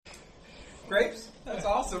Grapes? That's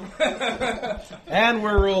awesome. And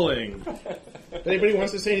we're rolling. If anybody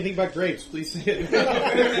wants to say anything about grapes, please say it.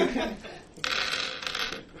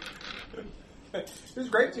 There's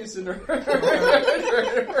grape juice in there.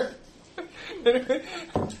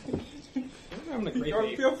 I'm a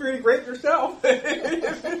grape Feel free to grape yourself.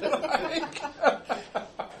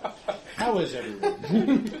 How is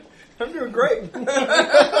everyone? I'm doing great.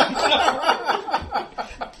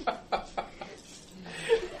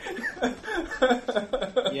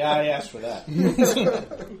 Yeah, I asked for that.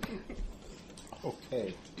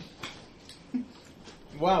 Okay.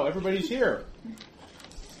 Wow, everybody's here.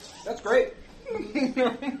 That's great.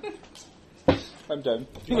 I'm done.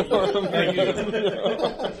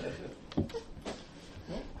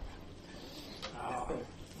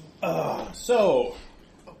 So,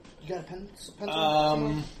 You got a pencil?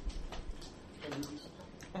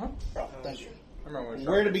 Thank you.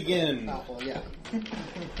 where to begin? Well, yeah.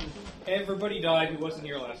 Everybody died who wasn't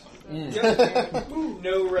here last time.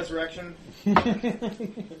 No resurrection.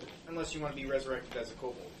 Unless you want to be resurrected as a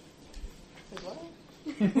kobold.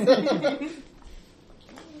 It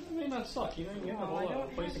may not suck, you know, you have a lot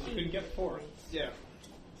of places you couldn't get before. Yeah.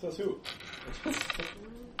 Says who?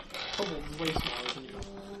 Kobold is way smaller than you.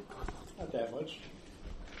 Not that much.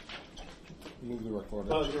 Move the recorder.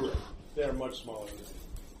 Oh, you're right. They are much smaller than me.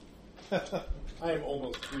 I am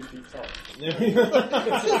almost 3 feet tall.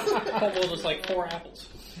 Kobold is like 4 apples.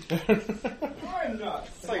 I'm not.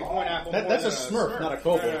 It's like one apple. That's a smurf, not a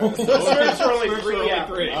kobold. Smurfs are only 3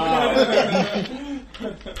 apples.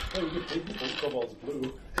 Kobold's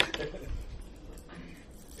blue.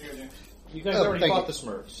 You guys already fought the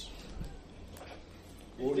Smurfs.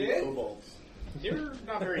 Woody did? kobolds. They're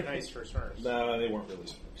not very nice for Smurfs. No, they weren't really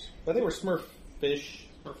Smurfs. But they were Smurf fish.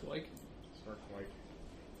 Smurf-like. Smurf-like.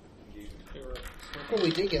 They were Well, we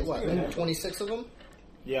did get, what, 26 of them?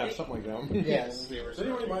 Yeah, something like that. Yes. Does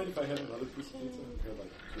anyone mind if I had another piece of pizza? I had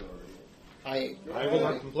like 2 already. I will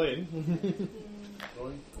not complain.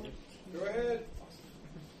 Going? Go ahead.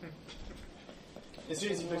 As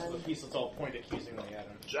soon as he picks up the piece, let's all point accusingly at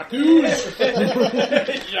him. Jacques!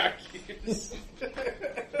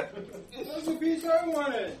 That's the piece I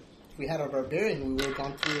wanted. If we had a barbarian, we would have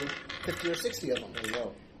gone through 50 or 60 of them. There you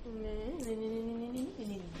go.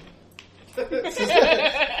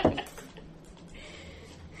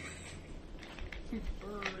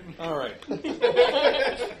 All right.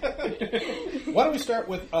 Why don't we start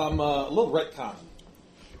with a little retcon?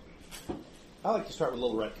 I like to start with a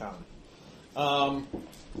little retcon.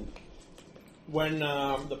 When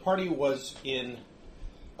the party was in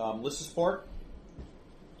Lissasport,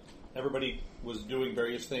 everybody was doing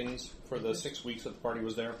various things for the 6 weeks that the party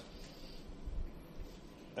was there.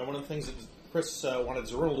 And one of the things that Chris wanted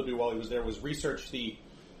Zerunal to do while he was there was research the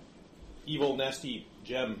evil, nasty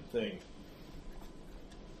gem thing.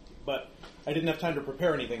 But I didn't have time to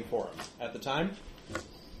prepare anything for him at the time.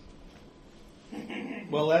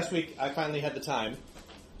 Well, last week I finally had the time.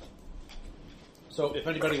 So if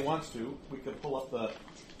anybody wants to, we could pull up the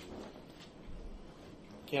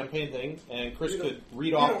campaign thing, and Chris could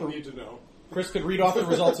read off the. Need to know. Chris could read off the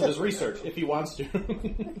results of his research if he wants to. I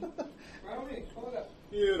don't need. Pull it up.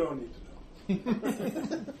 You don't need to know. You've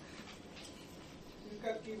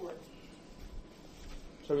got the keyboard.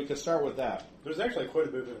 So we could start with that. There's actually quite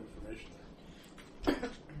a bit of information there.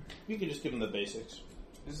 You can just give him the basics.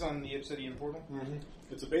 This is on the Obsidian portal. Mm-hmm.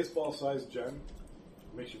 It's a baseball-sized gem.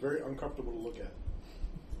 It makes you very uncomfortable to look at.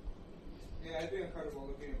 Yeah, it'd be incredible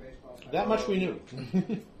looking at baseball. That much we knew.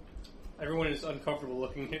 Everyone is uncomfortable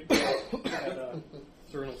looking at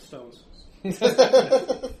Zerunal stones. Well,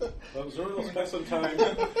 Zerunal spent some time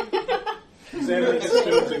examining his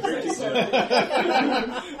stones in great detail.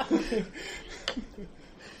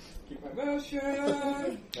 Keep my mouth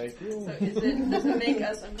shut. Thank you. So does it make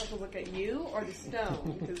us uncomfortable to look at you or the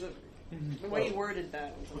stone? Because of the way you worded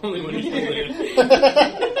that. Only when he's holding it.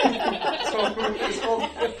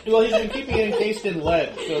 Well, he's been keeping it encased in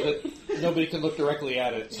lead so that nobody can look directly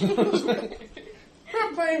at it.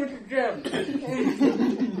 I'm playing with the gem.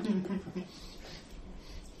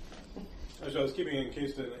 So I was keeping it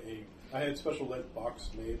encased in I had special lead box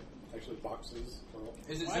made. Actually, boxes. Well,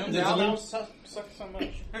 Is it Why zoomed does out? it Don't suck so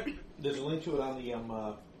much. There's a link to it on the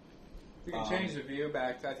We can change the view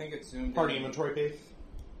back. I think it's zoomed party in. inventory page.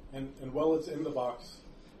 and while it's in the box,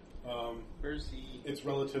 Where's the... it's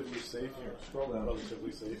relatively safe. Here, scroll down.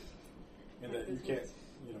 Relatively safe, in that you can't,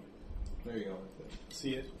 There you go.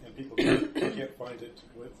 see it, and people can't find it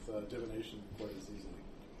with divination quite as easily.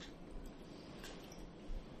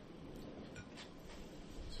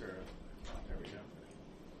 Sure. There we go.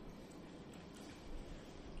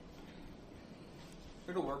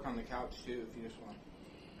 It'll work on the couch too if you just want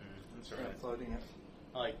That's to right. start floating it.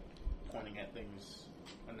 I like pointing at things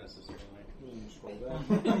unnecessarily. Scroll down.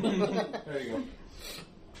 There you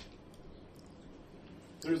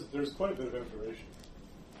go. There's quite a bit of information.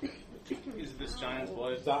 Is this giant's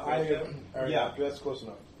blood? Yeah. That's close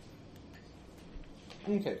enough.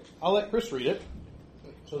 Okay. I'll let Chris read it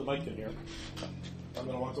so the mic can hear. I'm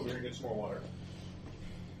going to walk over here and get some more water.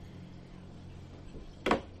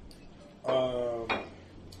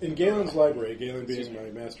 In Galen's library, Galen being my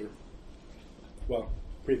master, well,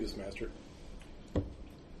 previous master.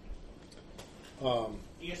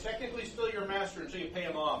 He is technically still your master until you pay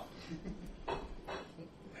him off.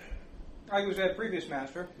 I was a previous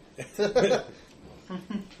master. You are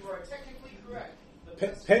technically correct.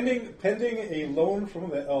 Pending a loan from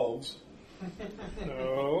the elves.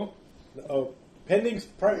 No. Oh, pending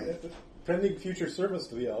future service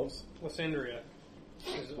to the elves. Lysandria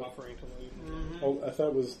is offering to leave. Oh, I thought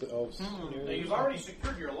it was the elves. Now, you've already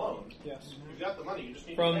secured your loan. Yes. You've got the money. You just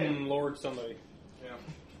need to pay him. From Lord somebody.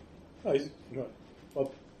 Yeah.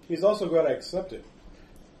 Oh, he's also got to accept it.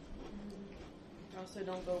 Also,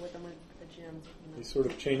 don't go with them with the gems. He sort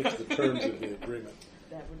of changed the terms of the agreement.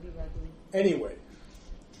 That would be lovely. Anyway,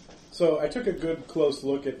 so I took a good close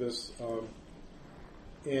look at this,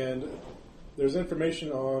 and there's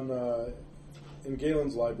information on in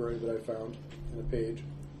Galen's library that I found in a page,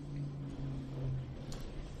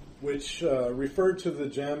 which referred to the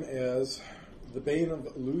gem as the Bane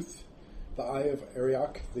of Luth, the Eye of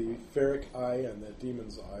Ariok, the Ferric Eye, and the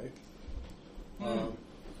Demon's Eye.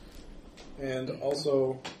 And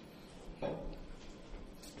also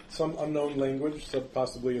some unknown language,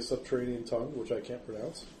 possibly a subterranean tongue, which I can't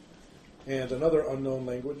pronounce, and another unknown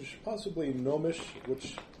language, possibly Gnomish,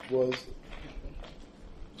 which was...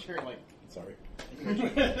 Sure, like, Sorry.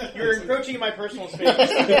 you're encroaching my personal space.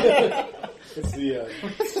 It's the...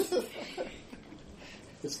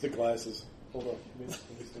 it's the glasses. Hold on. Let me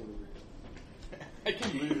still read. I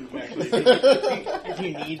can move, actually. If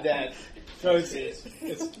you need that. No, it's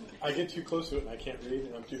I get too close to it and I can't read,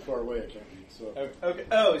 and I'm too far away I can't read. So Okay.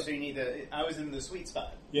 Oh, so you need to. I was in the sweet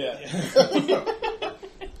spot. yeah.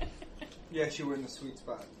 Yes, you were in the sweet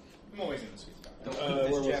spot. I'm always in the sweet spot. Where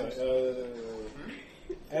was gems.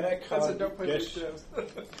 I? That's a don't play with Gesh gems.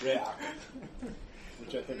 Reak,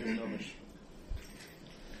 which I think is Gnomish.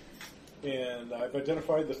 And I've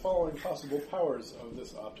identified the following possible powers of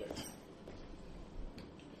this object.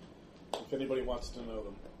 If anybody wants to know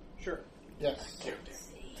them. Sure. Yes.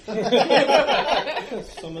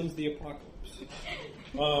 Summons the apocalypse.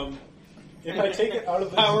 If I take it out of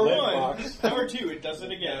this Power lead 1. box... Power 2, it does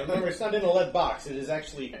it again. Remember, it's not in a lead box. It is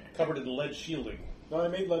actually covered in lead shielding. No, I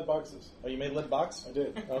made lead boxes. Oh, you made lead box? I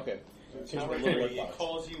did. Okay. It's my Power little 3, lead it box.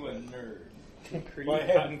 calls you a nerd.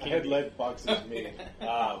 I had lead boxes made.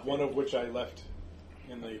 One of which I left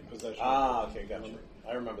in the possession. Ah, okay, gotcha.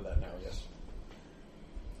 I remember that now, yes.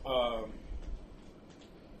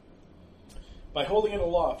 By holding it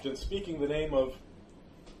aloft and speaking the name of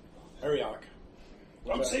Ariok.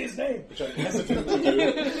 Don't say his name! Which I'm hesitant to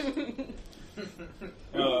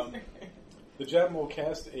do. The gem will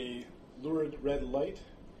cast a lurid red light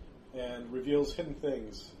and reveals hidden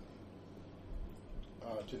things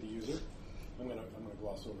to the user. I'm gonna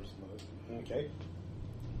gloss over some of this. Okay.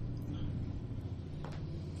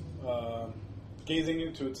 Gazing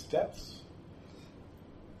into its depths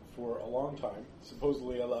for a long time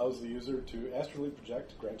supposedly allows the user to astrally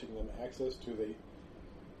project, granting them access to the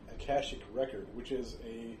Akashic record, which is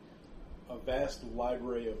a vast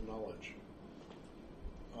library of knowledge.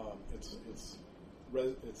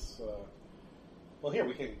 Well, here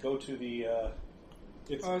we can go to the.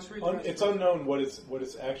 It's unknown where it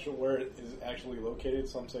is actually located.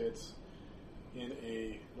 Some say it's in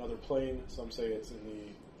another plane. Some say it's in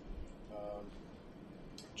the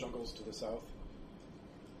jungles to the south.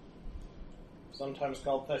 Sometimes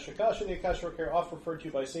called Peshakasha, the Akashic record, often referred to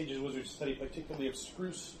by sages, wizards who study particularly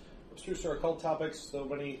abstruse or occult topics, though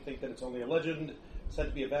many think that it's only a legend, said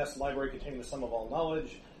to be a vast library containing the sum of all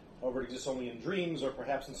knowledge. However, it exists only in dreams, or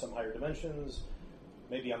perhaps in some higher dimensions,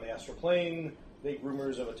 maybe on the astral plane. Vague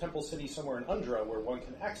rumors of a temple city somewhere in Undra where one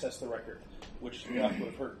can access the record, which Liath would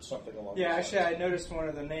have heard something along those Yeah, lines. actually, I noticed one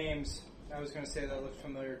of the names. I was going to say that looked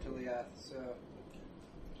familiar to Liath. So,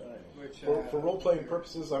 which For role-playing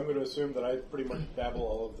purposes, I'm going to assume that I pretty much babble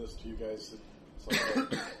all of this to you guys because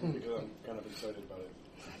I'm kind of excited about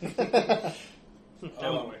it.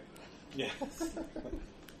 Yeah.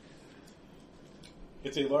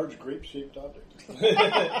 It's a large grape-shaped object.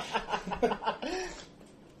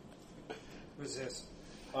 Resist.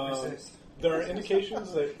 There are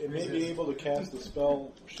indications that it may be able to cast the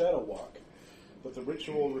spell Shadow Walk, but the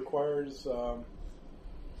ritual required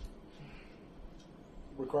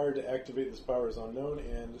to activate this power is unknown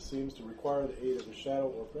and seems to require the aid of a shadow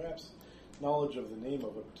or perhaps knowledge of the name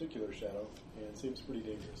of a particular shadow, and seems pretty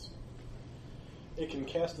dangerous. It can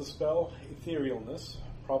cast the spell Etherealness,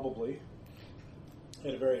 probably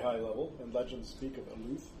at a very high level, and legends speak of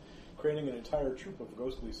Aluth creating an entire troop of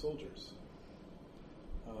ghostly soldiers.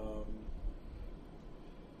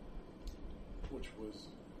 Which was...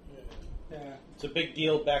 Yeah. It's a big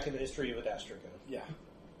deal back in the history of Adastrica. Yeah.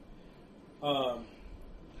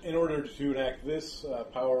 In order to enact this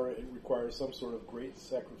power, it requires some sort of great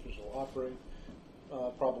sacrificial offering,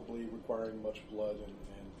 probably requiring much blood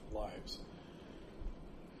and lives.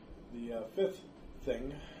 The fifth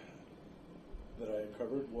thing that I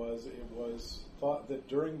uncovered was it was thought that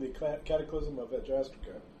during the cataclysm of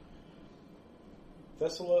Adastrica,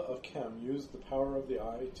 Thessala of Chem used the power of the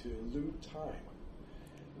eye to elude time.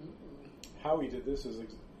 How he did this is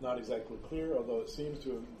not exactly clear, although it seems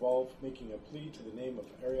to involve making a plea to the name of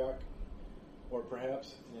Ariok, or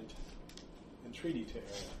perhaps an entreaty to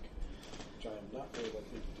Ariok, which I am not very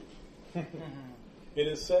likely to do. It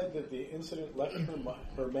is said that the incident left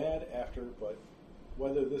her mad after, but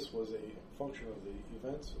whether this was a function of the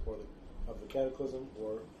events or of the cataclysm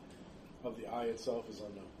or of the eye itself is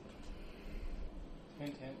unknown.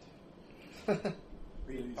 Hint, hint.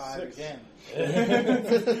 Read 5 6. again.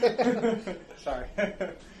 Sorry.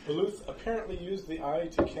 Aluth apparently used the eye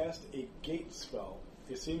to cast a gate spell.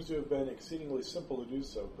 It seems to have been exceedingly simple to do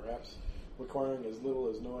so, perhaps requiring as little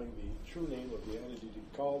as knowing the true name of the entity to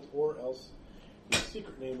be called, or else the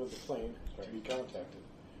secret name of the plane to be contacted.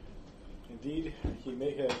 Indeed, he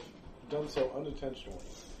may have done so unintentionally.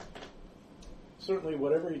 Certainly,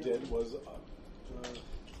 whatever he did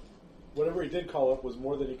call up was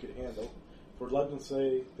more than he could handle, for legends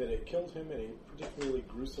say that it killed him in a particularly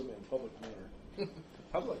gruesome and public manner.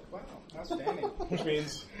 Public, wow, outstanding. Which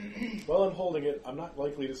means, while I'm holding it, I'm not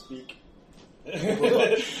likely to speak.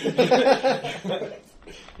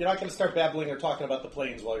 You're not going to start babbling or talking about the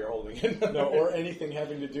planes while you're holding it. No, or anything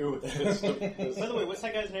having to do with this. By the way, what's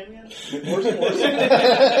that guy's name again?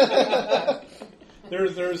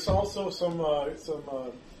 There's also some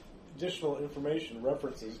additional information,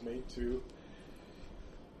 references made to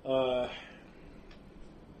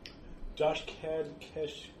Josh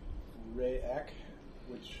Kadkesh Rayak,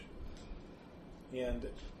 and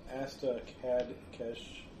Asta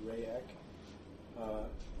Kadkesh Rayak,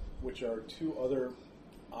 which are two other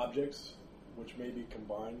objects which may be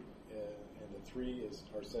combined, and the three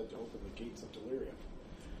are said to open the gates of delirium.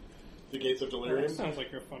 The gates of delirium. That sounds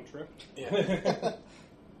like a fun trip. Yeah.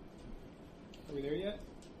 Are we there yet?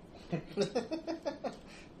 And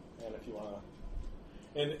if you want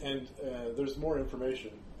to, and there's more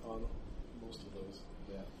information on most of those.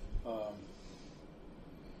 Yeah.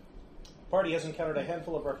 Party has encountered a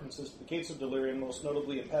handful of references to the Gates of Delirium, most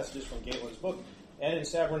notably in passages from Gaelin's book and in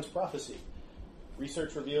Savrin's prophecy.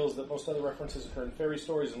 Research reveals that most other references occur in fairy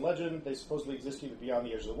stories and legend. They supposedly exist even beyond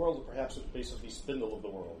the edge of the world, or perhaps at the base of the spindle of the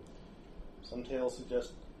world. Some tales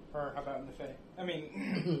suggest... Or how about in the Fae? I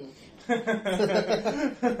mean...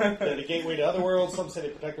 They're the gateway to other worlds. Some say they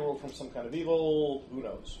protect the world from some kind of evil. Who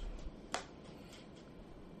knows?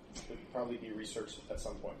 Should probably be researched at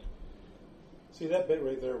some point. See, that bit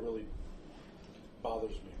right there really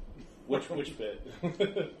bothers me. Which bit?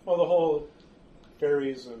 Well, the whole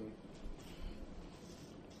fairies and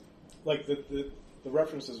like the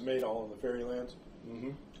references made all in the fairylands.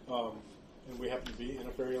 Mm-hmm. And we happen to be in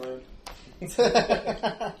a fairyland.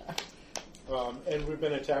 And we've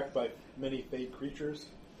been attacked by many fake creatures.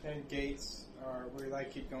 And gates are... We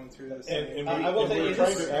keep going through this. And we're we're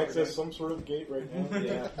trying to access some sort of gate right now.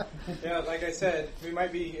 Yeah. Yeah, like I said, we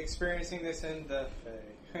might be experiencing this in the Fae.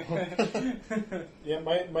 Yeah,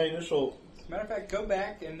 my initial... As a matter of fact, go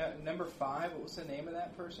back in number 5. What was the name of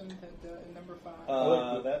that person in number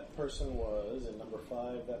 5? That person was, in number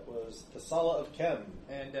 5, that was Thessala of Chem.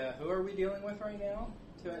 And who are we dealing with right now?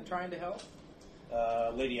 Trying to help?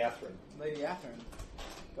 Lady Atherin. Lady Atherin.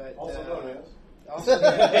 But, Also known as... Also,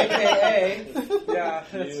 AKA. Yeah,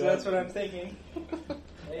 that's what I'm thinking.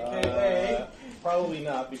 AKA. Probably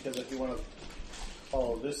not, because if you want to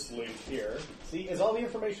follow this link here, see, is all the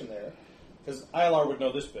information there? Because ILR would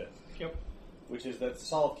know this bit. Yep. Which is that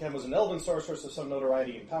Thessala of Chem was an elven sorceress of some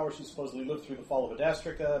notoriety and power. She supposedly lived through the fall of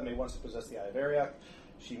Adastrica, may once have possessed the Eye of Ariok.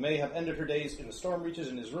 She may have ended her days in the storm reaches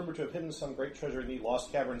and is rumored to have hidden some great treasure in the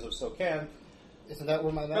lost caverns of Sokan. Isn't that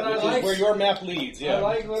where my map But is? Which is where your map leads, yeah. I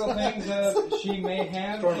like little things of she may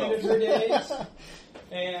have ended her days,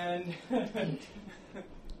 and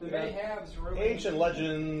the may haves really... Ancient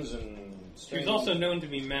legends and... She was also known to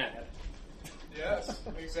be mad. Yes,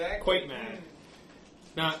 exactly. Quite mad.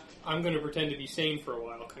 Not, I'm going to pretend to be sane for a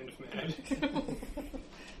while kind of mad.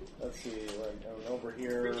 Let's see, right over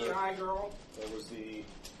here. Pretty eye girl. There was the.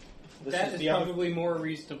 That is probably more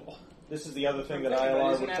reasonable. This is the other thing that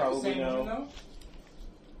ILR would probably know.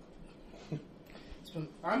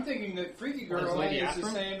 I'm thinking that Freaky What, Girl is Lady is the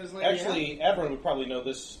Afra? same as Lady Actually, everyone would probably know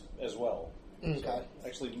this as well. Okay. So,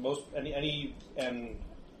 actually, any and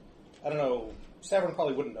I don't know. Savern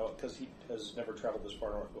probably wouldn't know it because he has never traveled this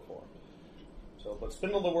far north before. So, but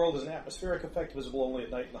Spindle of the World is an atmospheric effect visible only at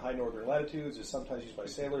night in the high northern latitudes. Is sometimes used by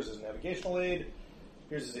sailors as a navigational aid.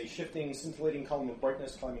 Here's is a shifting, scintillating column of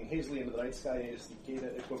brightness climbing hazily into the night sky. Is the Geta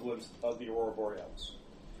equivalent of the Aurora Borealis,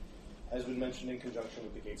 has been mentioned in conjunction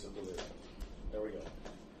with the Gates of Delirium. There we go.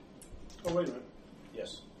 Oh, wait a minute.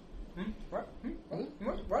 Yes. What?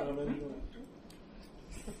 What?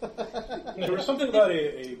 There was something about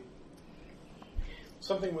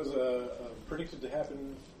something was predicted to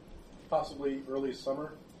happen possibly early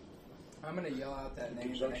summer. I'm going to yell out that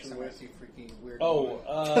name the next time I see Freaky Weird. Oh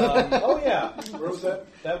yeah. Where was that?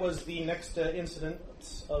 That was the next incident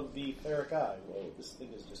of the ferric eye. Whoa, this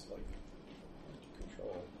thing is just like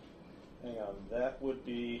control. Hang on, that would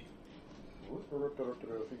be. If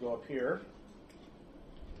we go up here,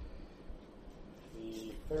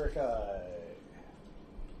 the ferric eye,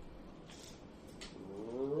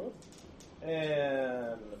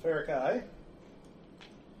 and the ferric eye,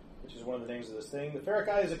 which is one of the names of this thing. The ferric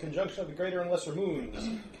eye is a conjunction of the greater and lesser moons.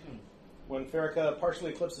 When Ferrica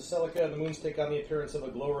partially eclipses Celica, the moons take on the appearance of a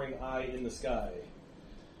glowing eye in the sky.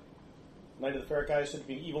 Night of the Ferric Eye is said to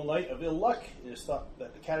be an evil night of ill luck. It is thought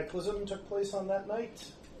that the cataclysm took place on that night.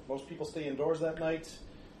 Most people stay indoors that night.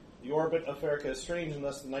 The orbit of Ferrica is strange, and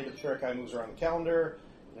thus the night of the Ferric Eye moves around the calendar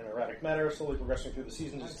in an erratic manner, slowly progressing through the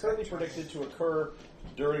seasons. It is currently predicted to occur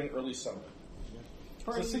during early summer. Is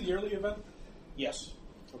this a yearly event? Yes.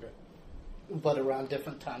 Okay. But around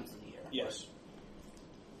different times of the year. Yes.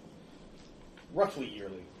 Roughly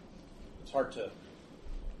yearly. It's hard to...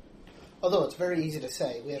 Although it's very easy to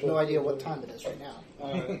say. We have no idea what time it is right now.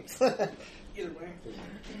 Either way.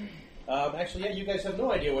 Actually, yeah, you guys have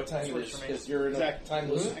no idea what time it is because you're in a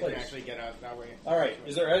timeless I can place. actually get out that way. All right.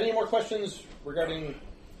 Is there any more questions regarding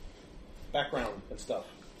background and stuff?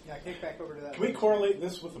 Yeah, kick back over to that. Can we correlate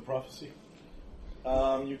this with the prophecy?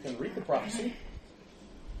 You can read the prophecy.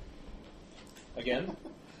 Again.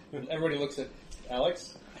 Everybody looks at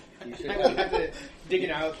Alex. You should I would have to dig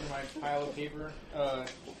it out from my pile of paper. Come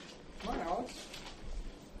on, Alex.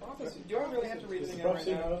 Prophecy. Do I really have to read Is it the again right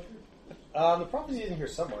prophecy not now? up here? the prophecy is in here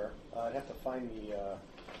somewhere. I'd have to find the...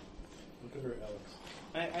 Look at her, Alex.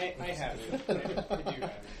 I have it. I do have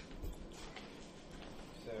it.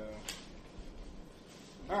 So,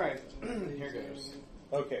 all right, here goes.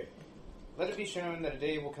 Okay. Let it be shown that a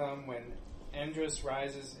day will come when Andros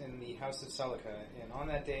rises in the house of Celica, and on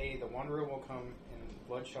that day the Wanderer will come, and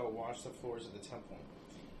blood shall wash the floors of the temple.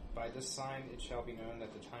 By this sign it shall be known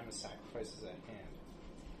that the time of sacrifice is at hand.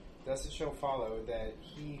 Thus it shall follow that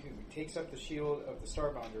he who takes up the shield of the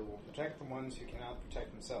Starbounder will protect the ones who cannot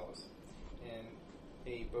protect themselves, and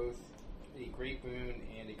both a great boon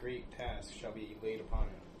and a great task shall be laid upon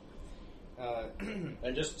him.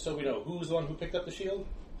 And just so we know, who's the one who picked up the shield?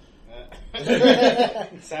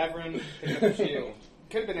 Savrin picked up the shield.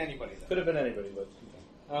 Could have been anybody, though. Could have been anybody, but...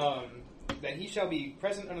 That he shall be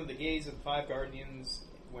present under the gaze of the five guardians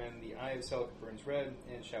when the eye of Celica burns red,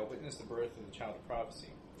 and shall witness the birth of the child of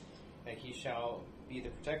prophecy. And he shall be the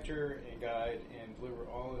protector and guide, and deliver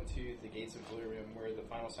all into the gates of delirium, where the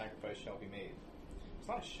final sacrifice shall be made. It's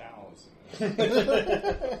not a shall.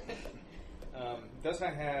 Thus I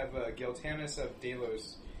have Geltanus of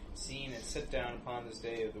Delos seen and set down upon this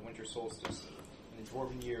day of the winter solstice in the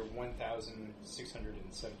dwarven year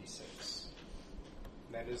 1676.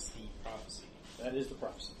 That is the prophecy. That is the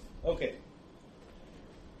prophecy. Okay.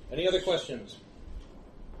 Any other questions?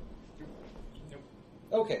 Nope.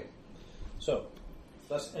 Okay. So,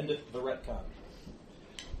 thus endeth the retcon.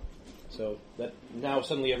 So, that now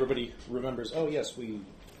suddenly everybody remembers, oh yes, we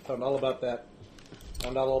found all about that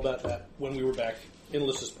when we were back in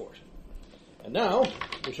Lyssport. And now,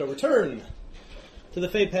 we shall return to the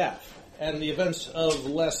Fey Path and the events of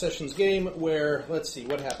last session's game where, let's see,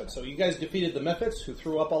 what happened. So you guys defeated the Mephits, who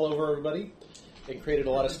threw up all over everybody and created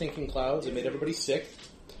a lot of stinking clouds and made everybody sick.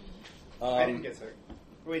 I didn't get sick.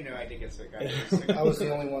 Wait, no, I did get sick. I was sick. I was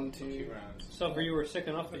the only one Two to... rounds. So you were sick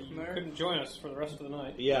enough that you couldn't join us for the rest of the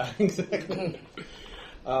night. Yeah, exactly.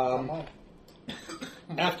 After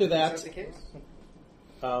Is that, that the case?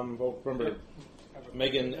 well, remember,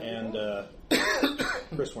 Megan and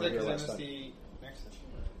Chris weren't here last time. The next session?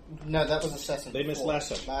 No, that was a session They missed before. last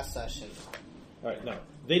session. Last session. All right, no.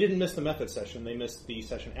 They didn't miss the method session. They missed the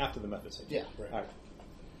session after the method session. Yeah. Right. All right.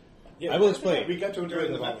 Yeah, I will explain. We got to enjoy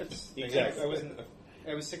During the the methods. methods. Exactly.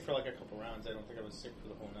 I was sick for like a couple rounds. I don't think I was sick for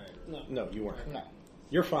the whole night. No. No, you weren't. No.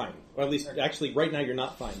 You're fine. Or at least, actually, right now you're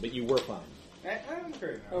not fine, but you were fine. I'm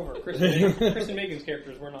very now. Over. Chris and Megan's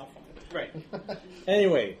characters were not fine. Right.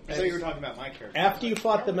 Anyway, I thought you were talking about my character. after you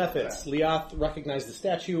fought the methods, Leoth recognized the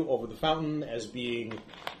statue over the fountain as being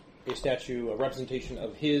a statue, a representation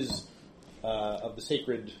of his, of the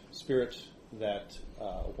sacred spirit that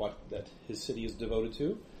that his city is devoted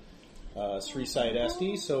to, Sri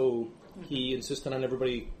Sayadasti. So he insisted on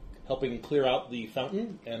everybody helping clear out the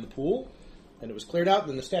fountain and the pool, and it was cleared out.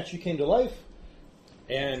 Then the statue came to life,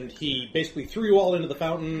 and he basically threw you all into the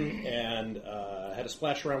fountain and had a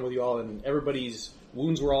splash around with you all, and everybody's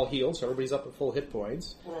wounds were all healed, so everybody's up at full hit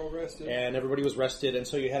points. We're all rested. And everybody was rested, and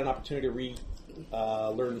so you had an opportunity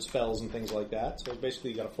to learn spells and things like that. So basically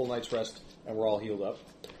you got a full night's rest, and we're all healed up.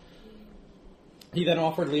 He then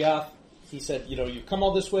offered Leoth, he said, you've come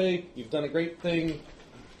all this way, you've done a great thing,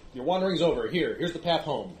 your wandering's over, here's the path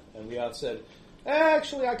home. And Leoth said,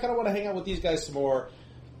 actually, I kind of want to hang out with these guys some more.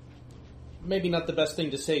 Maybe not the best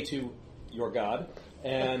thing to say to your god.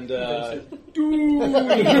 And, Oh,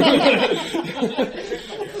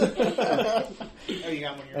 you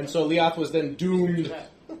got one. and so Leoth was then doomed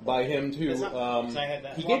by him to. I had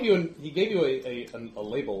that. He gave you a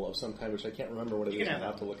label of some kind, which I can't remember what it You is. can have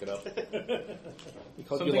I'll have to look it up. He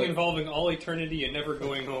called Something you like, involving all eternity and never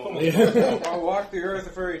going home. I'll walk the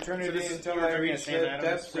earth for eternity So this is until you're I gonna reach Sam the Adams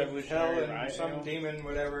depths of hell revolutionary, and right? some demon,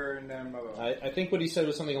 whatever, and then blah, blah, blah. I think what he said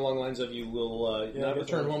was something along the lines of you will not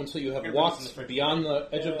return home until you have You're putting this in the walked fridge. beyond the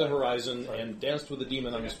edge of the horizon and danced with the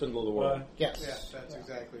demon on the spindle of the world. Yes. Yeah, that's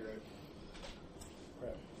exactly right.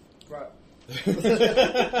 Right. Right.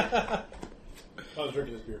 I was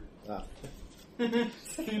drinking his beer.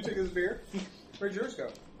 You took his beer? Where'd yours go?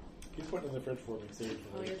 He put it in the fridge for me. Saved it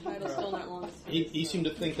for Oh, me. your title's still not long. He seemed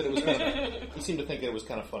to think that it was kind of. He seemed to think it was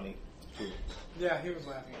kind of funny. Too. Yeah, he was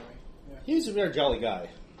laughing at me. He's a very jolly guy.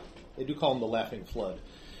 They do call him the Laughing Flood.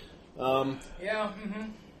 Yeah,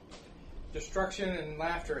 destruction and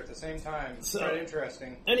laughter at the same time. It's So- quite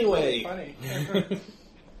interesting. Anyway. Funny.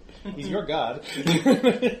 He's your god.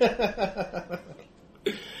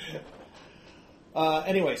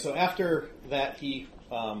 Anyway, so after that, he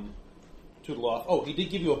tootled off. Oh, he did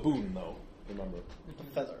give you a boon, though. Remember? A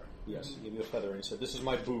feather. Yes, he gave you a feather, and he said, "This is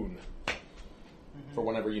my boon for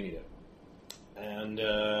whenever you need it." And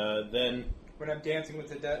then, When I'm dancing with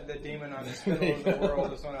the demon on the spindle of the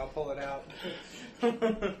world is when I'll pull it out.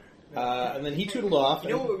 and then he tootled off.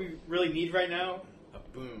 You know what we really need right now? A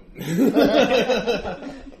boom.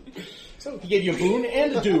 So he gave you a boon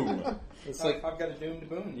and a doom. It's like I've got a doomed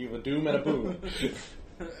boon. you have a doom and a boon.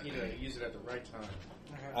 You know, use it at the right time.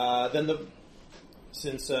 Then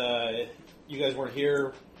since you guys weren't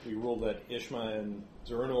here, we ruled that Ishma and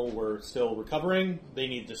Zerunal were still recovering. They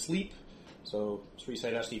needed to sleep. So Sri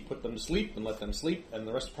Sayadasti put them to sleep and let them sleep, and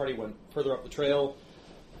the rest of the party went further up the trail,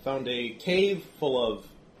 found a cave full of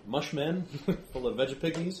mushmen, full of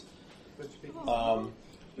vegapigmies.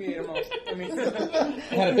 We ate them all. I mean,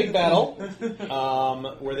 Had a big battle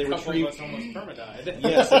where they A couple of retrieved. us almost perma-died.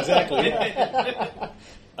 Yes, exactly.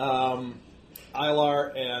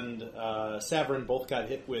 Ilar and Savrin both got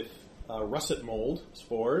hit with russet mold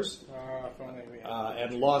spores funny. We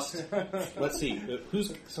and lost. Let's see,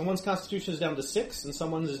 someone's constitution is down to 6 and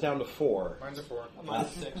someone's is down to 4. Mine's a 4. Mine's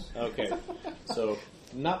 6. Okay, so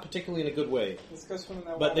not particularly in a good way. Let's go swim in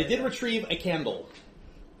that But they water. did retrieve a candle.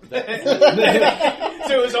 So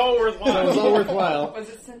it was all worthwhile. That was all worthwhile. Was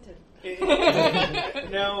it scented?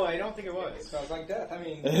 No, I don't think it It was. smells like death. I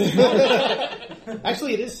mean,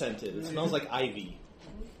 Actually, it is scented. It smells like ivy.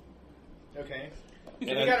 Okay. And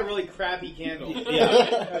We I- got a really crappy candle. Yeah.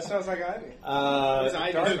 that smells like ivy. It was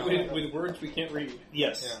ivy dark smell. With words we can't read.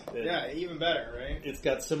 Yes. Yeah, even better, right? It's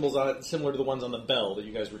got symbols on it similar to the ones on the bell that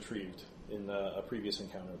you guys retrieved in a previous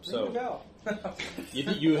encounter. Ring the So bell.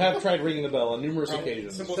 you have tried ringing the bell on numerous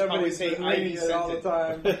occasions. Symbols probably Somebody's say been ivy ringing it all the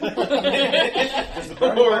scented.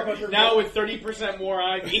 time. Or now with 30% more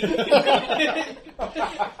ivy.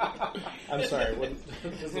 I'm sorry.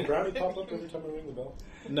 Does the brownie pop up every time I ring the bell?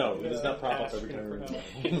 No, it does not pop up every time. we ring the bell.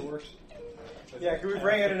 It works. Yeah, because we've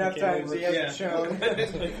rang it enough times he hasn't shown.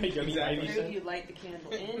 Prove you light the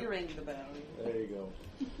candle and ring the bell. There you go.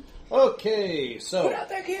 Okay, so Put out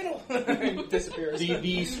that candle! It disappears.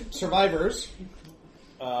 the survivors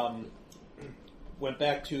went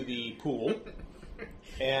back to the pool, Need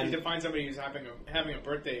and to find somebody who's having a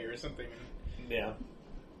birthday or something and yeah,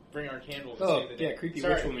 bring our candle to Oh, save the day. Yeah, creepy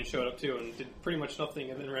Sorry. witch woman showed up too and did pretty much nothing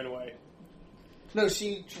and then ran away. No,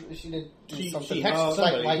 she did do something she hacked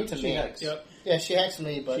like somebody. to She me. hacks. Yep. Yeah, she hacks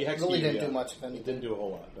me, but She hacks really you, didn't yeah. do much of It anything. didn't do a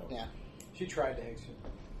whole lot, no. Yeah. She tried to hex you.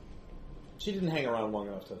 She didn't hang around long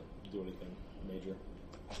enough to do anything major.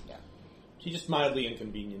 Yeah. She just mildly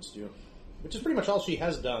inconvenienced you, which is pretty much all she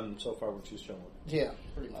has done so far when she's shown up. Yeah,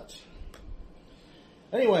 pretty much.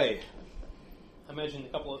 Anyway, I imagine a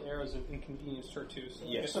couple of arrows have inconvenienced her too, so I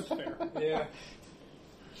Yes. guess that's fair. Yeah.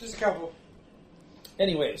 Just a couple.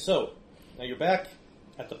 anyway, so now you're back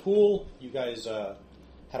at the pool. You guys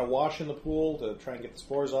had a wash in the pool to try and get the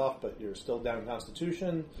spores off, but you're still down in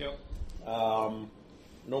Constitution. Yep.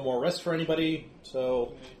 No more rest for anybody,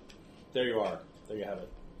 so there you are. There you have it.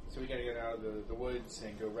 So we gotta get out of the woods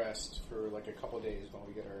and go rest for like a couple days while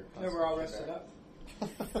we get our. No, we're all rested up.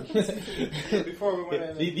 Before we went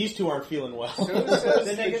in. These two aren't feeling well. So who says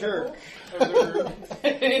Then they they get jerk. the pool?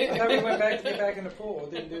 I thought we went back to get back in the pool.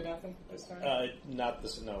 Didn't do nothing this time? Not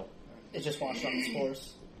this. No. It just washed on the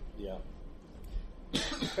spores. Yeah.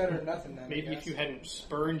 It's better than nothing then. I Maybe guess. if you hadn't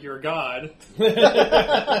spurned your god.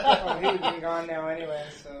 Oh, he would be gone now anyway,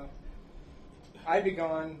 so. I'd be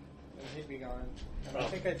gone, and he'd be gone. And I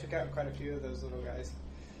think I took out quite a few of those little guys.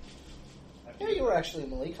 Yeah, you were actually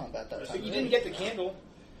in melee combat that But time. you didn't get the candle.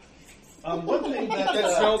 One thing that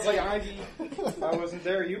That smells like ivy. If I wasn't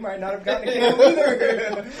there, you might not have gotten a candle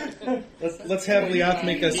either. let's have Leoth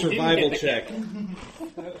make a He didn't survival get the check.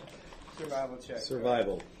 Survival check.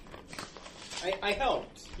 Survival. I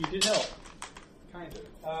helped. You did help. Kind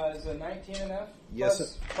of. Is a 19 enough?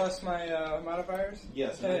 Yes. Plus my modifiers?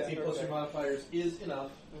 Yes, Yeah, 19 plus okay. your modifiers is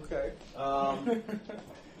enough. Okay.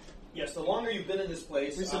 Yes, the longer you've been in this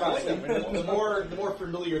place, We survived. the more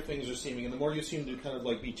familiar things are seeming, and the more you seem to kind of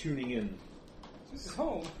like be tuning in. This is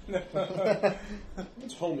home.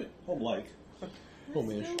 It's home-like,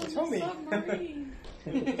 home-ish. It's homey. Submarine.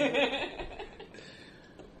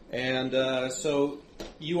 And so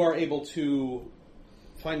you are able to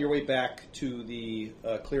find your way back to the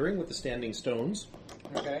clearing with the standing stones,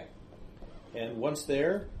 Okay. and once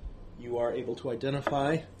there, you are able to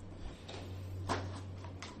identify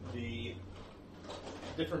the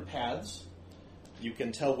different paths. You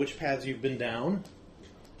can tell which paths you've been down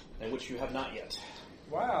and which you have not yet.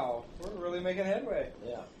 Wow. We're really making headway.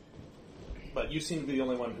 Yeah. But you seem to be the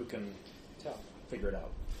only one who can Tell. figure it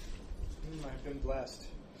out. I've been blessed.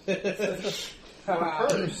 Wow.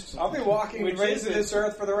 Cursed. I'll be walking Which and raising is it? this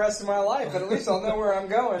earth for the rest of my life, but at least I'll know where I'm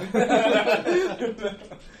going.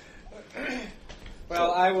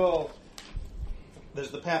 Well, I will.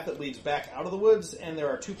 There's the path that leads back out of the woods, and there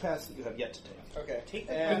are two paths that you have yet to take. Okay. Take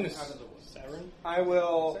the And goodness out of the woods, Saren. I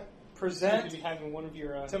will Seem present. to be having one of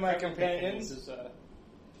your to my traveling companions. is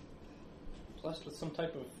blessed with some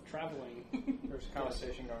type of traveling. There's a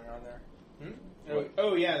conversation going on there.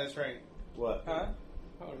 Oh yeah, that's right. What? Huh?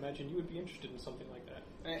 I would imagine you would be interested in something like that.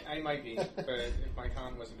 I might be, but if my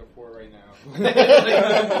con wasn't a 4 right now,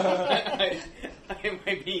 I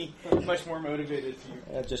might be much more motivated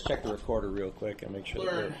to Just check the recorder real quick and make sure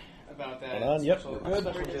that learn about that. Hold on, yep, special- we're good.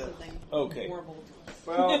 special Or just gift. something Okay. horrible to us.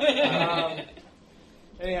 Well,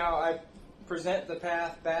 anyhow, I present the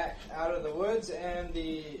path back out of the woods, and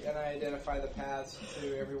I identify the paths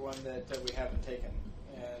to everyone that we haven't taken,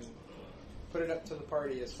 and put it up to the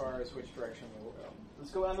party as far as which direction we will go.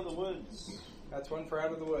 Let's go out of the woods. That's one for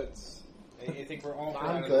out of the woods. I think we're all.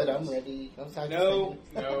 I'm good. I'm ready. No.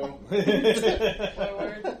 My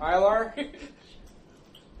word. Ilar,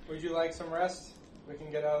 would you like some rest? We can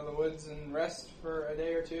get out of the woods and rest for a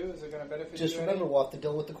day or two. Is it going to benefit Just you? remember, we'll have to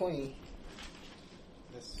deal with the queen.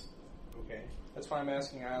 That's okay. That's why I'm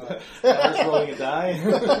asking Ilar. Just rolling a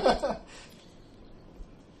die.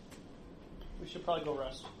 We should probably go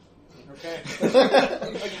rest. Okay.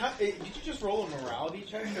 Like, did you just roll a morality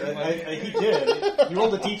check? Or like, He did. He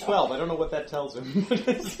rolled a d12. I don't know what that tells him.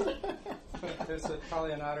 It's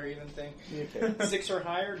probably an odd or even thing. Okay. 6 or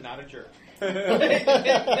higher, not a jerk.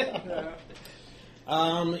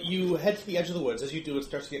 You head to the edge of the woods. As you do, it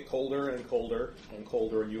starts to get colder and colder and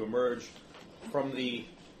colder, and you emerge from the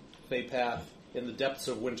Fey Path in the depths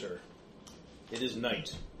of winter. It is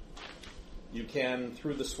night. You can,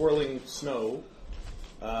 through the swirling snow,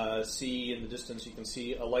 see in the distance, you can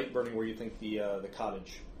see a light burning where you think the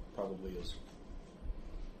cottage probably is.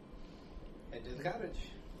 Head to the cottage.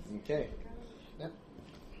 Okay. Yep.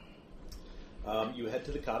 You head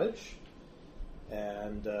to the cottage,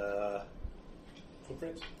 and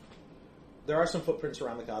Footprints? there are some footprints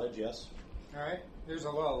around the cottage, yes. All right. There's a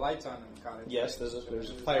lot of lights on in the cottage. Yes, there's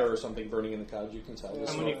a fire or something burning in the cottage, you can tell. There's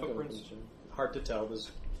How many smoke coming footprints? from the- Hard to tell,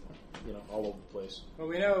 there's, all over the place. Well,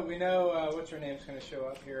 we know what's her name's going to show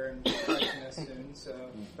up here and question us soon. So,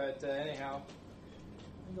 but anyhow,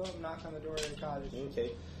 go up and knock on the door of the cottage.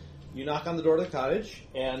 Okay. You knock on the door of the cottage,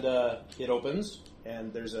 and it opens,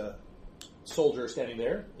 and there's a soldier standing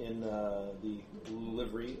there in the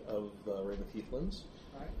livery of Raymond Heathlands.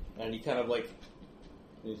 Right. And he kind of like,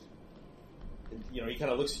 he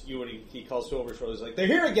kind of looks at you and he calls to over his shoulder. He's like, "They're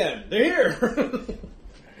here again! They're here!"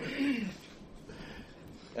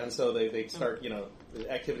 And so they start, the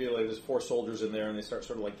activity, like there's 4 soldiers in there, and they start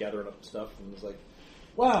sort of like gathering up stuff, and it's like,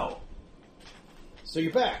 "Wow, so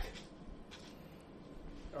you're back.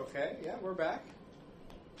 Okay, yeah, we're back.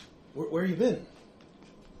 Where you been?"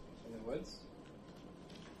 In the woods.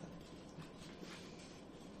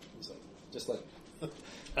 He's like, just like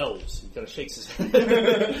elves. He kind of shakes his head.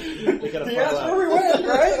 They kind of That's where we went,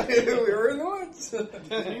 right? We were in the woods.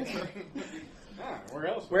 Where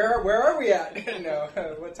else? Where are we at? No,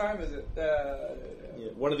 what time is it? Yeah,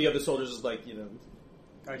 one of the other soldiers is like, you knew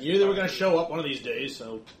they were going to show up one of these days,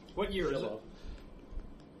 so... What year is it?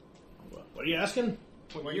 What are you asking?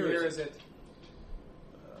 What year is it?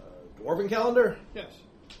 Dwarven calendar? Yes.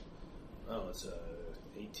 Oh, it's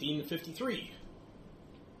 1853.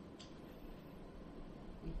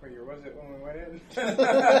 What year was it when we went in?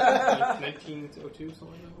 1902, something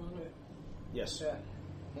like that, wasn't it? Yes. Yeah.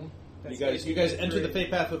 You guys entered the Fate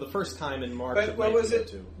Path for the first time in March But of what was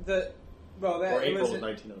it? 1902. It Or April was of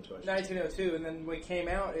 1902, I should say. 1902, and then we came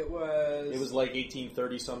out. It was. It was like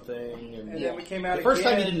 1830 something. And then we came out the first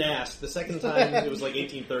again. time you didn't ask. The second time it was like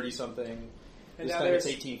 1830 something. And This now time it's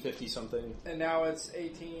there's- 1850 something. And now it's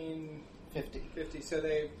 1850. So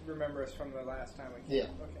they remember us from the last time we came.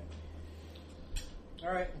 Yeah. Okay.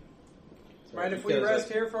 All right. So Mind he if we goes,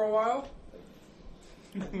 rest here for a while?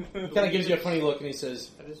 He kind of gives you a funny look and he says,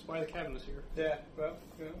 That is why the cabin is here. Yeah. Well.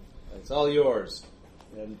 "It's all yours."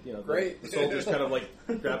 And Great. the soldiers kind of like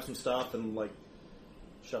grab some stuff and like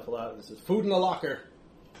shuffle out. And it says, "Food in the locker,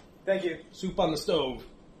 Thank you. soup on the stove."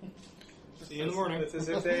 See you in the morning. It's as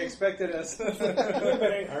if they expected us.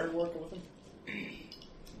 Any ironwork with them?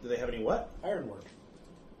 Do they have any what? Ironwork.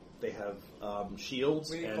 They have shields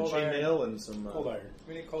We need and cold chainmail and some Cold iron.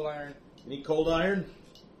 We need cold iron. You need cold iron?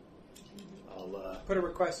 I'll Put a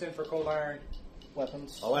request in for cold iron.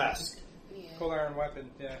 Weapons. I'll ask. Cold iron weapon.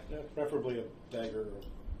 Yeah. Yeah, preferably a dagger or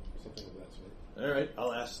something of that sort. All right,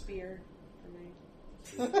 I'll ask. Spear for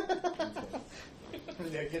me.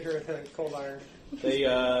 Yeah. Get her the cold iron.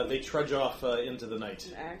 They trudge off into the night.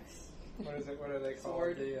 An axe, What is it? What are they called?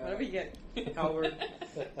 sword, The, whatever you get. halberd.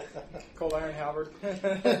 Cold iron halberd.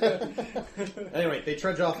 Anyway, they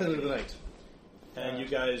trudge off into the night, and you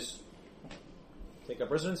guys take up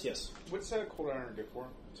residence. Yes, What's cold iron good for?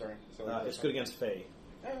 Sorry. it's good against Fae.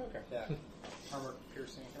 Oh, okay. Yeah. Armor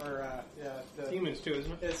piercing. Or the Demons too,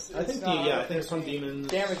 isn't it? It's I think not armor I think some piercing. demons,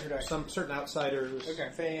 Damage reduction. some certain outsiders. Okay.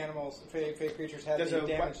 Fey animals, Fey creatures have Does the a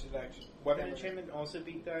damage reduction. Weapon Damage. enchantment also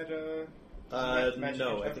beat that? Magic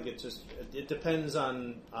No, I enchantment? think it depends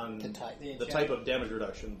on The type. the type of damage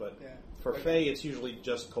reduction, but Yeah. for Okay. Fae it's usually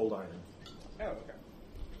just cold iron. Oh, okay.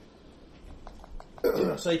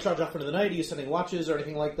 So they trudge off into the night. Are you setting watches or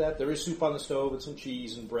anything like that? There is soup on the stove and some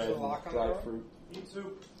cheese and bread Is there a lock and on the dried door? fruit. Eat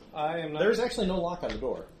soup. I am not. There's actually no lock on the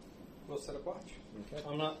door. We'll set up watch. Okay.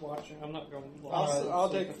 I'm not watching. I'm not going. I'll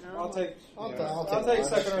take I'll I'll take take watch.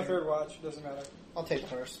 second or third watch. Doesn't matter. I'll take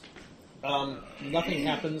first. Nothing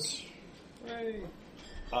happens. Hey.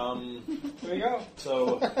 There There you go.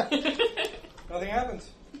 So, Nothing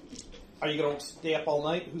happens. are you going to stay up all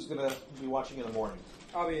night? Who's going to be watching in the morning?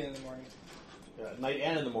 I'll be in the morning. Night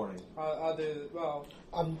and in the morning. I'll do well.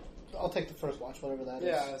 I'll take the first watch, whatever that is.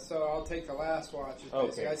 Yeah, so I'll take the last watch. Okay.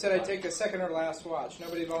 Basically. I said I'd take the second or last watch.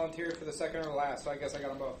 Nobody volunteered for the second or last, so I guess I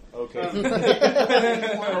got them both.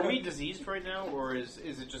 Okay. Are we diseased right now, or is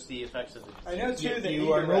it just the effects of the disease? I know two that need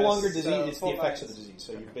you are to no rest, longer diseased. so It's the full effects nights. of the disease.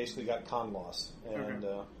 So you've basically got con loss, and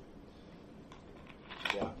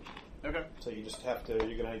yeah. Okay. So you just have to.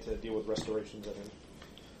 You're going to have to deal with restorations. I think.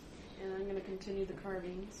 And I'm going to continue the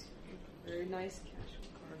carvings. Very nice casual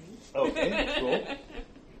carvings. Okay. Cool.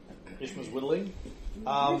 Ishma's whittling.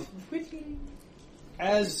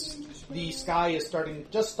 As the sky is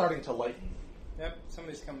just starting to lighten Yep,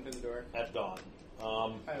 somebody's coming to the door. at dawn.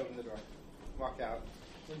 I open the door. Walk out.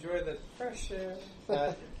 Enjoy the fresh air.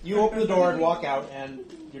 You open the door and walk out, and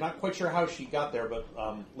you're not quite sure how she got there, but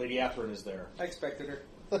Lady Athrun is there. I expected her.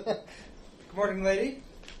 Good morning, lady.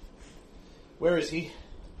 Where is he?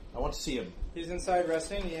 I want to see him. He's inside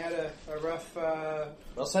resting. He had a rough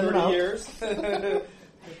Well, send him 30 out. years.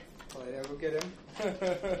 Well, yeah, we'll get him.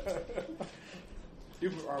 You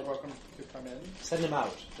are welcome to come in. Send him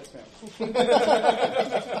out. Yes, ma'am.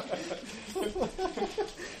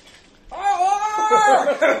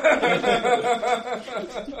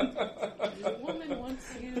 The woman wants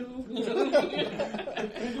you. Can I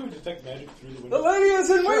do a detect magic through the The window? lady is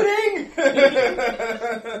in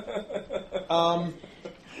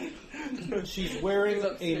waiting! She's wearing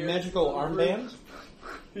a magical armband.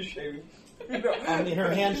 He's shaving. In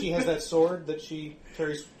her hand, she has that sword that she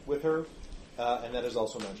carries with her, and that is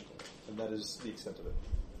also magical. And that is the extent of it.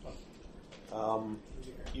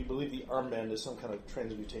 You believe the armband is some kind of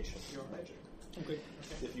transmutation magic. Okay.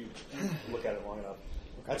 If you look at it long enough.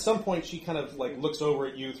 At some point, she kind of like looks over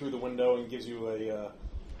at you through the window and gives you a,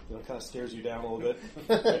 kind of stares you down a little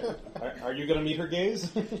bit. Are you going to meet her gaze?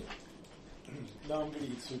 No, I'm going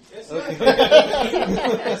to eat soup. It's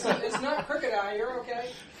not crooked eye, you're okay?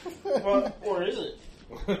 Well, or is it?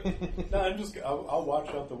 No, I'll watch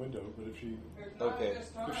out the window, but if she Okay.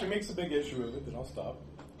 makes a big issue of it, then I'll stop.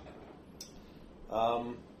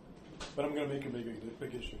 But I'm going to make a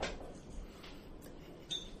big issue.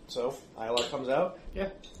 So, Isla comes out. Yeah.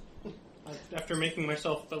 After making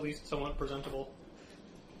myself at least somewhat presentable,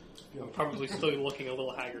 Yeah. I'm probably still looking a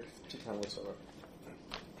little haggard. She kind of looks over.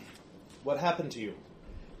 What happened to you?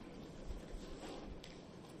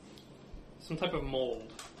 Some type of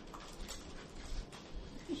mold.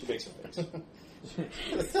 She makes a face.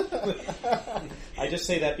 I just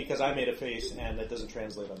say that because I made a face, and that doesn't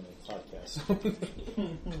translate on the podcast.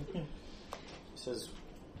 She says,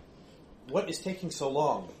 "What is taking so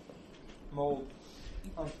long?" Mold.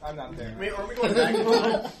 I'm not there. Wait, are we going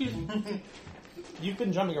back? You've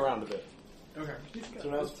been jumping around a bit. Okay. So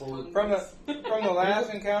now it's forward. From the last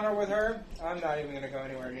encounter with her, I'm not even going to go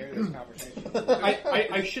anywhere near this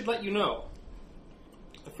conversation. I should let you know,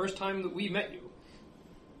 the first time that we met you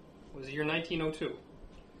was the year 1902.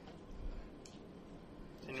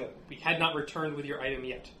 And we had not returned with your item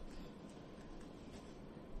yet.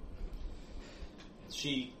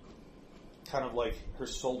 She kind of like, her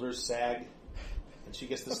shoulders sag, and she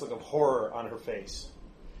gets this look of horror on her face.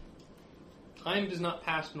 Time does not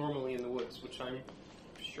pass normally in the woods, which I'm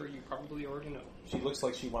sure you probably already know. She looks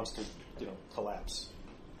like she wants to, collapse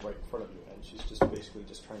right in front of you, and she's just basically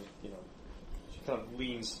just trying to, she kind of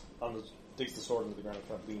leans on the, digs the sword into the ground and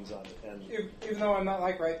kind of leans on it, and Even though I'm not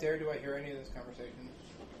like right there, do I hear any of this conversation?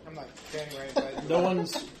 I'm not standing right inside. no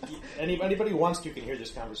one's, anybody who wants to can hear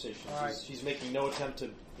this conversation. All right. She's making no attempt to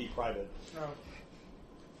be private, No.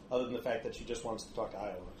 other than the fact that she just wants to talk to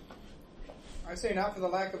Iowa. I say not for the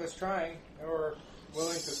lack of us trying, or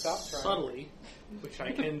willing to stop trying. Subtly, which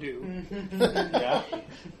I can do, Yeah?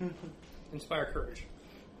 inspire courage.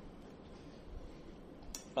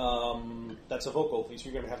 That's a vocal piece.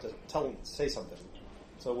 You're going to have to say something.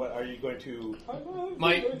 So what are you going to...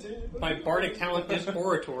 My bardic talent is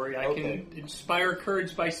oratory. I Okay. can inspire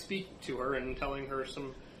courage by speaking to her and telling her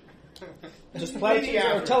some... Just platitudes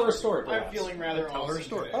or tell her a story, I'm perhaps. feeling rather Tell her a awesome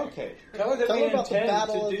story. today. Okay. Tell her that Tell we her about the intend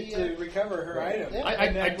battle to, of the, to recover her item. Yeah.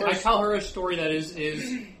 I tell her a story that is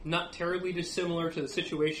not terribly dissimilar to the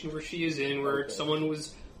situation where she is in, where Okay. someone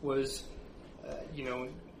was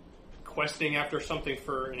questing after something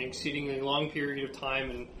for an exceedingly long period of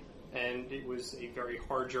time, and it was a very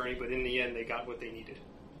hard journey, but in the end they got what they needed.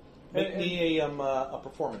 Make me a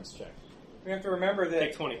performance check. We have to remember that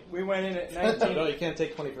Take 20. we went in at 19. No, you can't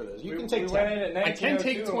take 20 for this. You can take we 10. went in at 19. I can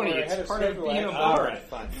take 20. It's part of being a All bard. right,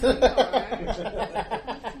 fine.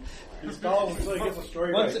 He's calling until he gets the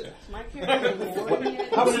story Once right. it- My character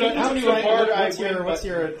how many So far, what's I win, what's but-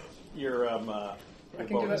 your I can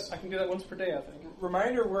do bonus? that. I can do that once per day, I think.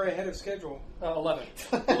 Reminder, we're ahead of schedule. 11.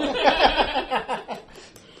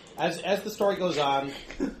 As the story goes on,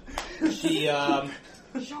 she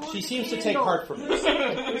seems to take heart from it.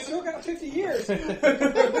 We still got 50 years.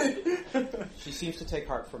 She seems to take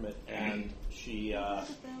heart from it, and she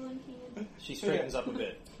straightens up a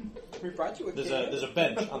bit. We brought you a There's a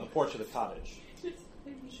bench on the porch of the cottage.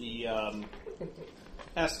 She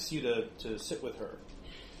asks you to sit with her.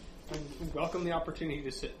 I welcome the opportunity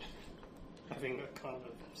to sit, having a con of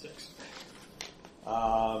 6.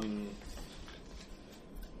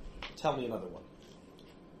 Tell me another one.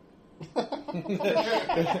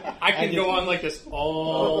 I can go on like this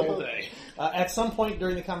all day. At some point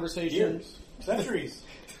during the conversation, Years. Centuries.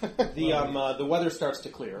 the weather starts to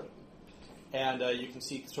clear, and you can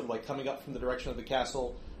see sort of like coming up from the direction of the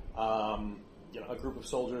castle, a group of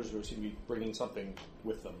soldiers who seem to be bringing something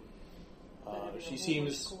with them. She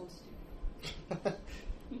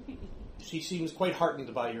seems quite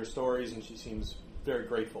heartened by your stories, and she seems very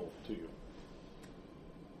grateful to you.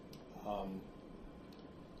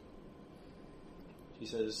 She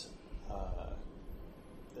says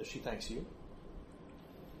that she thanks you.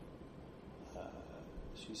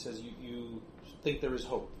 She says you think there is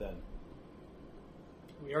hope then.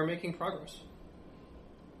 We are making progress.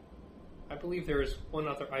 I believe there is one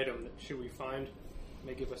other item that, should we find,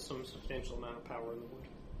 may give us some substantial amount of power in the wood.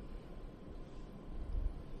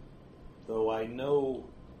 Though I know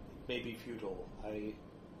it may be futile, I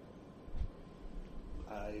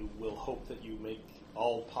will hope that you make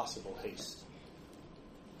all possible haste.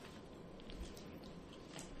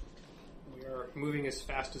 We are moving as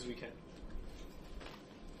fast as we can.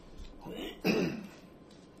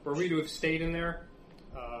 Were we to have stayed in there,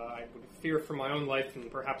 I would fear for my own life and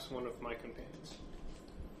perhaps one of my companions.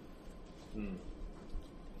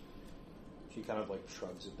 She kind of like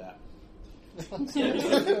shrugs at that.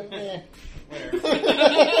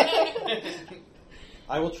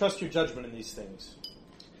 I will trust your judgment in these things.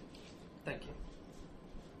 Thank you.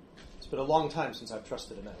 It's been a long time since I've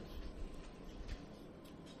trusted an elf.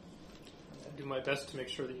 I do my best to make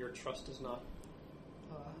sure that your trust is not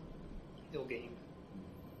ill-gained.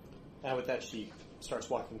 And with that, she starts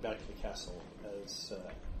walking back to the castle as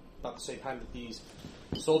about the same time that these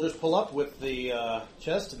soldiers pull up with the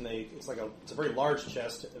chest, and it's a very large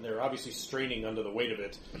chest, and they're obviously straining under the weight of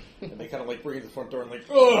it, and they kind of like bring it to the front door and like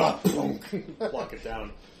lock it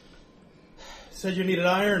down. Said you needed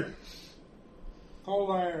iron.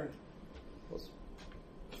 Cold iron. Well, it's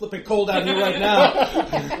flipping cold out here right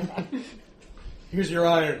now. Here's your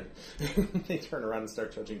iron. They turn around and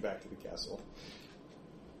start trudging back to the castle.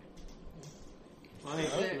 I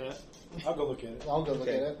ain't looking at it. I'll go look at it. I'll go look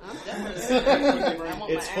Okay. at it. I'm definitely. I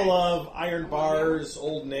want It's my full axe. of iron bars,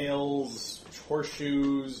 old nails,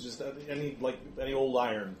 horseshoes, just any old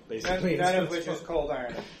iron, basically. None of which is cold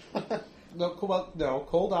iron. No,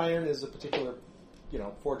 cold iron is a particular,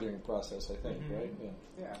 forging process, I think, right? Yeah.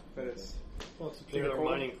 Yeah, but it's Well, it's a particular cold.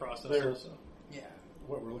 mining process They're- also.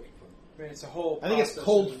 What we're looking for. I mean, it's a whole. I think it's process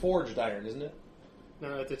cold of- forged iron, isn't it?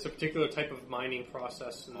 No, it's a particular type of mining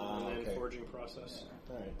process and then okay. forging process.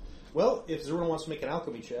 All right. Well, if Zeruna wants to make an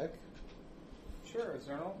alchemy check, Sure,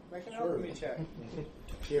 Zernal, make an Sure. alchemy check.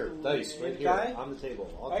 here, dice, right here, Die? on the table.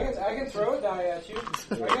 All I can kinds. throw a die at you.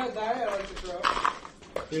 I got a die I like to throw.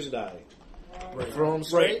 Here's a die. Throw 'em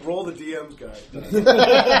straight. Right, roll the DM's guide.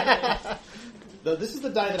 This is the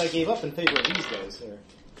die that I gave up in favor of these guys here.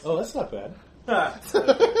 Oh, that's not bad. A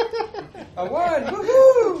 1!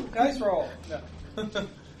 Woohoo! Nice roll. No.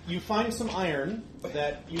 You find some iron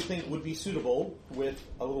that you think would be suitable with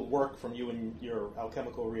a little work from you and your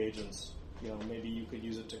alchemical reagents. Maybe you could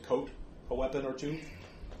use it to coat a weapon or two.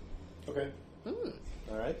 Okay.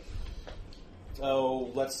 All right.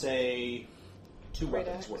 So let's say 2 Great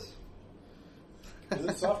weapons axe. worth. Is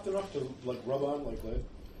it soft enough to rub on like lead?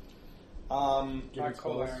 Give Not it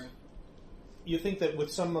cold spells? iron. You think that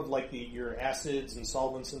with some of your acids and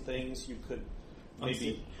solvents and things, you could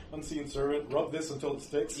maybe Unseen servant, rub this until it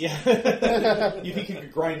sticks. you think you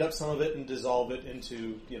could grind up some of it and dissolve it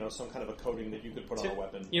into some kind of a coating that you could put on a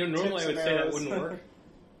weapon. Normally I would Tips and say that arrows. wouldn't work.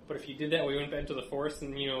 But if you did that, we went back to the forest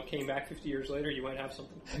and, came back 50 years later, you might have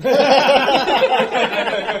something. A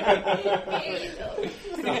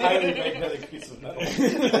highly magnetic piece of metal.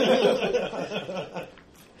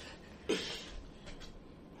 I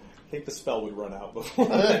think the spell would run out before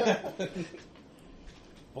that.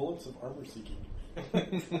 Bullets of armor seeking. Just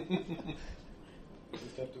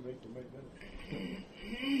have to make them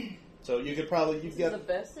magnetic. So you could probably Is this the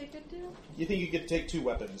best they could do? you think you could take 2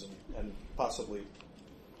 weapons and possibly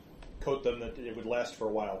coat them that it would last for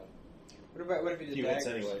a while. What if you A did few daggers?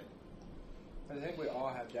 hits anyway. I think we all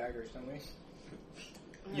have daggers, don't we?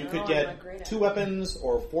 You No, could I'm get not great at 2 it. weapons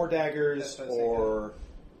or 4 daggers That's what I was or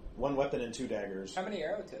 1 weapon and 2 daggers. How many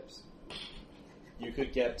arrow tips? You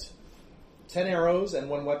could get 10 arrows and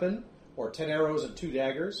 1 weapon, or 10 arrows and 2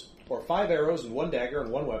 daggers, or 5 arrows and 1 dagger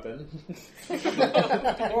and 1 weapon.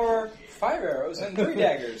 Or 5 arrows and 3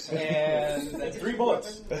 daggers and 3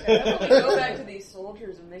 bullets. I hope we go back to these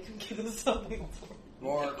soldiers and make them give us something.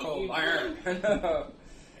 more cold iron.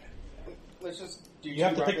 Let's just do You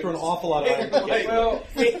have to pick through an weapons. awful lot of iron. to get Well,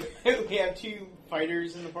 We have 2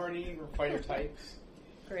 fighters in the party, or fighter types.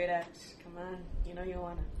 Great axe. Come on. You know you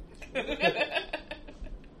want to.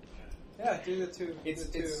 yeah, do the 2. It's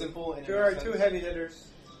the 2. simple and it 2 makes are sense. 2 heavy hitters.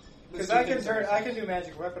 Because Let's I do can things turn, that I make can do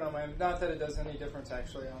magic weapon on my. Not that it does any difference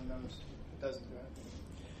actually on those. It doesn't do it.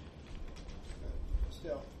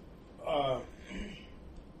 Still,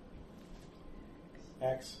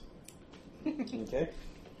 Axe Okay.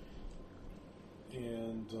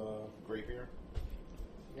 and Rapier.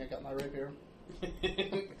 I got my rapier.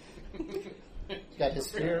 Got his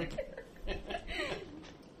spear.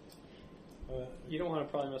 You don't want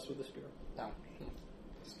to probably mess with the spear. No.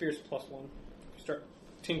 Spear's +1. If you start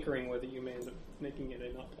tinkering with it, you may end up making it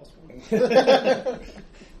a not +1.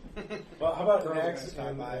 well, how about an Girls are axe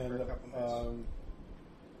gonna stop by for a couple minutes.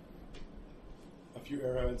 few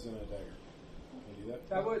arrowheads and a dagger. Can you do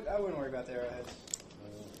that? I wouldn't worry about the arrowheads.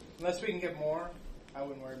 Unless we can get more, I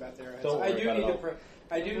wouldn't worry about the arrowheads. Don't worry about it all.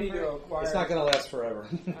 I do need to acquire. It's not going to last forever.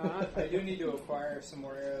 I do need to acquire some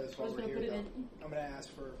more arrows while we're here. put it Though. in. I'm going to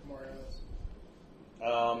ask for more arrows.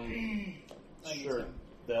 I need Sure. some.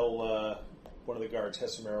 They'll. One of the guards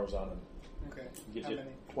has some arrows on him. Okay. Gives How you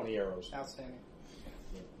many? 20 arrows. Outstanding.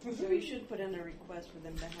 So you should put in a request for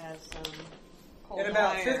them to have some cold In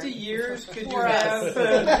about iron 50 years, could you for us.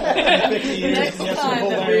 have... 50 years, Next and you have some time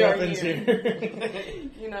cold that iron we are weapons here.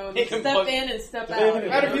 You know, They can step plug- in and step Add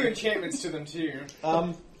out. a few enchantments to them too.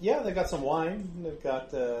 Yeah, they've got some wine. They've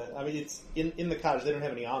got. I mean, it's in the cottage. They don't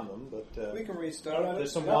have any on them, but We can restart.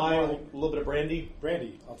 there's some Not wine, wine. a little bit of brandy.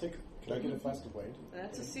 Brandy, I'll take. Can I get a flask of wine?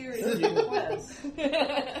 That's a serious request.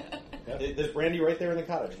 There's brandy right there in the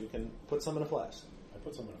cottage. You can put some in a flask. I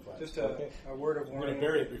put some in a flask. Just Okay. a word of I'm going warning. to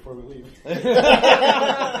bury it before we leave.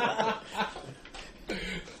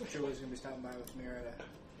 Julie's going to be stopping by with Mira to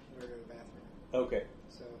go to the bathroom. Okay.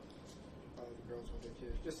 So probably the girls will do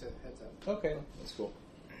too. Just a heads up. Okay, that's cool.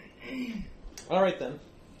 All right then.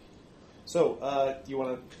 So, you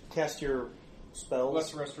want to cast your spells?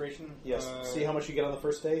 Lesser restoration. Yes. See how much you get on the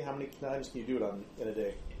first day. How many times can you do it in a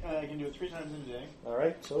day? I can do it 3 times in a day. All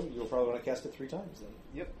right. So you'll probably want to cast it 3 times then.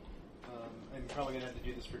 Yep. I'm probably gonna have to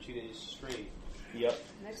do this for 2 days straight. Yep.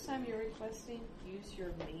 Next time you're requesting, use your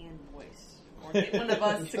man voice. Or get one of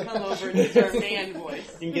us to come over and use our man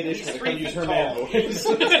voice. You can get Ishmael to come 3 use feet her tall. man voice.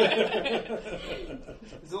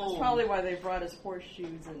 That's probably why they brought us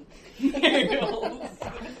horseshoes and nails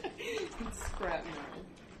and scrap metal.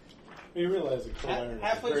 You realize that cold iron is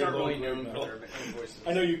Halflings very aren't low really grade known for metal. their own voices.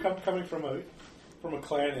 I know you coming from a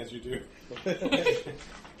clan as you do.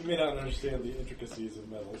 You may not understand the intricacies of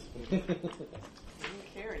metals. I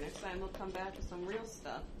don't care. Next time they'll come back with some real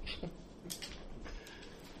stuff.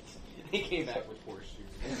 They came back with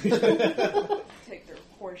horseshoes. Take their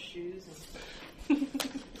horseshoes and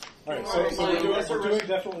All right, Alright, so so we're doing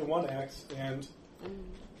definitely one axe and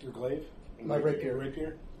your glaive. My rapier.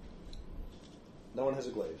 Rapier. No one has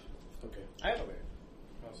a glaive. Okay. I have a glaive.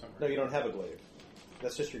 Oh, somewhere. No, you don't have a glaive.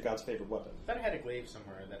 That's just your god's favorite weapon. I thought I had a glaive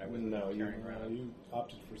somewhere that I wasn't No, you- carrying around. You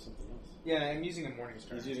opted for something else. Yeah, I'm using a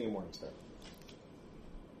Morningstar. He's using a Morningstar.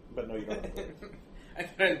 But no, you don't have a glaive. I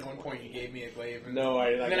thought at one point you gave me a glaive. And No,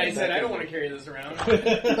 and then I said, I don't want to carry this around.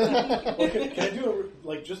 Well, can I do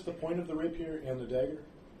just the point of the rapier and the dagger?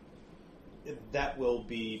 That will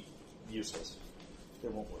be useless.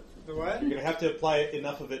 It won't work. The what? You're going to have to apply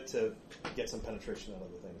enough of it to get some penetration out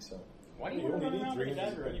of the thing. So Why do you You want to only run need around with a 3 inches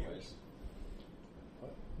dagger of anyways?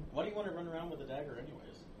 What? Why do you want to run around with a dagger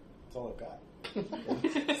anyways? That's all I've got.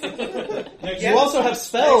 you also have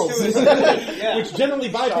spells, Next to his- yeah. which generally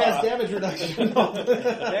bypass damage reduction.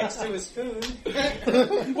 Next to a spoon.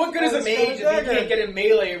 What good is a Let's mage go if he can't get in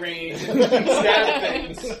melee range and stab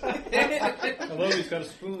things? Hello, he's got a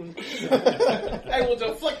spoon. I will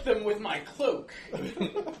deflect them with my cloak.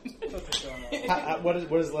 What's going on? what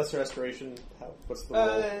is lesser restoration? What's the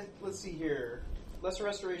roll? Let's see here. Lesser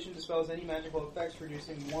Restoration dispels any magical effects,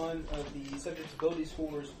 reducing one of the subject's ability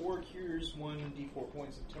scores or cures 1d4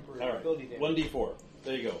 points of temporary All right, ability damage. 1d4.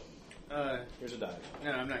 There you go. Here's a die.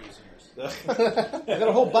 No, I'm not using yours. I've got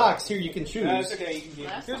a whole box here. You can choose. It's okay. You can get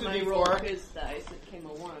Last here's a time I rolled d4. his dice, it came a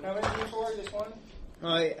 1. How many D4? Just one?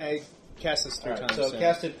 I cast this 3 All right, times. so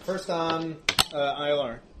cast it first on.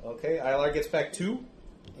 ILR. Okay, ILR gets back 2.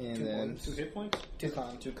 And then 2 hit points? 2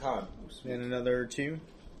 con. 2 con. then another 2.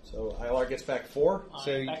 So ILR gets back 4.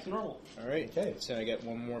 So Back to normal. Alright. Okay. So I get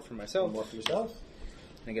 1 more for myself. 1 more for yourself.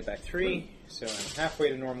 And I get back 3. So I'm halfway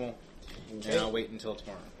to normal. Okay. And I'll wait until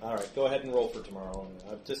tomorrow. All right, go ahead and roll for tomorrow.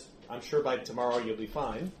 I'm sure by tomorrow you'll be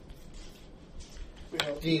fine.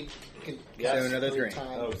 You could Yes. So another 3.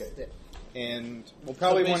 times Okay. the- And we'll Probably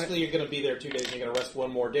probably want basically you're going to be there 2 days. And you're going to rest 1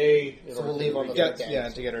 more day. in So order we'll to leave on the regain third day. Yeah,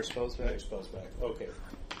 to get our spells back. your spells back. Okay.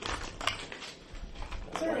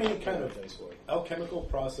 Is there any kind of Dice roll. alchemical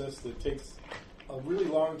process that takes a really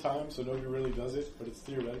long time so nobody really does it, but it's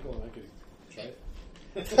theoretical and I could try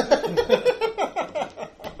it?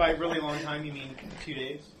 By really long time, you mean 2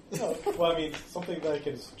 days? No, well, I mean, something that I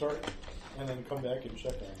can start and then come back and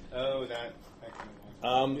check on. Oh, that kind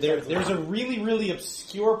of one. There's a really, really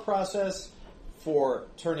obscure process for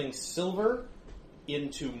turning silver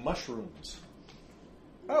into mushrooms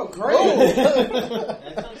Oh, great!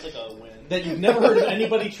 That sounds like a win. that you've never heard of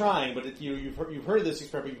anybody trying. But you've heard of this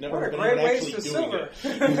experiment, but you've never What a heard of great anyone waste actually of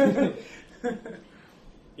doing silver. it.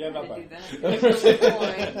 Yeah, How not to do bad.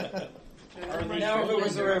 that. Now, if it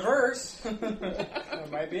was the reverse, I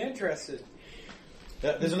might be interested.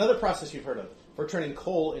 There's another process you've heard of for turning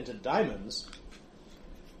coal into diamonds.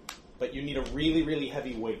 but you need a really, really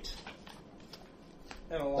heavy weight.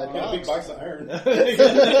 And a I've long got a big box of iron.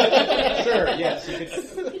 Sure, yes,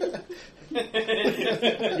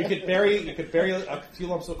 you could bury a few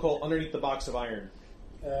lumps of coal underneath the box of iron.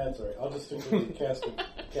 That's all right. I'll just stick with the cask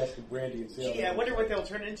of brandy and see how. Gee, I wonder what they'll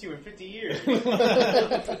turn into in 50 years.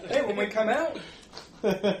 Hey, when we come out,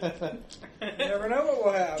 you never know what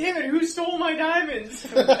we'll have. Damn it, who stole my diamonds?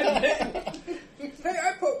 Hey,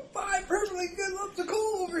 I put 5 perfectly good lumps of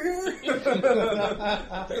coal over here. If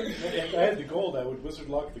I had the gold, I would wizard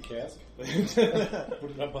lock the cask. Put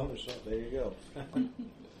it up on the shelf. There you go.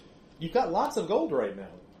 You've got lots of gold right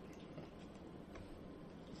now.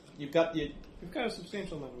 You've got We've got a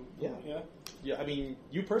substantial amount of yeah. I mean,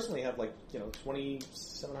 you personally have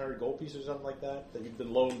 2,700 gold pieces or something like that you've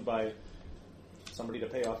been loaned by somebody to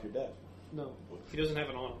pay off your debt. No, he doesn't have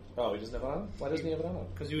it on him. Oh, he doesn't have it on him? Why doesn't he have it on him?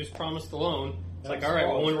 Because he was promised the loan. It's That's like, all right,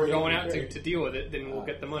 well, when we're small. going out to deal with it, then we'll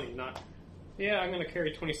get the money. Not, I'm going to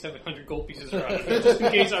carry 2,700 gold pieces around just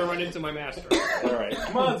in case I run into my master. All right.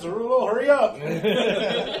 Come on, Zerulo, hurry up!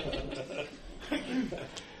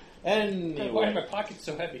 Anyway. Why are my pockets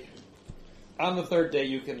so heavy? On the third day,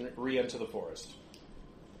 you can re-enter the forest.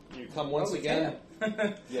 You come once again.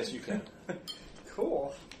 Yes, you can.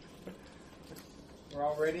 Cool. We're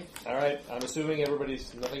all ready? All right. I'm assuming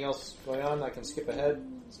everybody's nothing else going on. I can skip ahead.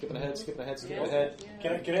 Skipping ahead.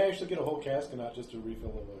 Can I actually get a whole cask and not just a refill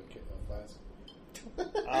of a flask?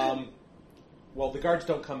 Well, the guards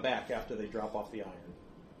don't come back after they drop off the iron.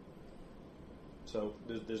 So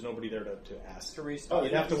there's nobody there to ask. To restart. Oh,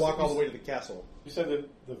 you'd have to walk all the way to the castle. You said that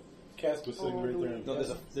the cask was sitting right there. No,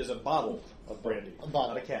 there's a bottle of brandy,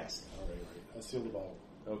 not a cask. All right. I'll seal the bottle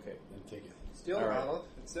Okay. and take it. Steal the All right. bottle.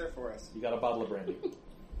 It's there for us. You got a bottle of brandy.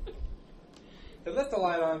 They left the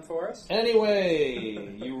light on for us. Anyway,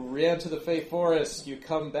 you ran to the Fey Forest, you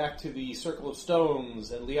come back to the Circle of Stones,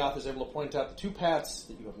 and Leoth is able to point out the 2 paths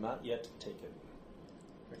that you have not yet taken.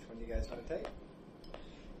 Which one do you guys want to take?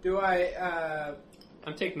 Do I,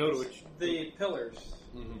 I'm taking note of which. the pillars,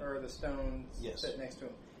 Mhm. or the stones Yes. sit next to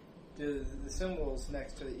them, do the symbols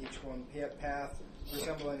next to each one path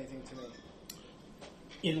resemble anything to me?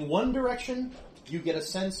 In one direction, you get a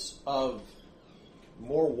sense of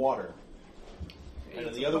more water. And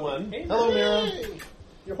in the other one... Hello, Mira. Hey,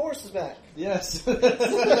 your horse is back. Yes.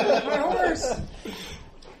 My horse!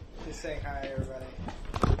 Just saying hi, everybody.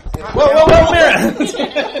 Whoa, Mira!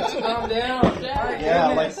 Calm down.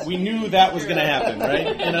 Yeah, like, we knew that was going to happen,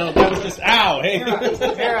 right? You know, that was just... Ow! Hey!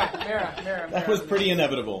 Mira. That was pretty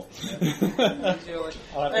inevitable. Julie.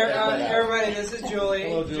 Everybody, this is Julie.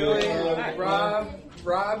 Hello, Julie. Hi.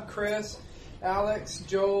 Rob, Chris, Alex,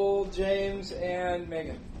 Joel, James, and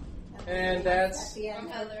Megan. And that's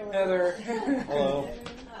Heather. Hello.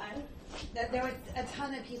 There was a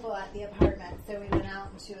ton of people at the apartment, so we went out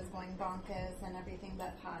and she was going bonkers and everything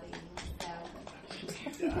but potty. So.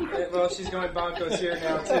 Well, she's going bonkos here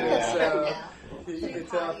now too, so you can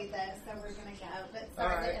tell. Potty though, so we're gonna go. But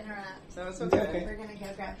sorry to interrupt. No, it's okay. We're gonna go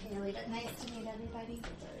grab Haley, but nice to meet everybody.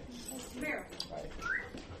 Mira.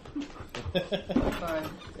 Fine.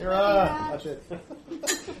 Mira! Watch it.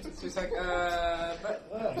 She's like, but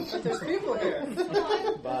there's people here.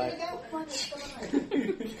 Bye.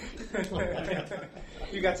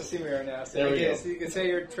 You got to see Mira now, so There we go. you can say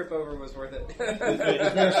your trip over was worth it.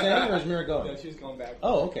 Is Mira staying or is Mira going? No, she's going back.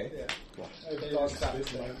 Oh, okay. Yeah. I dog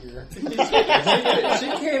spit in my ear.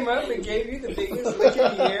 She came up and gave you the biggest lick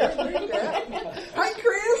in the air. Like that. Hi,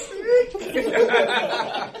 Chris.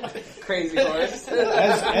 Crazy horse.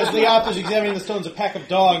 As Leoth is examining the stones, a pack of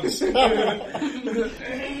dogs, just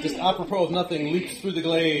apropos of nothing, leaps through the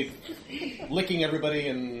glade, licking everybody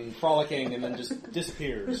and frolicking, and then just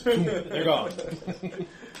disappears. They're gone.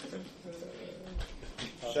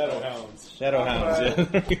 Shadowhounds.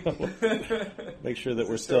 Shadowhounds. Yeah. Make sure that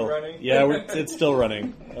we're still running? Yeah, it's still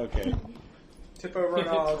running. Okay. Tip over and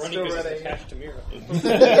all, it's still because running. it's attached to Mira.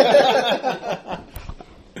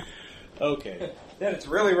 Okay. Then it's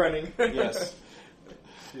really running. Yes.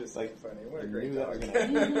 Just like funny. What a I great knew that was dog.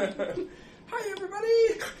 gonna Hi,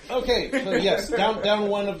 everybody. Okay. So yes, down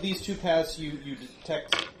one of these 2 paths, you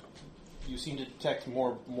seem to detect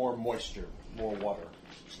more moisture, more water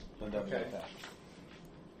than down the other path.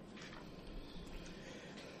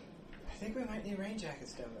 I think we might need rain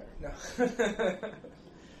jackets down there. No.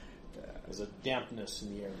 There's a dampness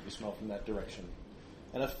in the air that you smell from that direction,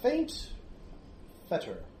 and a faint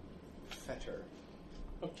fetor. Fetter.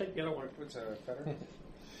 I'll check the other one. What's a fetter?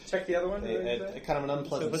 Check the other one. A kind of an So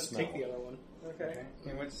unpleasant let's smell. take the other one. Okay.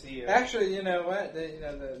 And what's the Actually, you know what?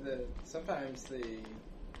 Sometimes the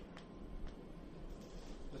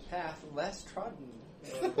path less trodden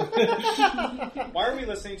Why are we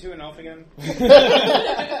listening to an elf again?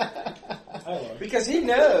 Because he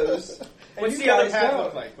knows. and What's you the other guys path don't.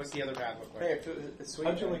 look like? What's the other path look like? Hey, it's sweet.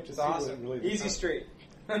 How'd you man. like to It's see what awesome. it really Easy becomes? street.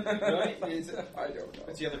 Really? Is it- I don't know.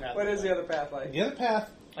 What's the other path? What look is the like? other path like? The other path,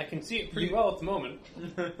 I can see it pretty well at the moment.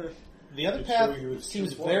 the other It's path showing you its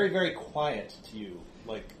seems true very, form. very quiet to you.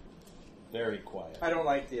 Like, very quiet. I don't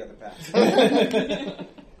like the other path.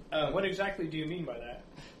 What exactly do you mean by that?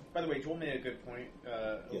 By the way, Joel made a good point,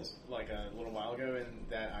 Yes. like a little while ago, in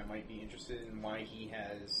that I might be interested in why he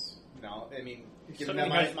has knowledge. I mean, given Something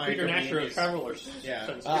that has my preternatural domain is, travelers. yeah,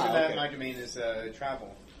 sense. given that okay. my domain is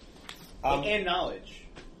travel Um, and knowledge.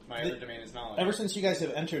 My the- other domain is knowledge. Ever since you guys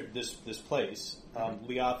have entered this place,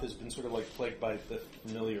 Leoth has been sort of like plagued by the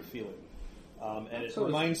familiar feeling. And it So is-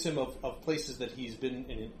 reminds him of places that he's been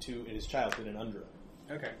in his childhood in Undra.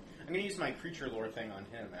 Okay, I'm going to use my creature lore thing on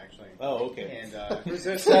him, actually. Oh, okay. And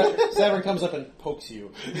Savern comes up and pokes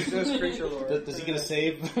you. Resist creature lore. Does he get a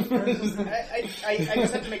save? I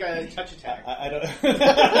just have to make a touch attack. I don't.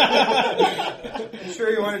 You sure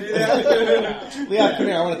you want to do that? Leon, come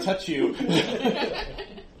here. I want to touch you.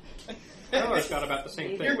 I always got about the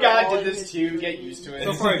same thing. Your god did this too. Get used to it.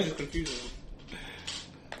 So far, it's just confusing him.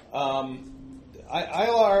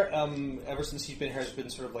 Ilar, ever since he's been here, has been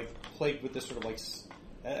sort of like plagued with this sort of like.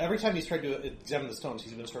 Every time he's tried to examine the stones,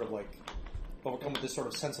 he's been sort of like overcome with this sort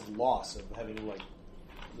of sense of loss of having like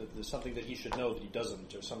that there's something that he should know that he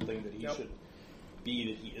doesn't, or something that he should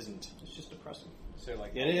be that he isn't. It's just depressing. So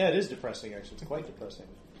like, Yeah, it is depressing. Actually, it's quite depressing.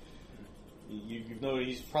 You've noticed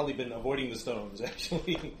he's probably been avoiding the stones.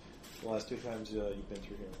 Actually, the last 2 times you've been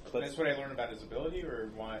through here. But that's what I learned about his ability, or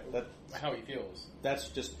why? How he feels.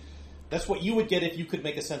 That's what you would get if you could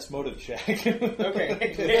make a sense motive check. Okay.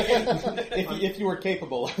 if you were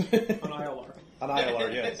capable. On ILR. On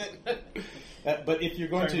ILR, yes. But if you're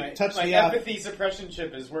going Sorry, to touch my the empathy suppression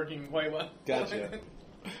chip is working quite well. Gotcha.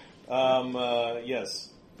 Yes.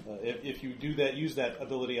 If you do that, use that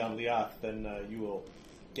ability on Leoth, then you will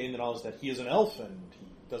gain the knowledge that he is an elf and he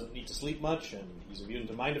doesn't need to sleep much, and he's immune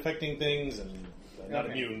to mind affecting things, and not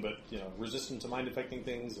Okay. immune, but resistant to mind affecting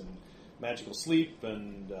things, and magical sleep,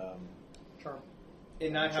 and Charm.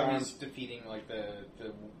 And not how Charm. he's defeating like the I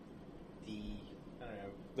don't know.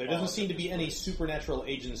 there doesn't seem to be any supernatural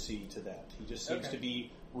agency to that. He just seems Okay. to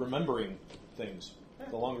be remembering things.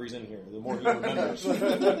 The longer he's in here, the more he remembers.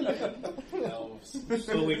 Elves.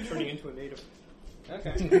 Slowly turning into a native.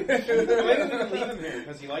 Okay. Maybe we can leave him here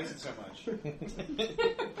because he likes it so much.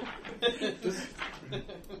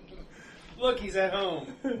 Look, he's at home.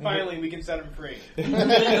 Finally, we can set him free.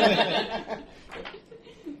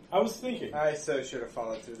 I was thinking. I so should have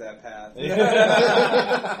followed through that path.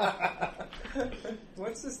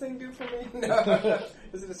 What's this thing do for me? No.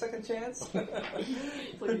 Is it a second chance?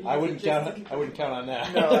 I wouldn't count on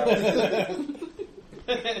that.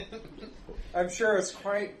 No, I'm sure it's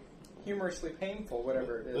quite humorously painful,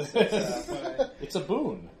 whatever it is. It's a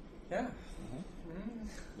boon. Yeah.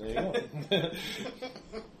 There you go.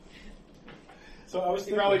 So I was He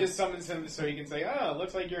thinking. probably just summons him so he can say, "Oh,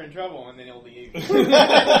 looks like you're in trouble," and then he'll leave. Let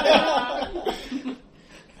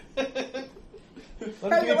me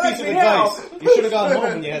give you a piece of advice. You should have gone home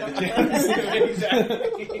when you had the chance.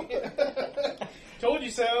 Exactly. Told you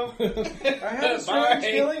so. I have a strange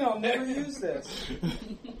feeling I'll never use this.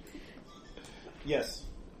 Yes.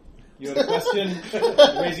 You had a question?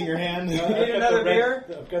 You're raising your hand? Need another beer?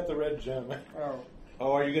 I've got the red gem.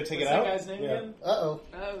 Oh, are you going to take What's it out? that guy's name Yeah. again? Uh-oh.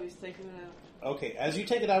 Oh, he's taking it out. Okay, as you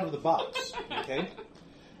take it out of the box, okay,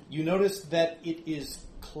 you notice that it is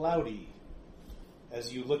cloudy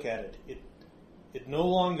as you look at it. It no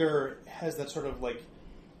longer has that sort of like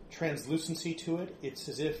translucency to it. It's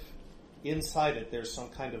as if inside it there's some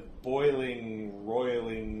kind of boiling,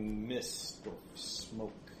 roiling mist or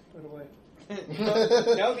smoke. Put away.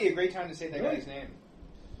 That would be a great time to say that guy's name.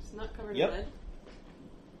 It's not covered Yep. in lead.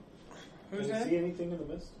 Who's Can you that? see anything in the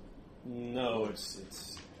mist? No,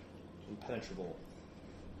 it's impenetrable.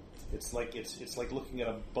 It's like looking at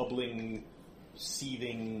a bubbling,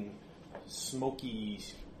 seething, smoking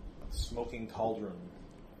cauldron.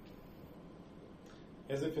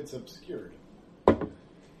 As if it's obscured.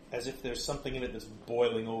 As if there's something in it that's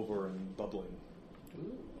boiling over and bubbling.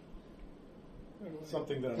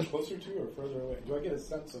 Something that I'm closer to or further away? Do I get a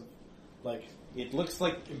sense of, like, It looks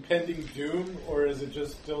like impending doom, or is it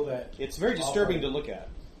just still that? it's very disturbing to look at.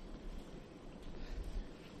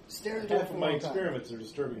 Staring Half at of my experiments are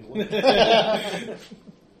disturbing to look at.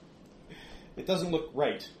 It doesn't look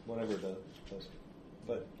right, whatever it does.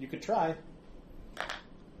 But you could try.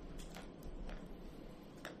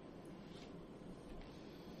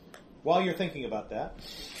 While you're thinking about that,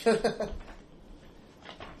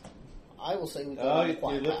 I will say we go Oh, down the you're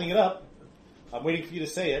quiet lifting path. it up. I'm waiting for you to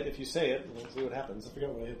say it. If you say it, we'll see what happens. I forgot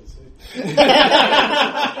what I had to say.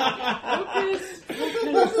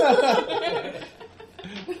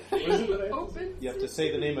 What is it that I have to say? Open. You have to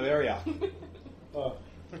say the name of Ariok.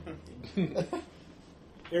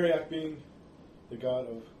 Ariok being the god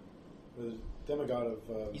of, the demigod of.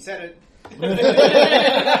 You said it.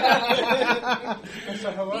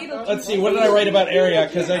 Let's see. What did I write about Ariok?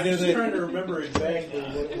 Because I I'm did just it. trying to remember exactly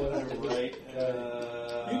what I wrote. Right.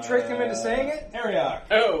 You tricked him into saying it? Ariok.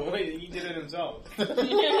 Oh, wait, he did it himself.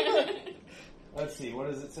 Let's see. What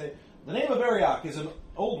does it say? The name of Ariok is an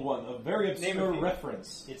old one, a very Name obscure of the-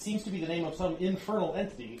 reference. It seems to be the name of some infernal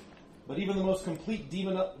entity, but even in the most complete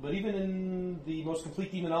demonologies,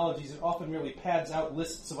 it often merely pads out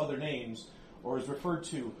lists of other names, or is referred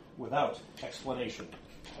to without explanation.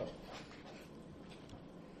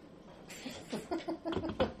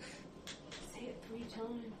 Say it 3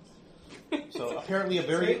 times. So apparently a Say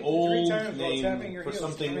very it 3 old times while tapping name your for heels.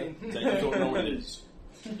 something I mean- that you don't know what it is.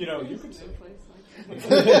 You know, you could say. No place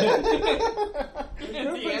like There's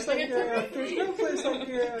no place like Ariok. There's no place like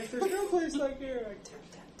Ariok. There's no place like Ariok. Tap,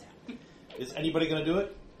 tap, tap. Is anybody going to do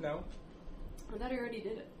it? No. I thought he already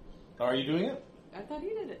did it. Are you doing it? I thought he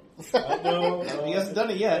did it. No, He hasn't done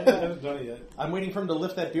it I yet. haven't done it yet. I'm waiting for him to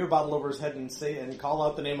lift that beer bottle over his head and say and call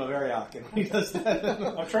out the name of Ariok, and when he does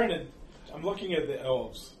that. I'm looking at the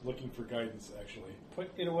elves, looking for guidance, actually. Put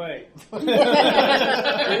it away. Here's your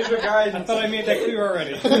I guidance. thought I made that clear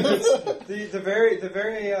already. the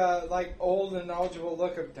very like old and knowledgeable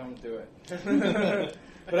look of don't do it.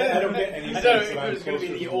 But I don't get any I sense thought that it I'm was going to be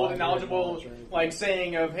closer the to old the and library knowledgeable, knowledge or anything. like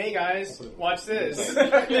saying of, "Hey guys, watch this."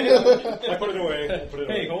 I put it away.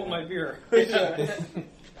 Hey, hold my beer. Okay.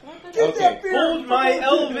 Hold my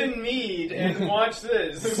elven mead and watch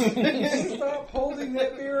this. Stop holding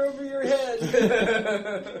that beer over your head.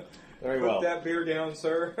 Very Put well. that beer down,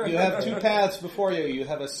 sir. You have 2 paths before you. You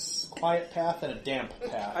have a quiet path and a damp I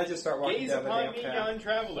path. just start walking Gaze down the upon damn me, path. young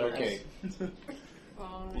traveler. Okay.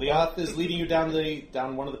 Oh, Leoth is leading you down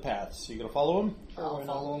one of the paths. You going to follow him? I'll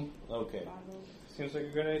follow him. Okay. Seems like a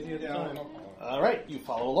good idea at the time. All right. You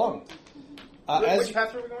follow along. Which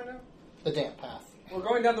path are we going down? The damp path. We're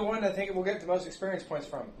going down the one I think we'll get the most experience points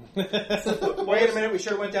from. as Wait a minute, we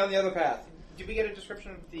should have went down the other path. Did we get a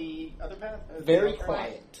description of the other path? Very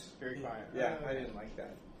quiet. Very quiet. Yeah, I didn't like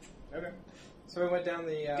that. Okay. So we went down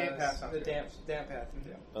the Damp path sounds the good. damp path.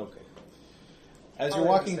 Yeah. Okay. As I'll you're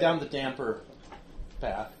let walking you say. down the damper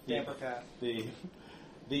path, Damper path.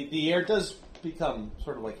 the air does become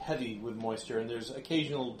sort of like heavy with moisture, and there's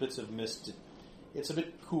occasional bits of mist. It's a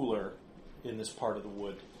bit cooler in this part of the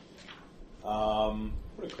wood. Put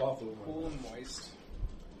a cloth over Cool and moist.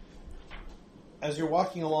 As you're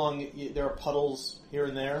walking along, there are puddles here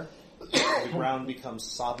and there. The ground becomes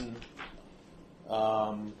sodden.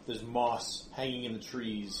 There's moss hanging in the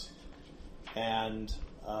trees, and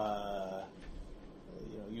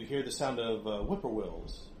you hear the sound of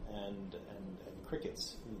whippoorwills and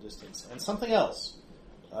crickets in the distance, and something else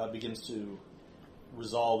begins to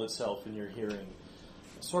resolve itself in your hearing.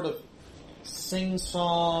 A sort of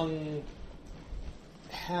sing-song,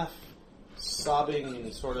 half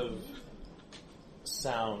sobbing sort of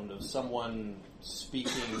sound of someone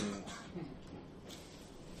speaking.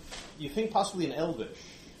 You think possibly in Elvish,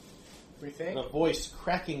 We think. and a voice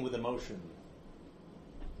cracking with emotion.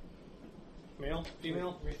 Male?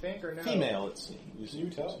 Female? We think or no? Female, it seems. Can you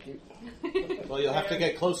tell? Well, you'll have to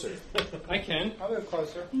get closer. I can. I'll move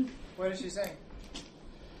closer. What is she saying?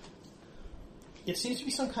 It seems to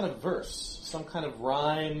be some kind of verse, some kind of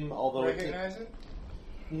rhyme, although Recognize it?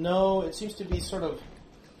 no, it seems to be sort of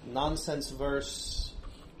nonsense verse.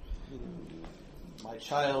 My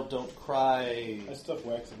child, don't cry. I stuff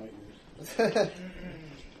wax in my ears.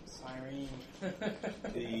 Siren.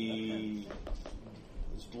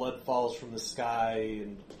 His blood falls from the sky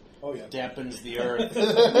and Oh yeah. dampens the earth.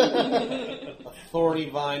 A thorny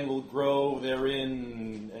vine will grow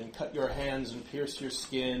therein and cut your hands and pierce your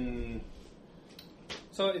skin.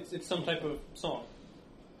 So it's some type of song.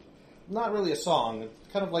 Not really a song.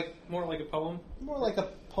 Kind of like More like a poem. more like a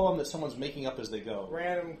poem that someone's making up as they go.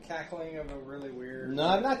 Random cackling of a really weird.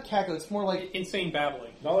 No, not cackle. It's more like Insane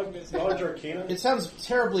babbling. Knowledge arcana. it sounds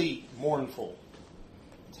terribly mournful.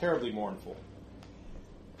 Terribly mournful.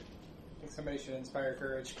 I think somebody should inspire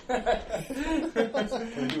courage. Can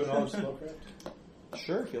we do a knowledge spellcraft?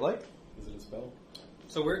 Sure, if you like. Is it a spell?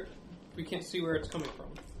 So we can't see where it's coming from.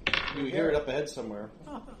 You hear it up ahead somewhere.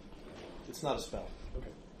 It's not a spell. Okay.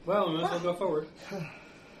 Well, we might as well go forward.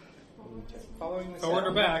 Following the Forward or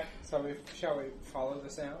sound. back. So shall we follow the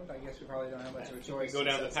sound? I guess we probably don't have much of a We choice. go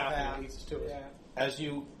down the since it's path a that leads us to it. Yeah. as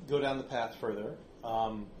you go down the path further,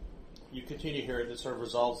 you continue to hear it. It sort of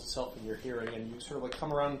resolves itself in your hearing, and you sort of like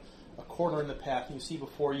come around a corner in the path, and you see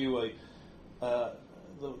before you the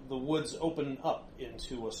woods open up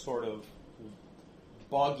into a sort of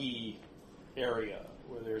boggy area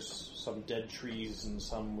where there's some dead trees and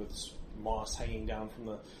some with moss hanging down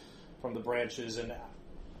from the branches, and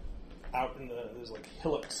out in there's like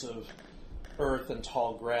hillocks of earth and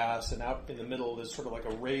tall grass, and out in the middle there's sort of like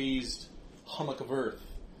a raised hummock of earth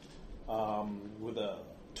with a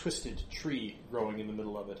twisted tree growing in the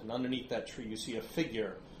middle of it, and underneath that tree you see a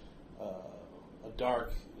figure, a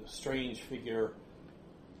dark, strange figure,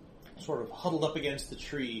 sort of huddled up against the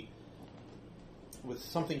tree with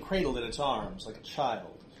something cradled in its arms like a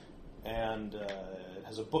child, and it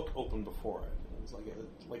has a book open before it. It's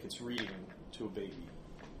like it's reading to a baby.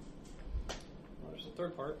 Well, there's the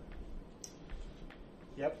third part.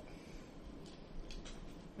 Yep.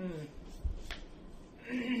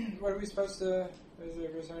 What are we supposed to...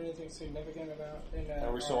 Was there anything significant about...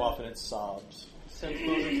 Every so often it sobs. Sense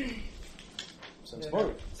motive. Sense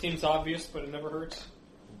motive. Seems obvious, but it never hurts.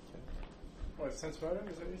 What, sense motive?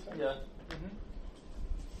 Is that what you said? Yeah.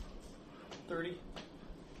 30.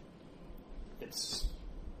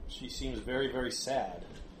 She seems very, very sad.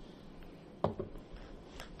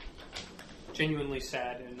 Genuinely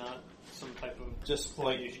sad and not some type of just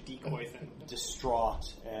like decoy thing.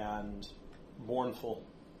 Distraught and mournful.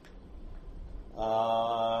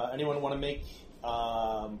 Anyone want to make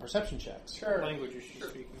perception checks? Sure. What language is she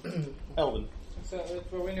speaking? Elven.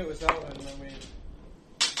 Well, we knew it was Elven when we...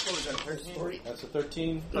 What was that, 13? That's a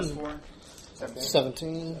 13. Plus 4.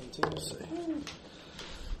 17.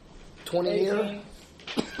 20 here.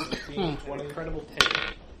 18, 20. Incredible tape.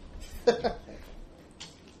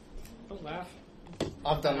 Don't laugh.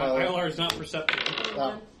 I've done my ILR is not perceptive.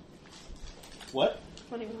 What?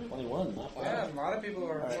 21. 21, not bad. Yeah, a lot of people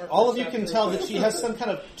are more All of you can perceptive. tell that she has some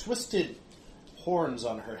kind of twisted horns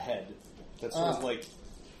on her head that sort of like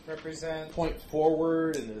represent point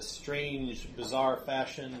forward in this strange, bizarre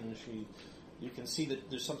fashion. And you can see that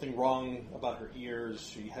there's something wrong about her ears.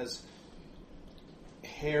 She has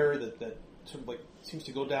hair that sort of like seems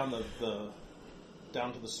to go down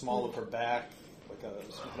down to the small of her back, like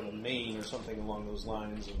some kind of mane or something along those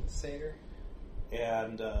lines. And satyr.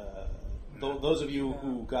 And those of you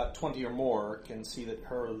who got 20 or more can see that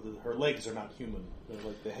her legs are not human. They're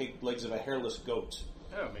like the legs of a hairless goat.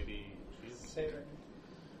 Oh, maybe she's Satyr.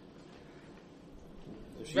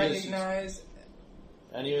 If she Recognize. is,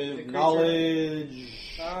 any creature.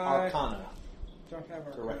 knowledge, arcana Don't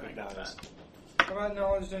have to our recognize. How about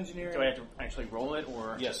knowledge engineering? Do I have to actually roll it,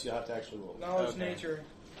 or Yes, you have to actually roll. Knowledge Okay. nature.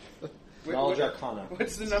 Knowledge arcana.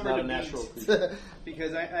 What's the It's number not to a beat? natural creature.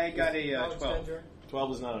 Because I got a Knowledge 12. engineering.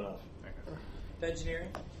 12 is not enough. Engineering.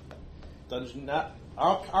 Dungeon not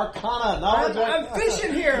arcana. Knowledge. I'm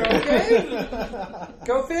fishing here, okay?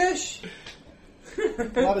 Go fish.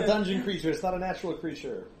 Not a dungeon creature. It's not a natural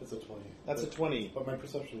creature. That's a 20. That's a 20. But my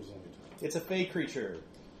perception was only 10. It's a fey creature.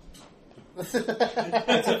 It's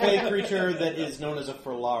a fey creature that is known as a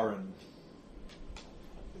Furlaran.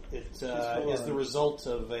 It is the result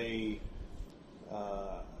of a.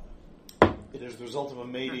 It is the result of a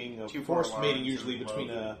mating, of Two forced Furlarans mating, usually and between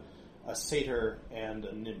love. a satyr and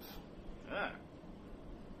a nymph. Ah.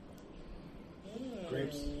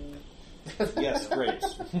 Grapes. Yes,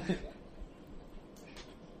 grapes.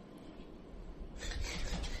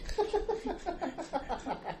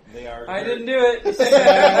 They are. I didn't do it.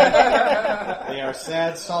 They are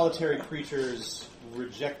sad, solitary creatures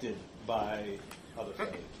rejected by other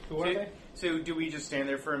folk. Who are they? So do we just stand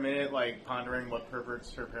there for a minute, like, pondering what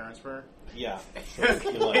perverts her parents were? Yeah, sure, if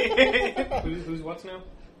you like. Who's what's now?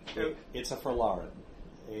 It's a Furlaran,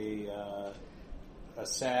 a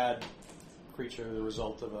sad creature, the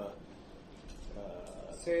result of a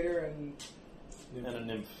Satyr and a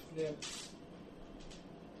nymph, yeah.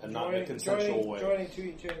 and not in a consensual way. Joining to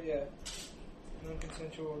each other, yeah.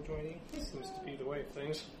 Non-consensual joining. Seems to be the way of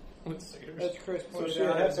things. With satyrs. That's Chris So pointed she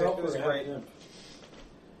out. has help It or was half great. nymph?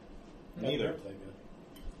 Neither. Half nymph,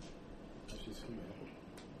 I guess. She's female.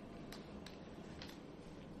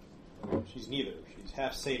 She's neither. She's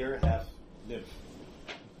half satyr, half nymph.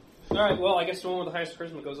 Alright, well, I guess the one with the highest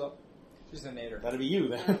charisma goes up. She's a nader. That'd be you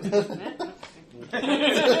then.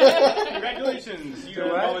 Congratulations, you To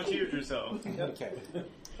what? volunteered yourself. Okay.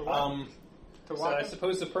 To what? To So I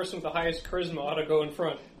suppose the person with the highest charisma ought to go in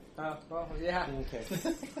front. Well, yeah. Okay.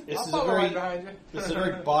 I'll This is a follow very right behind you. this is a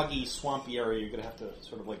very boggy, swampy area. You're gonna have to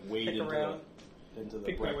sort of like wade Pick around. into the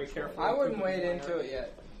Pick my way break. carefully. I wouldn't wade into it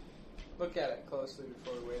yet. look at it closely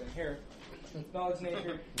before we wade in. Here, knowledge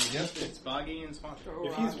nature. It's boggy and spongy.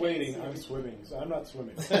 If he's waiting, I'm swimming, so I'm not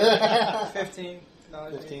swimming. 15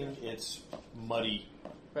 knowledge 15. nature. It's muddy.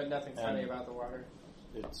 But nothing funny about the water.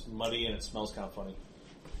 It's muddy and it smells kind of funny.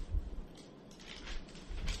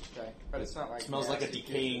 Okay, but it's not like It smells like a nasty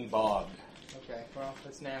decaying bog. food. Okay, well,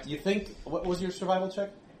 it's nasty. You think, what was your survival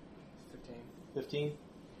check? 15. 15?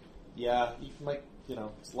 Yeah, you might,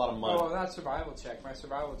 it's a lot of mud. Oh, not survival check. My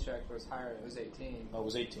survival check was higher. It was 18. Oh, it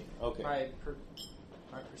was 18. Okay. My perception.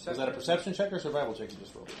 Was that a perception check or survival check you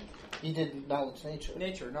just rolled? You did knowledge nature.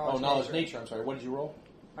 Nature. Oh, knowledge nature. I'm sorry. What did you roll?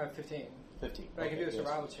 I have 15. 15. But I can Okay, do a yes.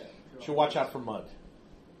 survival check. You should watch out for mud.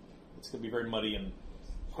 It's going to be very muddy and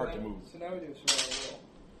hard to move. So now we do a survival roll.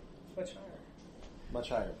 Much higher. Much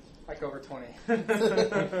higher. Like over 20.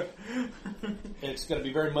 It's going to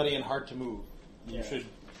be very muddy and hard to move. You Yeah. should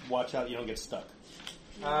watch out you don't get stuck.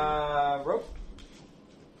 Rope.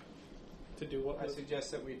 To do what? I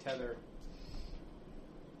suggest that we tether.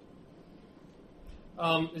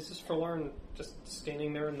 Is this for Lauren just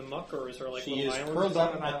standing there in the muck, or is there like She little is islands? curled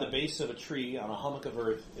up at the base of a tree on a hummock of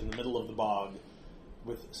earth in the middle of the bog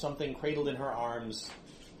with something cradled in her arms,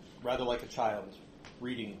 rather like a child,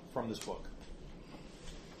 reading from this book.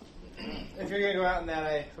 If you're going to go out in that,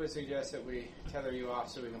 I would suggest that we tether you off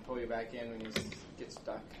so we can pull you back in when you get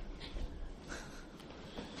stuck.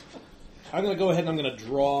 I'm going to go ahead and I'm going to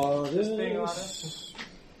draw This being this honest,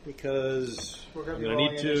 because we're I'm going to be going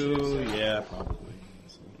rolling to need to. initiative, so Yeah, probably.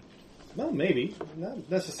 Well, maybe. Not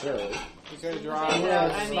necessarily. He's going to draw.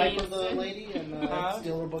 Yeah, I sniper mean- the lady and Huh?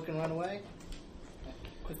 steal her book and run away.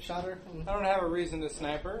 Quick shot her. I don't have a reason to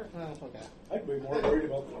snipe her. Oh, okay. I'd be more worried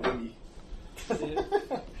about the lady.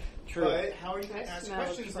 True. But how are you going to I ask smell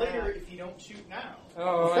questions crap. later if you don't shoot now?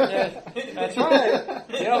 Oh, I did. That's right.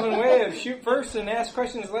 The elven way of shoot first and ask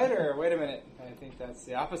questions later. Wait a minute. I think that's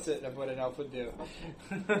the opposite of what an elf would do.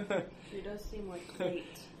 She does seem like late.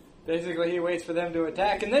 Basically, he waits for them to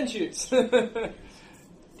attack and then shoots.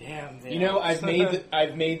 Damn. You know, I've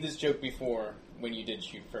made this joke before when you did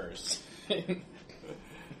shoot first.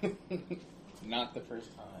 Not the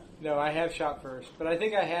first time. No, I have shot first, but I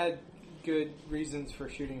think I had good reasons for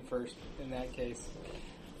shooting first in that case.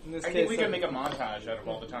 In this I case, think we can make a montage out of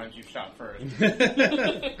all the times you've shot first.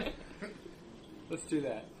 Let's do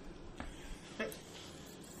that.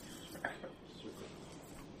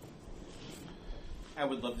 I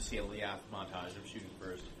would love to see a Liath montage of shooting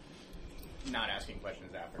first, not asking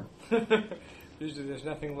questions after. Usually there's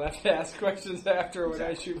nothing left to ask questions after when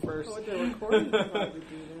I shoot first. Oh, the recording probably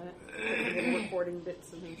do that. The recording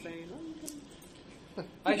bits of him saying,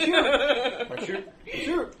 I shoot! I shoot! I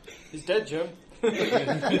shoot! He's dead, Jim.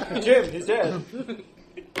 Jim, he's dead.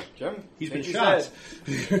 Jim? He's think been shot.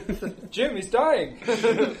 dead. Jim, he's dying.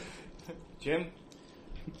 Jim?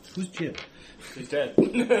 Who's Jim? He's dead.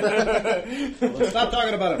 Let's stop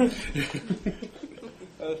talking about him.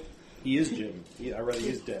 He is Jim. He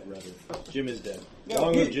is dead, rather. Jim is dead.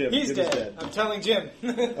 Along with Jim. He's Jim dead. is dead. I'm telling Jim.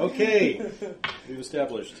 Okay. We've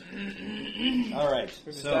established. All right.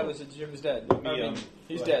 We've So, established that Jim is dead.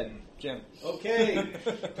 He's go dead. ahead. Jim. okay.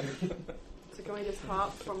 so can we just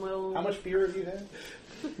hop from little... How much fear have you had?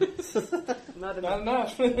 Not Not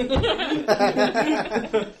enough.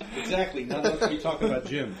 enough. Exactly. Not enough to be talking about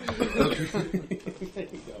Jim. There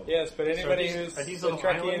you go. Yes, but anybody So who's are these been little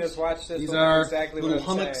Trekkie and islands? has watched this These will know are exactly little what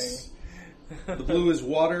I'm hummocks. saying. The blue is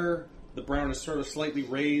water. The brown is sort of slightly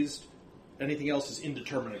raised. Anything else is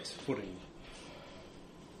indeterminate footing.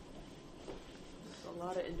 A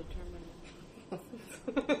lot of indeterminate.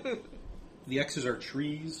 The X's are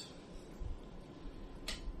trees.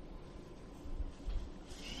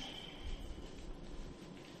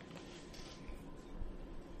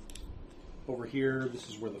 Over here, this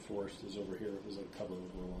is where the forest is over here. There's a cover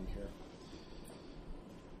over along here.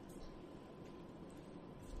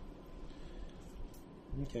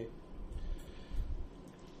 Okay.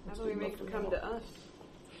 How do we make them come to us?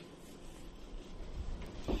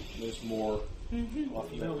 There's more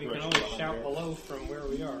off in that No, we can direction always behind shout there. below from where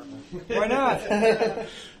we are. Why not?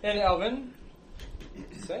 And Elvin,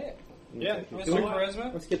 say it. Yeah, Okay. Mr. Can we-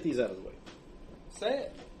 Charisma, Let's get these out of the way. say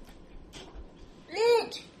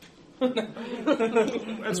it.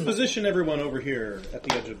 Let's position everyone over here at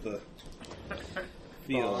the edge of the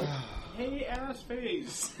field. Hey, ass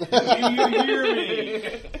face! Do you hear me?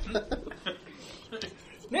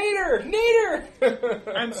 Nader!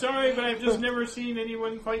 I'm sorry, but I've just never seen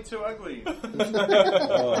anyone quite so ugly.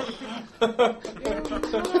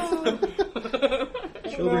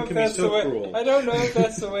 Children can be so cruel. I don't know if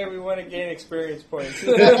that's the way we want to gain experience points.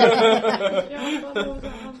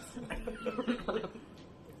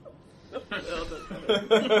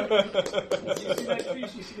 see that tree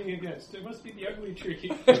she's sitting against? It must be the ugly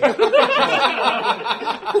tree.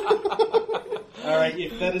 All right,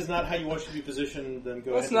 if that is not how you want to be positioned, then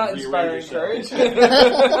go That's ahead not and rearrange inspiring yourself.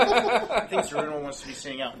 courage. I think Cyrano wants to be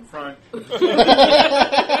sitting out in front.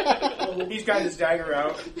 He's got his dagger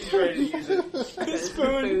out. He's ready to use it. The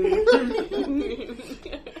spoon.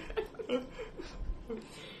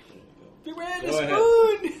 Beware Go the ahead.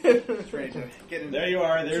 spoon! He's ready to get in. There you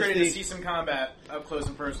are. He's There's ready the to see some combat up close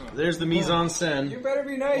and personal. there's the mise en You scène. better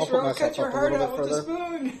be nice, I'll put or I'll myself cut your up a heart little out bit with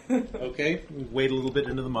the spoon. Okay, wade a little bit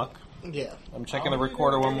into the muck. Yeah. I'm checking the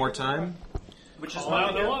recorder one more time. Which is Call out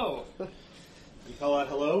Monk again? hello. You call out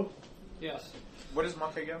hello. Yes. What is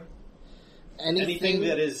Monk again? Anything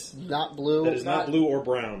that is not blue. not blue or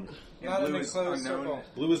brown. Not Blue an is enclosed unknown. circle.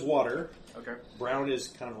 Blue is water. Okay. Brown is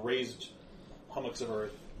kind of raised hummocks of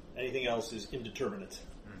earth. Anything else is indeterminate.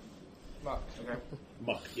 Muck. Okay.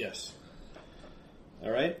 Muck, yes.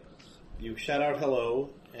 All right. You shout out hello,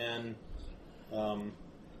 and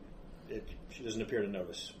she doesn't appear to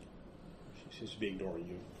notice. She seems to be ignoring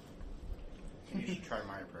you. You should try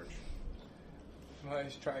my approach. Well,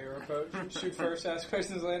 just try your approach. Shoot first, ask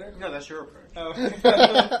questions later. No, that's your approach. Oh.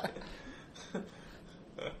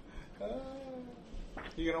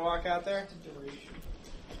 You gonna walk out there?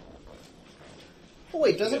 Oh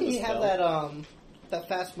wait, doesn't You he have have the that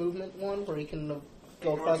fast movement one where he can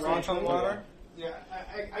go across the Walk on ocean? water? Yeah,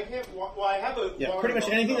 I can't. Well, I have a. Yeah, pretty much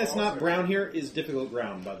anything that's not brown here is difficult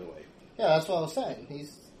ground, by the way. Yeah, that's what I was saying.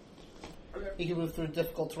 Okay. He can move through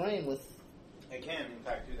difficult terrain with. I can, in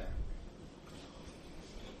fact, do that.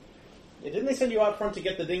 Yeah, didn't they send you out front to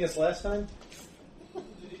get the dingus last time? Did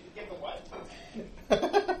you get the what?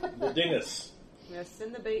 The dingus. Yeah,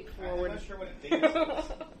 send the bait I'm forward. not sure what a dingus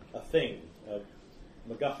is. A thing. A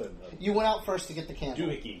MacGuffin. A You went out first to get the candle.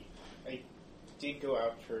 doohickey. I did go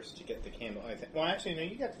out first to get the candle. I think. Well, actually, no.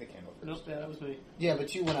 You got to the candle first. Nope, that was me. Yeah,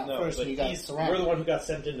 but you went out No, first but and you got you're surrounded. the one who got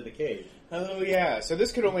sent into the cave. Oh yeah. So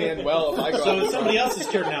this could only end well if I go. So out it's somebody else's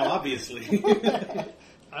turn now, obviously.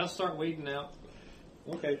 I'll start wading out.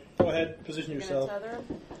 Okay, go ahead. Position You're yourself. gonna tether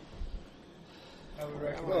him? I would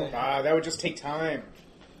recommend. That would just take time.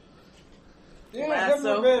 Yeah, Lasso.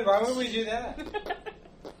 heaven forbid. Why would we do that? I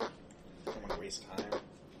don't want to waste time.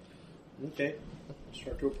 Okay,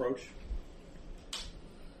 start to approach.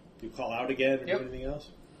 You call out again or Yep. do anything else?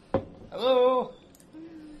 Hello.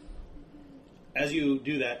 As you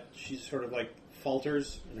do that, she sort of like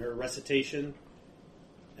falters in her recitation,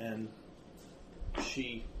 and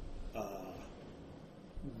she,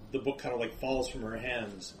 the book kind of like falls from her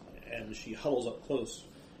hands, and she huddles up close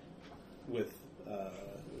with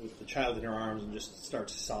the child in her arms and just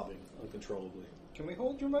starts sobbing uncontrollably. Can we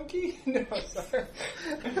hold your monkey? No, sorry.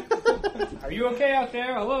 Are you okay out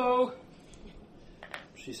there? Hello?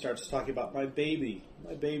 She starts talking about my baby.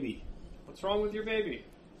 What's wrong with your baby?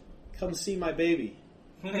 Come see my baby.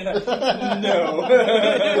 No.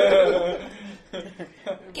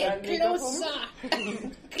 Get closer!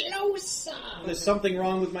 Closer. There's something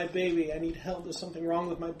wrong with my baby. I need help. There's something wrong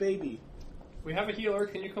with my baby. We have a healer.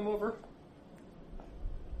 Can you come over?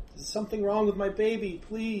 There's something wrong with my baby.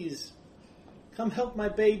 Please. Come help my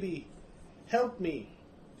baby. Help me.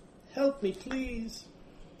 Help me, please.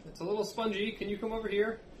 It's a little spongy. Can you come over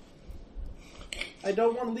here? I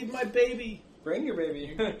don't want to leave my baby. Bring your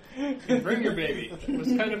baby. Bring your baby. Was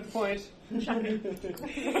kind of the point.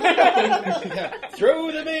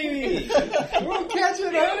 Throw the baby. We'll catch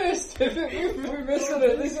it honest. If we miss it,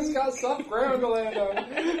 at least it's got soft ground to land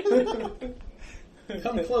on.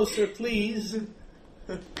 Come closer, please.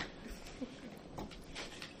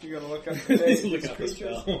 You gonna look up the names of Look these up the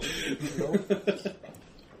creatures? spell.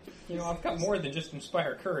 You know, I've got more than just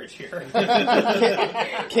inspire courage here.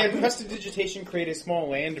 Can prestidigitation create a small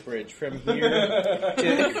land bridge from here to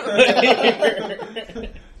here?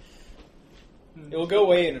 It will go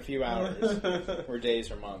away in a few hours, or days,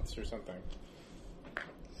 or months, or something.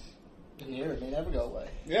 Here, it may never go away.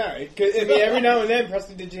 Yeah, it could, I mean, every now and then,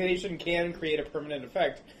 prestidigitation can create a permanent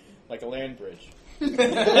effect, like a land bridge.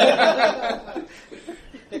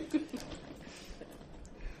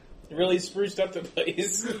 It really spruced up the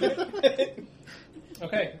place.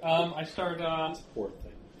 Okay, I start Poor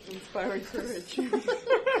thing. Inspiring courage.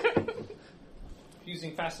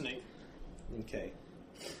 using Fascinate. Okay.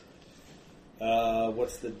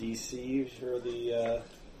 What's the DC for the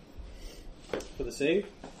save?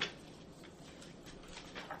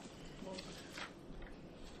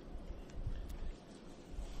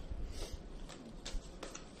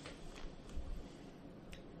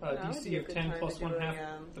 That would be DC a of good 10 time plus to do 1/2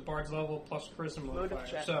 a, the bard's level plus charisma motive modifier.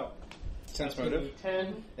 check. So, Sense motive.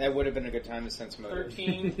 10, That would have been a good time to sense motive.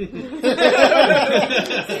 13,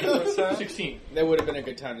 16. That would have been a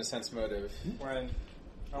good time to sense motive. When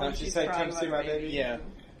When she she's said, crying "Come see about my her baby." Yeah.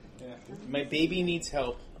 Yeah. My baby needs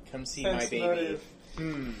help. Come see my Sense baby. motive.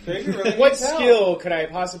 Hmm. Baby really What needs help. skill could I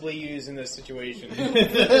possibly use in this situation?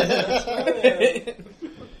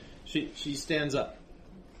 She stands up,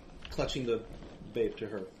 clutching the babe to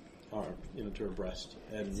her arm, to her breast,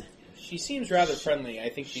 and She seems rather friendly. I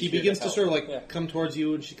think she begins to sort of like Yeah. come towards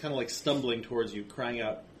you, and she kind of like stumbling towards you, crying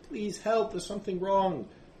out, "Please help! There's something wrong!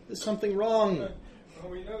 There's something wrong!" Oh,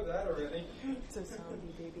 we know that already. So sorry,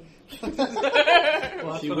 baby.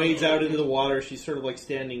 She wades out into the water. She's sort of like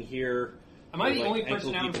standing here. Am I the like, only ankle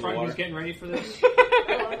person out in deep in front water. who's getting ready for this?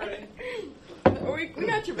 We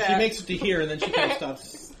got your back. She makes it to here, and then she kind of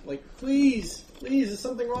stops, like, "Please, there's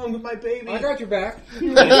something wrong with my baby." I got your back.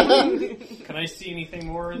 Can I see anything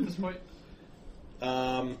more at this point?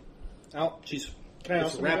 She's Can I it's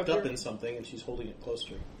also move wrapped up up here? in something, and she's holding it close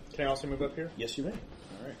to her. Can I also move up here? Yes, you may.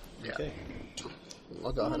 All right. Yeah. Okay.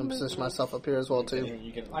 I'll go ahead and position myself up here as well too.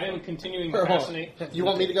 You can. I am continuing to fascinate. You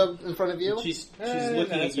want me to go in front of you? She's no,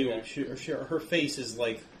 looking at that's you. okay. Her face is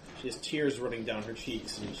like she has tears running down her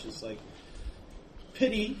cheeks, and she's like,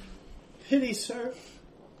 "Pity, sir."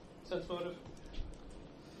 Sense motive.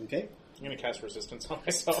 Okay, I'm going to cast resistance on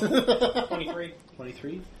myself. 23.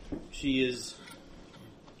 23. She is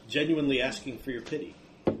genuinely asking for your pity.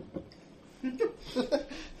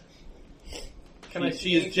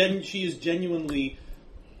 She is genuinely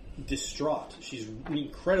distraught. She's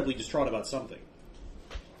incredibly distraught about something.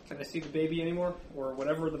 Can I see the baby anymore? Or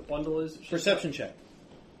whatever the bundle is? that she's Perception check.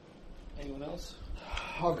 got? Anyone else?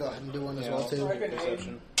 I'll go ahead and do one as Yeah, well I'll too. I can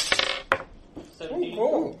Perception. 17.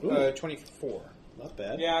 Cool. 24. Not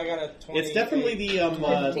bad. Yeah, I got a 20. It's definitely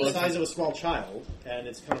the size of a small child, and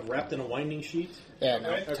it's kind of wrapped in a winding sheet. Yeah, no,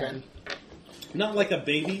 Okay. 10. Not like a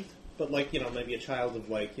baby, but like, maybe a child of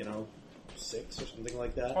 6 or something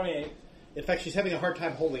like that. 28. In fact, she's having a hard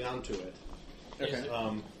time holding on to it. Okay.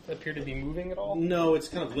 Appear to be moving at all? No, it's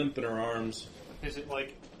kind of limp in her arms. Is it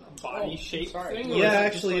like a body shape sorry. thing? or Yeah, is it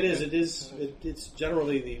actually it just is. It's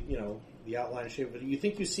generally the outline shape of it. You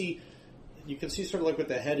can see sort of like what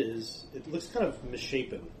the head is. It looks kind of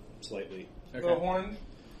misshapen slightly. No horns?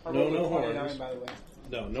 I No, rolled a no 29, horns. by the way.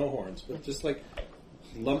 No horns, but just like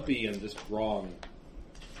lumpy and just wrong.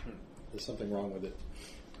 There's something wrong with it.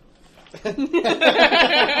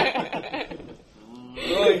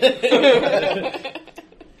 Really?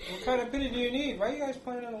 What kind of pity do you need? Why are you guys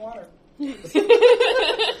playing in the water?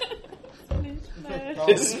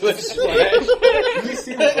 Splish splash. Can we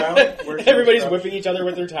see the ground where she Everybody's was crouched? whipping each other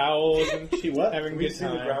with their towels and She what? having Can a we good see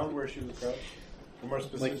the time. ground where she was crouched? Or more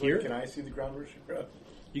specifically, here? can I see the ground where she crouched?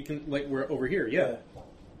 You can we're over here. Yeah,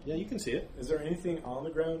 you can see it. Is there anything on the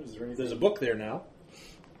ground? Is there anything? There's a book there now.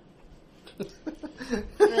 Okay.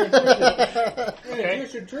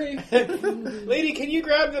 Here's your tree. Lady, can you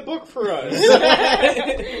grab the book for us?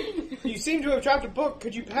 You seem to have dropped a book.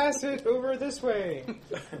 Could you pass it over this way?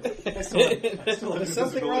 There's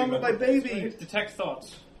something wrong with my baby. Detect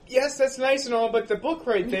thoughts. Yes, that's nice and all, but the book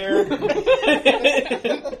right there.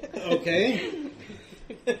 Okay.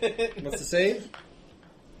 What's the save?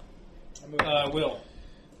 Will.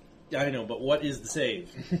 Yeah, I know, but what is the save?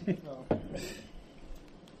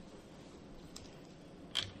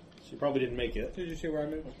 She probably didn't make it. Did you see where I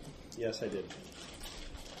moved? Yes, I did.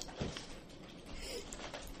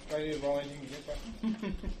 Do I need to roll anything to get that?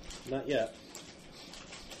 Not yet.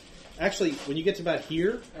 Actually, when you get to about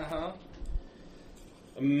here, Uh-huh.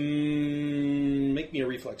 make me a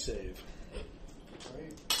reflex save.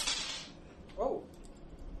 Oh.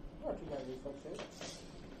 Not too bad reflex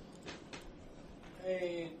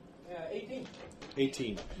save. 18.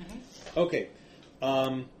 18. Okay.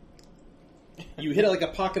 You hit like a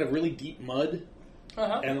pocket of really deep mud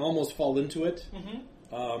Uh-huh. and almost fall into it.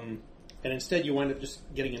 And instead you wind up just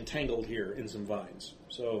getting entangled here in some vines.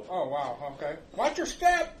 So Oh, wow. Okay. Watch your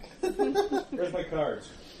step! Where's my cards?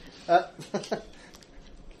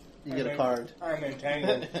 You get a card. I'm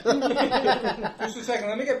entangled. Just a second.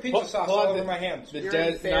 Let me get pizza Pull- sauce pull all out over the- my hands. The You're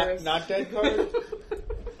dead, embarrassed. not dead card?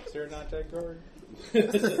 Is there a not dead card? they're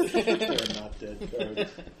not dead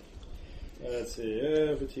cards. Let's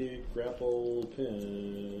see. Fatigue, grapple,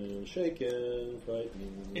 pin, shaken,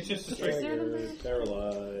 frightened, It's just a straight- Is there an staggered, embarrassed?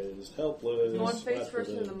 paralyzed, helpless, The one face first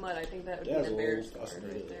flat-footed, in the mud. I think that would be an dazzled, embarrassed card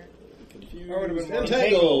fascinated, right there. confused, I would've been more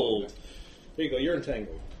entangled. There you go. You're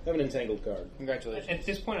entangled. Have an entangled card. Congratulations. At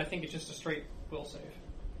this point, I think it's just a straight will save.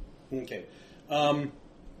 Okay.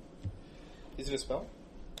 Is it a spell?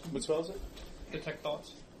 What spell is it? Detect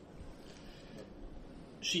thoughts.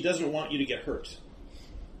 She doesn't want you to get hurt,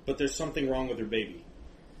 but there's something wrong with her baby.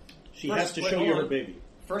 She First- has to wait, show hold you on. her baby.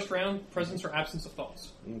 First round, presence or absence of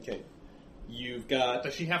thoughts. Okay. You've got...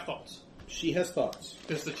 Does she have thoughts? She has thoughts.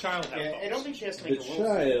 Does the child have Yeah, thoughts? I don't think she has to The make a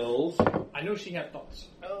will. child... I know she had thoughts.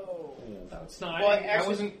 Oh. That's not. Well, I actually-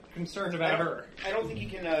 wasn't concerned about her. I don't think you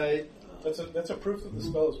can. That's a proof that the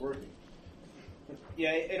spell is working.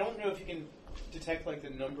 Yeah, I don't know if you can detect like the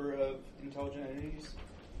number of intelligent entities.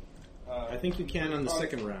 I think you can on the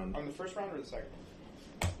second round. On the first round or the second?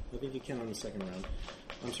 I think you can on the second round.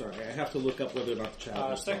 I'm sorry, I have to look up whether or not the child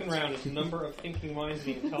has Second thoughts. round is number of thinking minds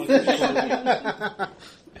and the intelligence.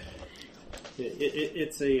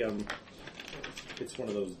 It's a it's one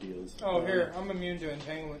of those deals. Oh, here, I'm immune to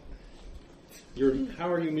entanglement.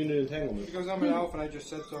 How are you immune to entanglement? Because I'm an elf and I just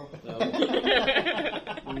said so. No.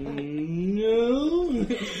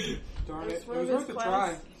 Darn it. It It's one was of worth those a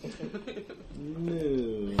try.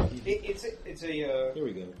 No. It's a. Here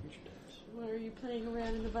we go. Why are you playing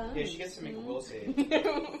around in the vines? Yeah, she gets to make a will save. I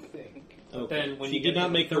think. Okay. Then when She you did get not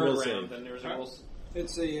to make the the third will round, save. then there's a will.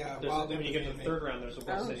 It's a wild When you get to the empathy third round, there's a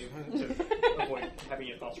will Oh. save to avoid having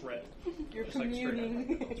your thoughts read. You're Just like straight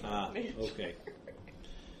communing. Okay.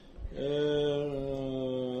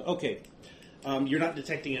 Okay. You're not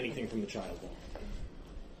detecting anything from the child,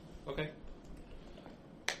 though. Okay.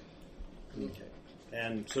 Okay.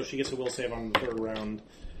 And so she gets a will save on the third round,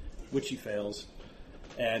 which she fails.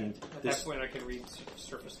 And At this, that point, I can read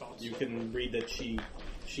surface thoughts. you can read that she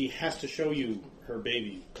has to show you her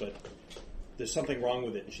baby, but there's something wrong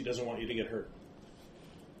with it, and she doesn't want you to get hurt.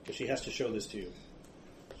 But she has to show this to you.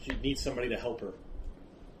 She needs somebody to help her.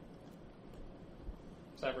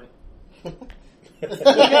 Severn.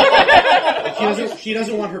 But she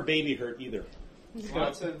doesn't want her baby hurt either.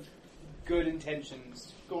 Lots of good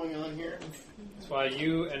intentions going on here. That's why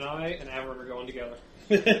you and I and Avern are going together.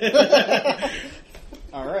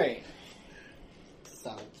 All right.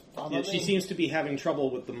 Sounds Yeah, fun. she seems to be having trouble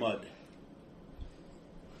with the mud.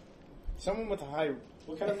 Someone with a high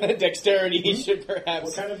What kind of dexterity should what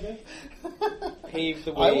perhaps kind of myth? pave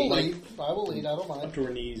the way. I will lead. I will lead. I don't Up mind. to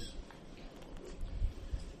her knees.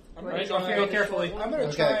 I'm Right, gonna off you go carefully. I'm going to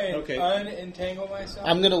Okay. try and Okay. unentangle myself.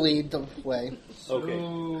 I'm going to lead the way. Okay.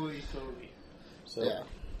 Slowly. So, Yeah.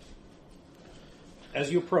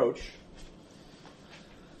 as you approach,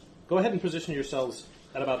 go ahead and position yourselves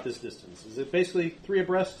at about this distance. Is it basically 3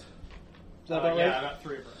 abreast? Is that about Yeah, right? about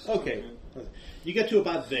 3 of us. Okay. You get to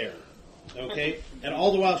about there. Okay? And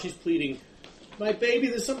all the while she's pleading, my baby,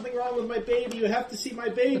 there's something wrong with my baby. You have to see my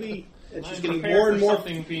baby. And she's I'm getting prepared more and for more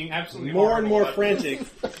something being absolutely more and more horrible. frantic.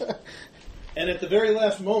 And at the very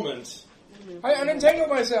last moment, I unentangle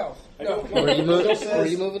myself. No. Where are you moving? Where are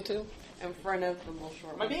you moving to? In front of the little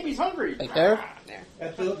short My one. baby's hungry. Right there. There.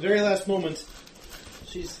 at the very last moment,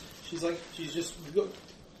 she's just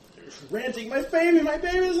ranting, my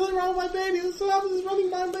baby, there's something wrong with my baby, there's something wrong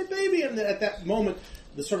with my baby. And then at that moment,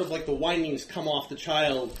 the sort of like the windings come off the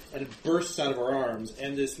child, and it bursts out of her arms,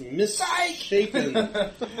 and this misshapen,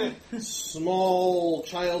 small,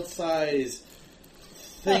 child-sized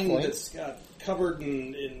thing Halfway. that's got covered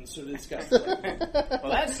in sort of, it's got like,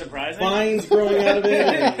 Well, that's surprising. vines growing out of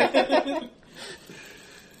it. And,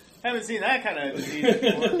 Haven't seen that kind of disease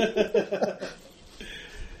before.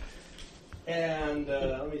 and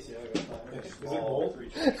let me see. I got five. Is it gold?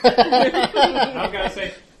 I was going to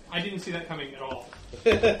say, I didn't see that coming at all.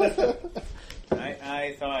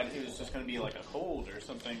 I thought it was just going to be like a cold or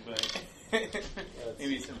something, but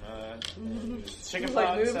maybe some chicken It's like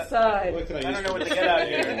pox. move side. What can I use don't know for what to this? get out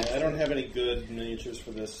here. I don't have any good miniatures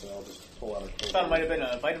for this, so I'll just pull out a I cold. thought it might have been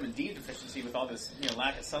a vitamin D deficiency with all this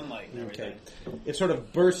lack of sunlight and everything. Okay. It sort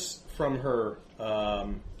of bursts from her Aw,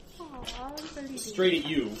 30 straight at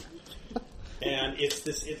you, and it's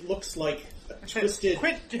this. It looks like a twisted.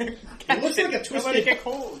 Quit! It looks like a Nobody twisted get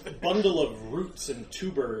cold. bundle of roots and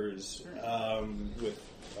tubers with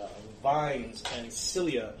vines and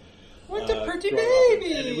cilia. What a pretty growing off it,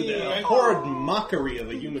 baby! and with a horrid mockery of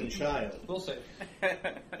a human child. We'll save.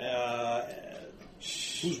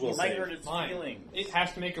 Whose will You might save? hurt its Mine. feelings. It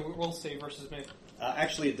has to make a will save versus me.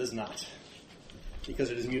 Actually, it does not,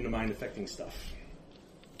 because it is immune to mind-affecting stuff.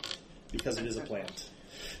 Because it is a plant.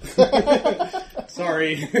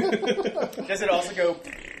 Sorry. Does it also go?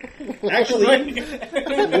 Actually,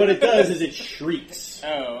 what it does is it shrieks.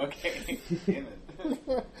 Oh, okay. Damn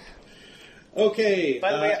it. Okay,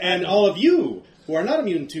 By the way, and all of you who are not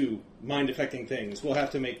immune to mind-affecting things will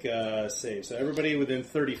have to make a save. So everybody within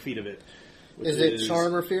 30 feet of it. which Is it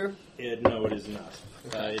charm or fear? No, it is not.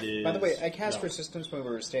 It is. By the way, I cast no. persistence when we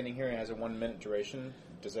were standing here. It has a 1 minute duration.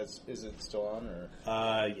 Is it still on or?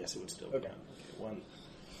 Yes, it would still be Okay. on. 1,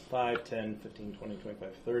 5, 10, 15, 20,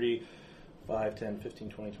 25, 30, 5, 10, 15,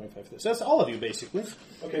 20, 25, 30. So that's all of you, basically.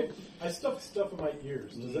 Okay, I stuffed stuff in my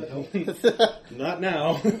ears. Does that help? Not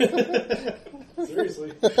now.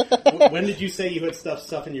 Seriously. When did you say you had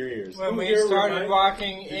stuff in your ears? When we Here, started right?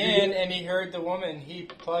 walking Did you in get- and he heard the woman, he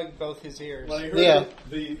plugged both his ears. When I heard Yeah.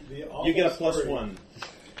 the awful You get a story- +1.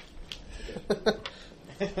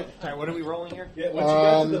 Alright, what are we rolling here? Yeah, once you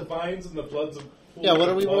got to the vines and the bloods of... Yeah, what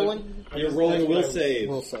are we blood, rolling? I You're just- rolling a that's will what I was- save.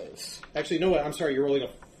 Will saves. Actually, no, I'm sorry. You're rolling a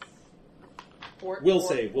will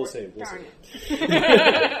save. Will save. Will Darn save.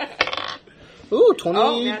 it. Ooh,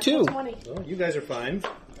 Oh, natural 22. 20. Well, you guys are fine.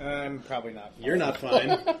 I'm probably not. You're not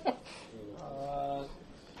fine.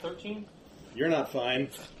 13? You're not fine.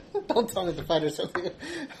 Don't tell me the fighter's something.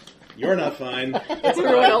 You're not fine.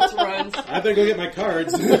 Everyone else runs. I better go get my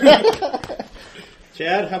cards.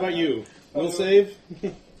 Chad, how about you? Will save?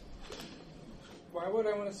 Why would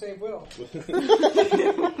I want to save Will? Because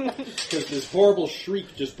this horrible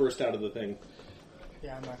shriek just burst out of the thing.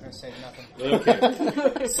 Yeah, I'm not going to save nothing.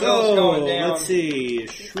 Okay. So, going down. let's see.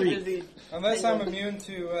 Shriek. Busy. Unless I'm immune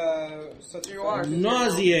to such... You are.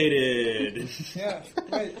 Nauseated. Yeah.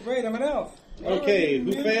 Wait, I'm an elf. Okay,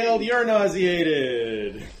 who failed? You're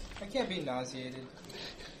nauseated. I can't be nauseated.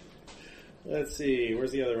 Let's see,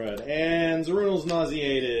 where's the other one? And Zerunal's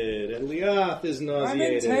nauseated, and Leoth is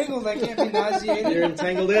nauseated. I'm entangled, I can't be nauseated. You're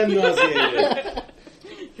entangled and nauseated.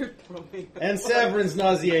 You're throwing. And Severin's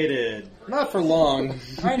nauseated. Not for long.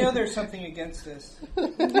 I know there's something against this.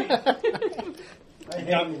 Not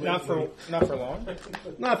for long.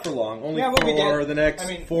 Not for long. Only Yeah, we'll be for dead. the next I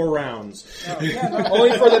mean- 4 rounds. No, yeah, no.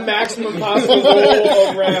 Only for the maximum possible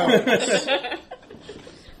of rounds.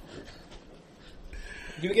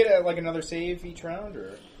 Do we get like another save each round,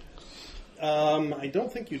 or I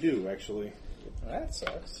don't think you do, actually. that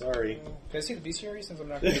sucks? Sorry. Can I see the bestiary since I'm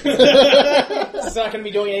not? Gonna it's not going to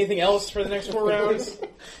be doing anything else for the next 4 rounds.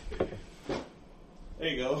 There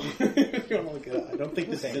you go. I don't think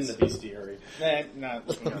this is in the bestiary. Not.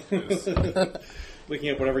 Looking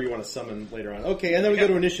at whatever you want to summon later on. Okay, and then we go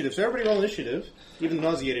to initiative. So everybody roll initiative, even the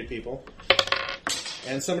nauseated people.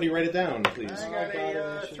 And somebody write it down, please. I got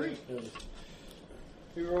a 3.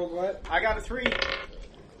 You rolled what? I got a 3.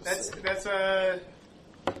 That's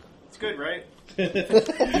it's good, right?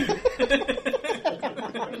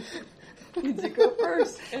 You go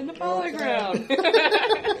first in the falling ground.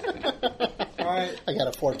 Alright, I got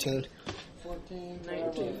a 14. 14 for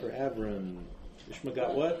 19. For Avron. Ishma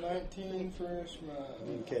got what? 19 for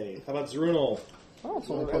Ishma. Okay. How about Zerunal? Oh, it's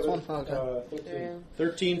only plus 1. Okay. 13.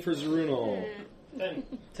 13 for Zerunal. 10.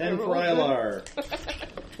 10 for Ilar.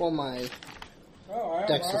 Well, my... Oh,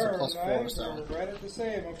 Dex is a IMR, plus 4, nice, so. we're right at the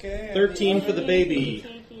same, okay. and 13 the for the other-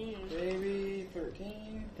 baby. Baby,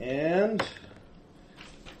 13. And...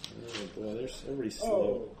 Oh boy, there's everybody's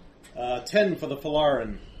Oh. slow. 10 for the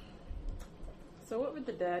Falaran. So what would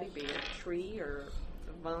the daddy be? A tree or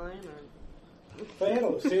a vine or? If I had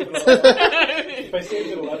a save at 11, if I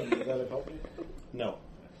saved at 11, would that have helped me? No.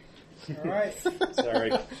 Alright,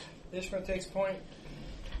 Sorry. Ishma takes point.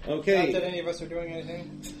 Not that Okay. any of us are doing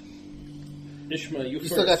anything. Ishma, you You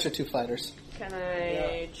first. still got your 2 fighters. Can I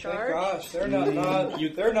Thank charge? gosh, they're not they're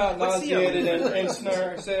not What's the, nauseated and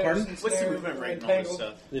snare. Pardon? What's the movement rate and all this entangled.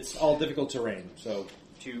 stuff? It's all difficult terrain, so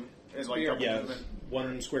 2 is like Yeah. double yeah, movement.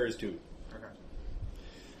 1 square is 2. Okay.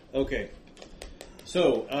 Okay.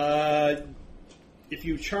 So, if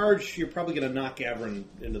you charge, you're probably going to knock Avron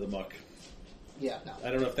into the muck. Yeah, no. I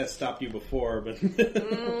don't know if that stopped you before, but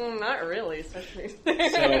Not really, especially. so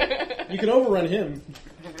you can overrun him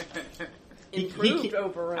Improved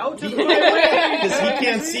overrun. Out of my way! because he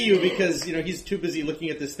can't see you because he's too busy looking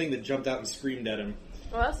at this thing that jumped out and screamed at him.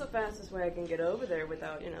 Well, that's the fastest way I can get over there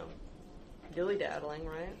without, dilly-daddling,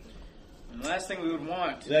 right? And the last thing we would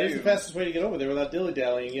want to That do is the fastest way to get over there without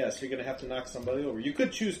dilly-dallying. Yes, you're going to have to knock somebody over. You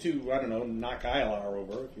could choose to, I don't know, knock Ilar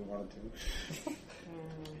over if you wanted to.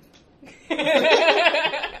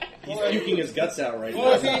 He's puking his guts out right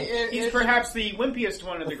Well, now. He's perhaps the wimpiest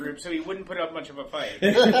one of the group, so he wouldn't put up much of a fight.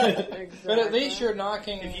 Exactly. But at least you're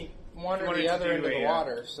knocking If you one or wanted the to other do into the a,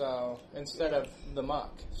 water, so instead of the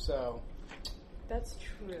muck. So That's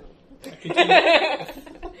true.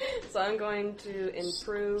 So I'm going to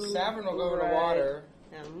improve. Savern will go into right water.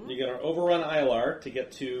 him. You got to overrun Ilar to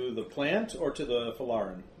get to the plant or to the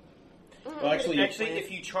Falaran. Well, actually,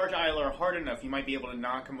 if you charge Ilar hard enough, you might be able to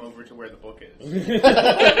knock him over to where the book is.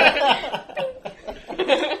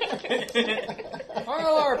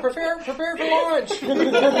 Ilar, prepare for launch!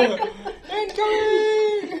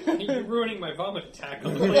 Incoming! You're ruining my vomit attack.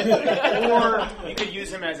 Or you could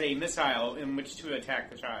use him as a missile in which to attack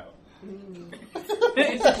the child.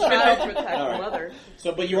 Child protect All right. mother.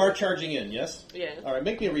 So, but you are charging in, yes? Yeah. All right,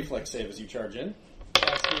 make me a reflex save as you charge in.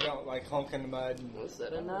 Yes, we don't like honk in the mud. Was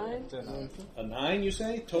that a 9? A 9, you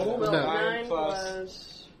say, total? Well, No. 9 plus-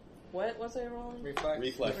 was... What was I rolling?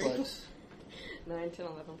 Reflex. 9, 10,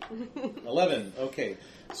 11. 11, okay.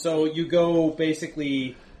 So you go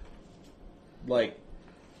basically, like,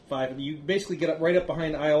 5. You basically get up right up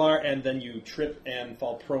behind ILR, and then you trip and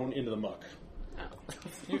fall prone into the muck.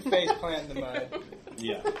 You face plant in the mud.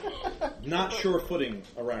 Yeah. Not sure footing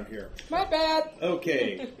around here. My bad.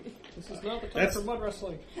 Okay. This is not the time That's- for mud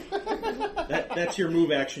wrestling. That's your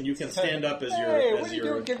move action. You can stand up as Hey, your what as are you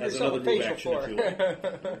your doing? Give as yourself another a move facial action for. if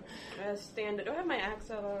you like. I stand. Do I have my axe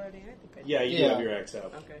out already? I think I do. Yeah, you do Yeah. have your axe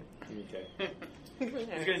out. Okay. Okay.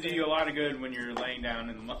 It's going to do you a lot of good when you're laying down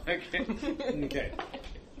in the muck. Okay.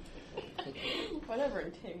 Whatever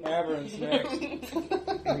it takes. Avern's next.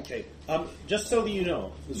 Okay. Just so that you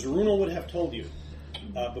know, Zerunal would have told you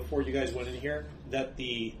before you guys went in here that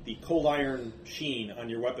the cold iron sheen on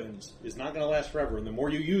your weapons is not going to last forever, and the more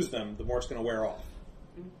you use them, the more it's going to wear off.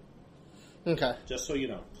 Okay. Just so you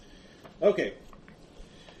know. Okay.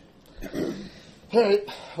 Alright.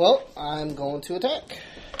 Well, I'm going to attack.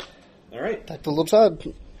 All right. Attack the left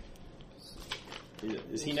side.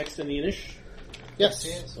 Is he next in the Inish?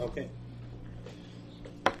 Yes. Okay.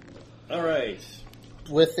 All right.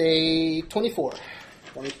 With a 24.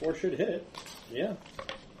 24 should hit. Yeah.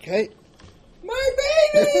 Okay. My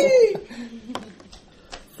baby!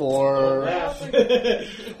 For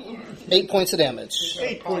 8 points of damage. She's gonna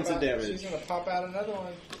 8 pop points of out- damage. She's going to pop out another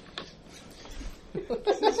one. 8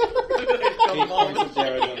 points of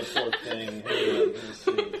damage on the fourth thing. Hang on, let me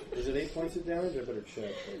see. Is it 8 points of damage? I better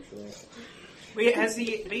check, actually. Wait, has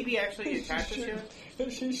the baby actually attacked us yet?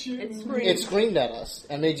 It screamed at us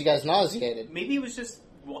and made you guys nauseated. Maybe it was just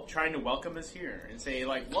trying to welcome us here and say,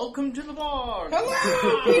 like, welcome to the bar.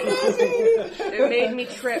 It made me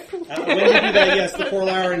trip. When you do that, yes, the poor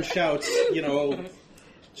Lauren shouts,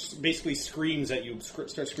 basically screams at you,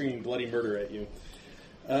 starts screaming bloody murder at you.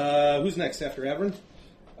 Who's next after Avern?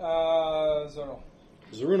 Zonal.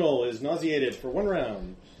 Zerunal is nauseated for 1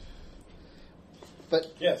 round.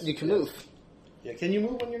 But Yes. you can move. Yeah, can you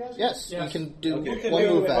move when you're nauseated? Yes, Yes. you can do Okay. You can one do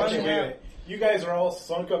move it. action. Wait. You guys are all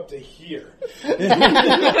sunk up to here. I'm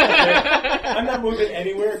not moving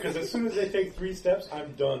anywhere because as soon as they take 3 steps,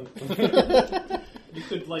 I'm done. You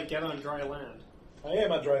could, like, get on dry land. I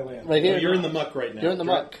am on dry land. Right here. You're in the muck right now. You're in the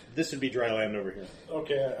muck. This would be dry land over here.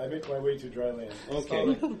 Okay, I make my way to dry land.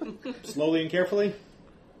 Okay. Slowly and carefully?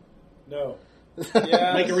 No.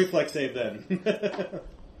 Yeah. Make a reflex save then.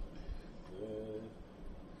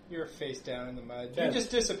 You're face down in the mud. 10. You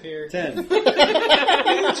just disappeared. 10.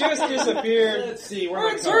 You just disappeared. Let's see,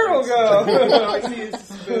 Where'd Turtle go? I see his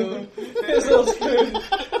spoon. His little spoon.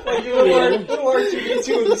 Like little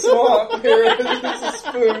R2D2 in the swamp. Here, there's a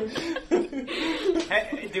spoon.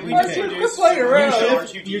 Hey, did we Quit introduce playing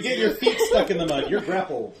around. You get your feet stuck in the mud. You're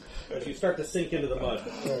grappled. As you start to sink into the mud.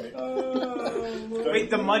 Wait,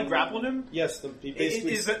 the mud grappled him? Yes, he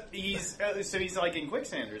basically... So he's like in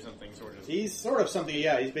quicksand or something, sort of. He's sort of something,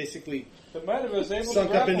 yeah. He's basically The mud was able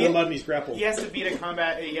sunk to up into the grapple. mud and he's grappled. He has to beat a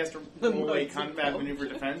combat. He has to roll a combat maneuver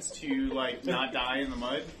defense to like not die in the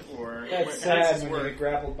mud, or That's how does sad this when you work? get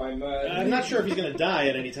grappled by mud. I'm not sure if he's going to die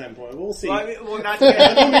at any time point. We'll see. Well, I mean, well, not He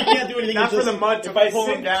can't do anything. not for until- the mud to If I pull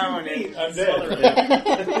him sink down 2 and feet, I'm smother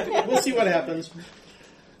dead. him. We'll see what happens.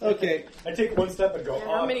 Okay. I take 1 step and go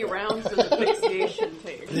How off. many rounds does asphyxiation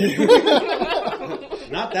take?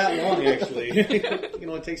 Not that long, actually. It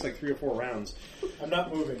only takes like 3 or 4 rounds. I'm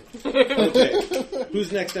not moving. Okay.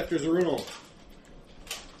 Who's next after Zerunal?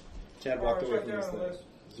 Chad walked away Right from there this on the thing. list.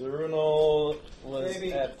 Zerunal was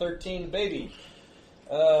Baby. at 13, baby.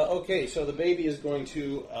 Okay, so the baby is going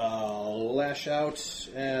to lash out.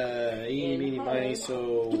 Eeny, meeny, miny,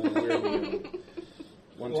 so where are we going?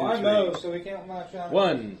 1, 2, Well, I 3. know, so we can't lash out.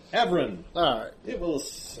 1. Avron. Alright. It will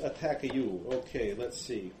attack you. Okay, let's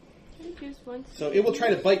see. Use one. So it will try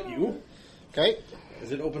to bite you Okay.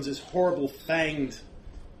 as it opens its horrible fanged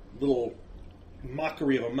little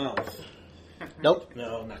mockery of a mouth. Nope.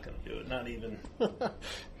 No, I'm not going to do it. Not even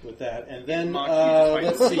with that. And then, Mock you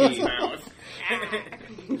let's despite his see. mouth.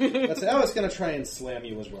 It's going to try and slam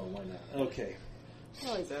you as well. Why not? Okay.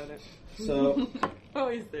 Oh, he's at it. So, Oh,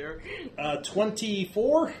 he's there.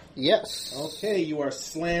 24. Yes. Okay, you are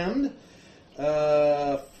slammed.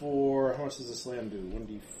 For how much does a slam do?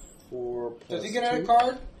 1d4 plus Does he get out 2? a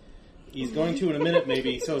card? He's going to in a minute,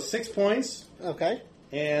 maybe. So 6 points, Okay.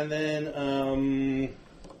 and then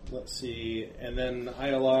let's see, and then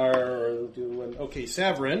ILR. Okay,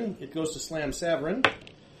 Saverin. It goes to slam Saverin.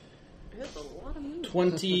 That's a lot of moves.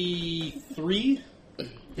 23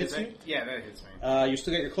 hits you. Yeah, that hits me. You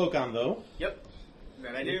still got your cloak on, though. Yep.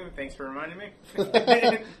 That I do. Thanks for reminding me.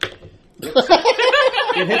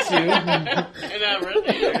 It hits you.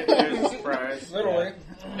 There's a surprise. Literally.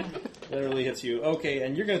 Literally hits you. Okay,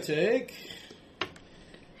 and you're going to take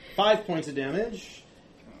 5 points of damage.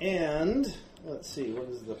 And, let's see, what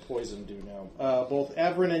does the poison do now? Both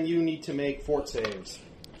Averin and you need to make fort saves.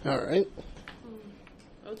 Alright.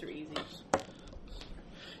 Those are easy.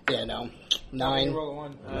 Yeah, no. You 9. roll a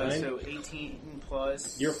 1. So 18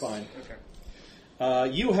 plus. You're fine. Okay.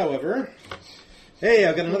 You, however... Hey,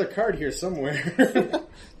 I've got another card here somewhere.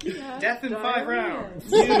 Death in 5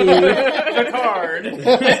 rounds. You... The card.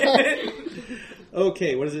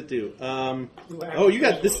 Okay, what does it do? You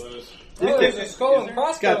got this... Oh, there's a skull and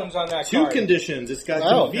crossbones on that 2 card. conditions. It's got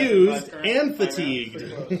confused and fatigued.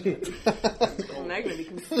 I'm not going to be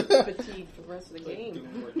fatigued for the rest of the game.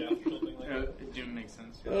 It didn't make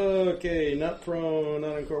sense. Okay, not prone,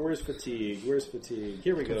 not encore. Where's fatigue? Where's fatigue?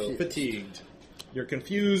 Here we go. Fatigued. You're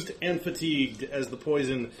confused and fatigued as the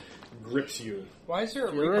poison grips you. Why is there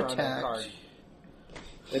a You're Reaper on that attacked. card?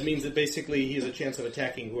 That means that basically he has a chance of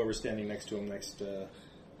attacking whoever's standing next to him next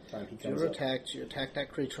time he comes You're up. attacked. You attack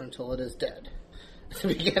that creature until it is dead. At the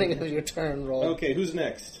beginning of your turn, roll. Okay, who's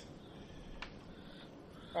next?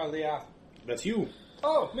 Oh, Leah. That's you.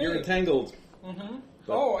 Oh, me. You're entangled. Mm-hmm.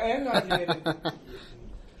 Oh, and nauseated.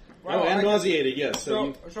 Oh, and nauseated, yes.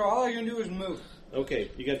 So all I can do is move.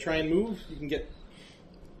 Okay, you got to try and move. You can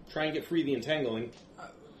try and get free of the entangling.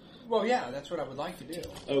 Well, yeah, that's what I would like to do.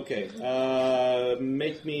 Okay,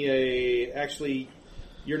 make me actually,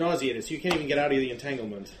 you're nauseated, so you can't even get out of the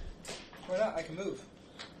entanglement. Why not? I can move.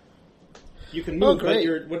 You can move, but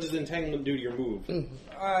great. what does the entanglement do to your move?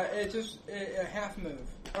 It's just a half move.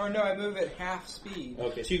 Or no, I move at half speed.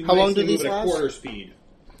 Okay, so you can How long basically do move these at a last? quarter speed.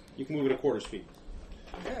 You can move at a quarter speed.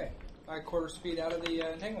 Okay. I quarter speed out of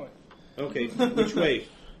the entanglement. Okay, which way?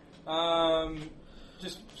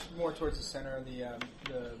 Just more towards the center of the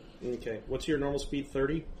Okay, what's your normal speed?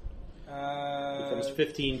 30? Becomes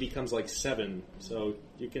 15, becomes like 7. So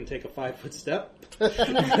you can take a 5-foot step.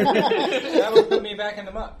 that would put me back in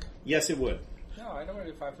the muck. Yes, it would. No, I don't want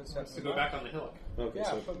to do 5-foot steps. To go back on the hillock. Okay,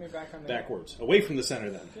 Yeah, so put me back on the backwards. Away from the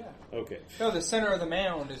center then. Yeah. Okay. No, the center of the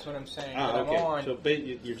mound is what I'm saying. that Okay. I'm on. So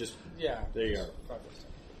you're just, Yeah. there you are. 5-foot step.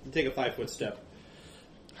 You take a 5-foot step.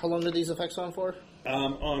 How long are these effects on for?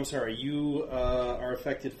 I'm sorry. You are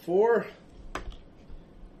affected for...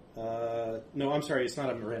 no, I'm sorry. It's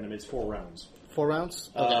not a random. It's 4 rounds. 4 rounds?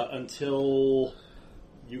 Okay. Until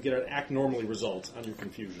you get an act normally result on your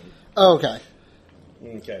confusion. Oh, okay.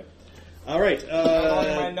 Okay. All right. How long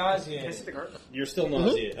am I nauseated? You're still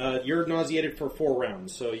nauseated. You're nauseated for 4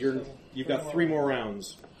 rounds, so you've got 3 more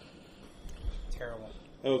rounds. Terrible.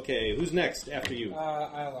 Okay. Who's next after you?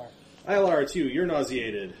 ILR. ILR, it's you. You're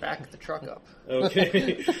nauseated. Back the truck up.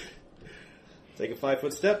 Okay. Take a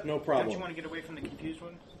 5-foot step. No problem. Don't you want to get away from the confused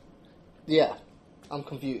one? Yeah. I'm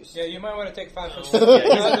confused. Yeah, you might want to take 5-foot step.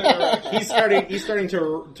 Yeah, he's starting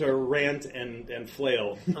to rant and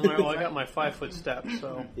flail. Well, I got my 5-foot step,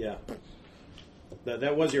 so Yeah.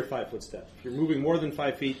 That was your 5-foot step. If you're moving more than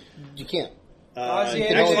 5 feet, You can't.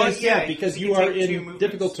 actually, because you are take 2 in movements.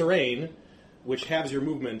 difficult terrain, which halves your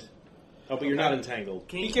movement. Oh, but you're not entangled.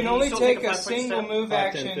 You can only still take a 5-foot single step? move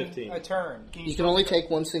 5, 10, action 15. a turn. You can only take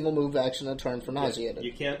one single move action a turn for nauseated.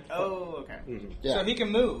 You can't. Oh, okay. Mhm. Yeah. So he can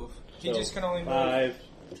move. He So, just can only move. 5,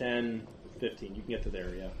 10, 15. You can get to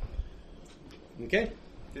there, yeah. Okay?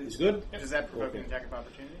 He's good? Does that provoke Okay. an attack of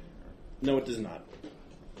opportunity? No, it does not.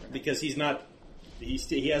 Because he's not...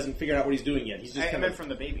 He hasn't figured out what he's doing yet. He's just I kind meant of... from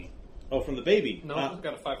the baby. Oh, from the baby. no, I've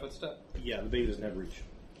got a 5-foot step. Yeah, the baby doesn't have reach.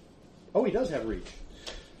 Oh, he does have reach.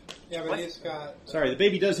 Yeah, but he's got. Sorry, the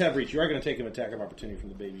baby does have reach. You are going to take an attack of opportunity from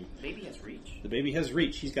the baby. The baby has reach. The baby has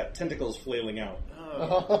reach. He's got tentacles flailing out.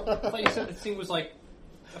 Oh. I thought you said the thing was like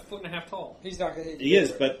 1.5 feet tall. He's not going to hit He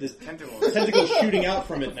is, but there's Tentacles. tentacles shooting out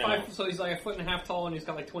from it now. So he's like 1.5 feet tall, and he's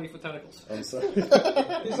got like 20-foot tentacles. I'm sorry. He's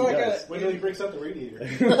like Yes. Wait till he breaks out the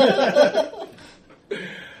radiator.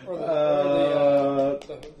 the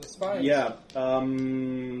spine. Yeah,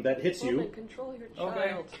 that hits you. Woman, control your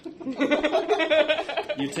child.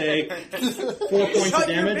 You take 4 points Shut of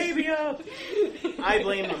your damage baby up! I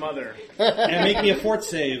blame the mother. and make me a fort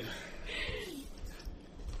save.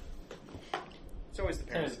 It's always the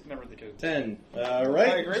parents, never the kids. 10. All I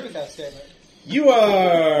right. agree with that statement. You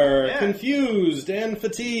are Yeah. confused and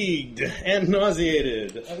fatigued and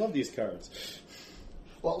nauseated. I love these cards.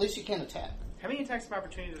 Well, at least you can't attack. How many attacks of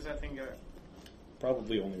opportunity does that thing get?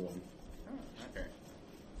 Probably only one. Oh, okay.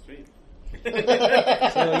 Sweet.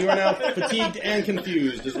 So you are now fatigued and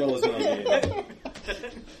confused, as well as nauseated.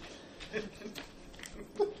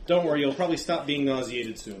 Don't worry, you'll probably stop being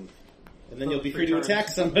nauseated soon. And then you'll be free to attack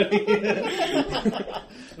somebody.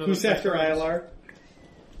 Who's after ILR?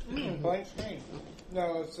 Blank screen.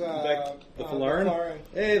 No, it's The the Falaran? Falaran.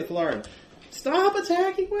 Hey, the Falaran. Stop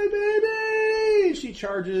attacking my baby! She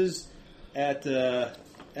charges at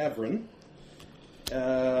Avron.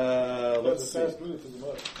 That's Let's a see. fast move in the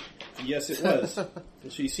mud. Yes, it was.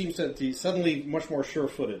 She seems to be suddenly much more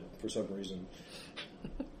sure-footed for some reason.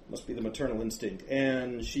 Must be the maternal instinct.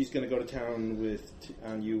 And she's going to go to town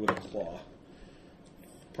on you with a claw.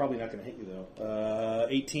 Probably not going to hit you, though.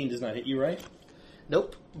 18 does not hit you, right?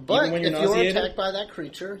 Nope. But Even when if you're you were nauseated? attacked by that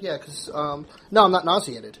creature, yeah, because no, I'm not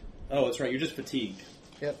nauseated. Oh, that's right. You're just fatigued.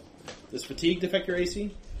 Yep. Does fatigue affect your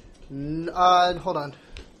AC? Hold on.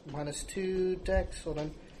 -2 dex. Hold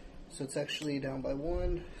on. So it's actually down by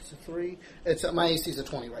 1. It's a 3. It's my AC is a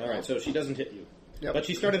 20 right All now. right, so she doesn't hit you. Yep. But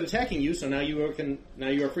she started attacking you, so now you are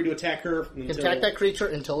free to attack her. You can attack that creature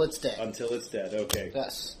until it's dead. Until it's dead. Okay.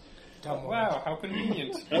 Yes. Wow, how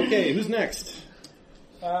convenient. Okay, who's next?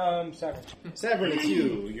 Savern. Savern, it's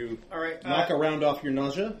you. You All right. knock a round off your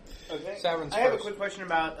nausea. Okay. Savern's I have a first. quick question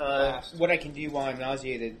about What I can do while I'm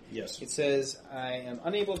nauseated. Yes. It says I am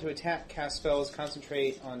unable to attack, cast spells,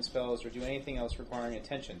 concentrate on spells, or do anything else requiring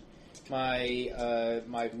attention. My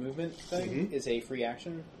movement thing is a free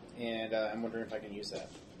action, and I'm wondering if I can use that.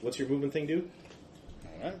 What's your movement thing do?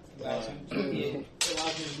 Alright. Allows him to It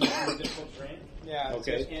allows me to move through difficult terrain. Yeah.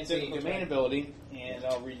 Okay. And it's a domain ability, and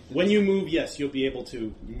I'll read. When you move, yes, you'll be able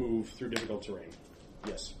to move through difficult terrain.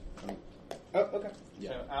 Yes. Oh, okay. Yeah.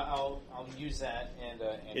 So I'll use that, and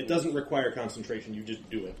It doesn't require concentration. You just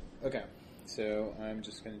do it. Okay. So I'm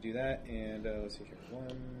just going to do that, and let's see here.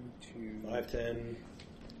 1, 2, 5, 10,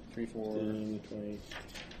 3, 4, 15, 20.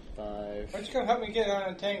 5. Why don't you come help me get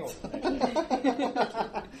untangled?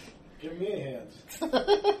 Give me a hand.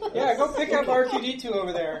 Yeah, go pick up R2D2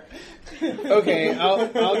 over there. Okay, I'll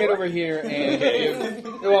get over here and give.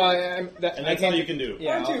 Well, And that's all you can do.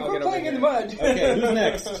 Yeah, R2, I'll quit get over playing in here. the mud. Okay, who's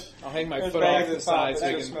next? I'll hang my Goes foot back off to the the side top. so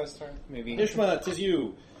I That's can Ishmael's turn. maybe. Ishma, 'tis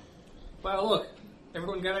you. Wow, look.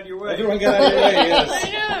 Everyone got out of your way. Everyone get out of your way, yes. I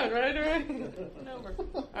know, right. Over.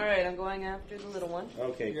 All right, I'm going after the little one.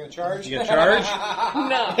 Okay. You gonna charge? You gonna charge?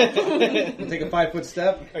 No. Take a 5-foot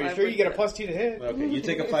step? Are you sure you get a +2 to hit? Okay, you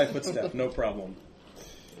take a 5-foot step, no problem.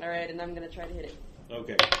 All right, and I'm gonna try to hit it.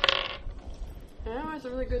 Okay. Oh, it's a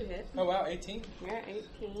really good hit. Oh wow, 18 Yeah,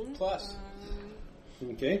 18 plus.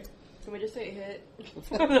 Okay. Can we just say it hit? You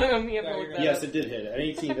have to look that Yes, up. it did hit. An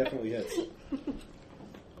 18 definitely hits.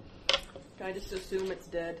 Can I just assume it's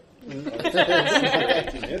dead?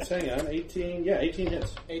 18 hits, hang on. 18, yeah, 18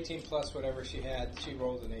 hits. 18 plus whatever she had. She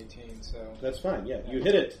rolled an 18, so. That's fine, yeah. You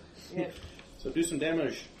hit it. Yeah. So do some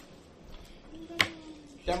damage. Damage.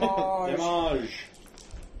 Damage.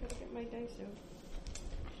 Gotta get my dice out.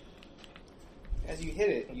 As you hit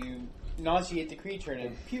it, you nauseate the creature and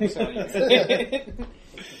it pukes on you.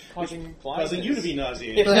 Causing blindness. Causing you to be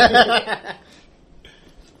nauseated.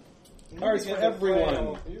 Cards for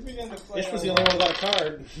everyone. You begin to play. Ish was the only one without a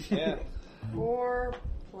card. Yeah. 4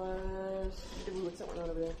 plus. What's that one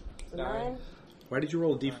over there? 9. Why did you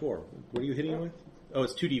roll a d4? What are you hitting with? Oh,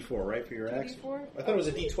 it's 2d4, right, for your axe? 2d4? I thought it was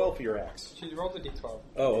a d12 for your axe. She rolled a d12.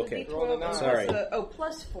 Oh, okay. Roll a 9. Sorry.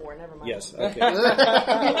 Plus 4, never mind. Yes, okay.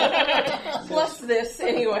 Plus this,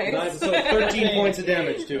 anyway. So 13 points of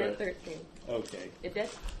damage to Yeah, it. 13. Okay. It dead?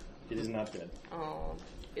 It is not dead. Oh.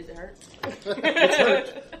 Is it hurt? It's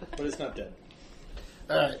hurt, but it's not dead.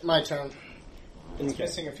 Alright, my turn. It's Okay.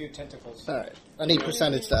 missing a few tentacles. Alright. I need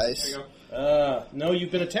percentage dice. There you go. No,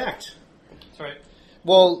 you've been attacked. Sorry.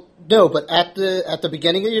 Well, no, but at the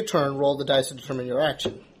beginning of your turn, roll the dice to determine your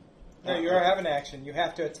action. No, you have an action. You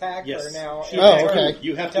have to attack Yes. her now. She Oh, attacked okay. her.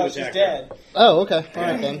 You have to Until attack she's dead. her. Oh, okay.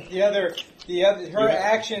 Alright then. Her have-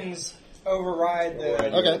 actions override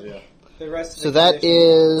the Okay. Yeah. the rest of So the that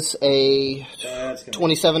condition. is a That's gonna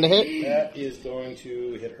 27 to hit? That is going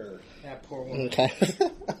to hit her. That poor woman. Okay.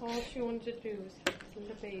 All she wanted to do was kiss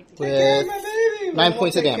the baby. Take care of With my baby. 9 We'll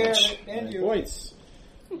points of take care damage. it, and 9 you. points.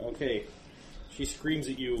 Okay. She screams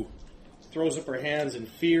at you, throws up her hands in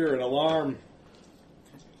fear and alarm.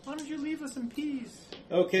 Why don't you leave us in peace?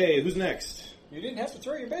 Okay, who's next? You didn't have to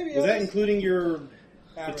throw your baby. Was at that us. including your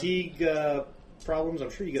Aaron. fatigue problems? I'm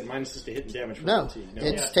sure you get minuses to hit and damage from No. fatigue.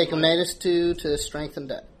 It's taken -2 to strength and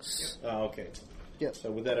dex. Oh, okay. Yep. So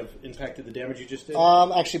would that have impacted the damage you just did?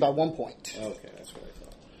 Actually by 1 point. Okay, that's what I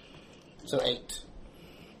thought. So 8.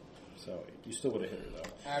 So you still would have hit her,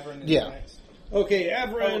 though. Avern is Yeah. next. Okay,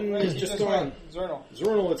 Avron Oh, is just this gone. one. Zernal.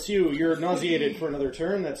 Zernal, it's you. You're nauseated for another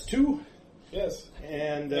turn. That's 2. Yes.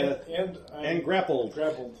 And I'm grappled.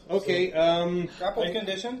 Grappled. Okay. Grappled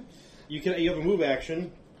condition? You have a move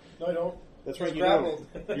action. No, I don't. That's right. You grappled.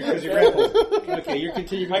 Because you're grappled. Okay, you're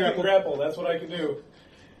continuing I can grappled. grapple. That's what I can do.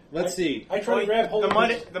 Let's see. I try to grab hold The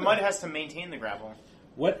of mud has to maintain the grapple.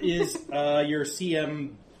 What is your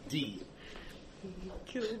CMD?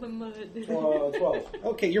 Kill the mud. 12.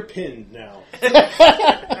 Okay, you're pinned now.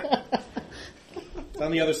 It's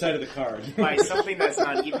on the other side of the card. By something that's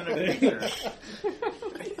not even a creature.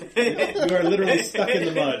 You are literally stuck in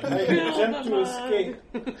the mud. I attempt to escape.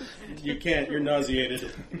 You can't. You're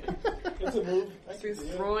nauseated. It's a move. He's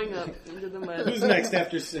throwing up into the mud. Who's next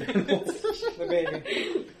after Cyril? The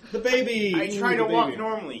baby. The baby. I try Ooh, to the walk baby.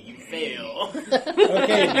 normally. You fail.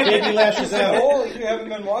 Okay, the baby lashes out. Oh, you haven't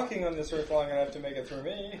been walking on this earth long enough to make it through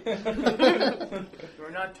me.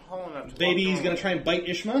 You're not tall enough to Baby's walk going to try and bite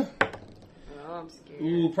Ishma. Oh, I'm scared.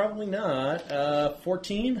 Ooh, probably not.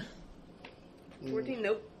 14. 14,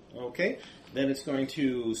 nope. Okay. Then it's going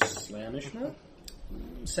to slam Ishma.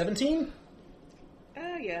 17.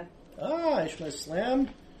 Yeah. Ah, Ishma is slammed.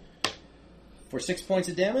 For 6 points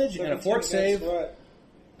of damage and a fort 17 save. against what?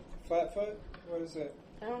 Flat foot? What is it?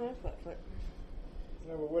 I don't have flat foot.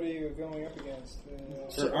 No, but what are you going up against?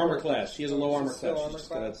 Her armor class. She has a low armor Still class. armor She's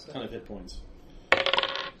got class? a ton of hit points.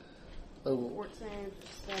 Oh. Fort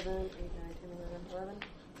save, 7, 8, 9, 10, 11.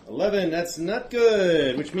 11, that's not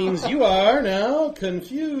good, which means you are now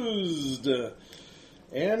confused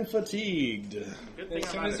and fatigued. Good thing As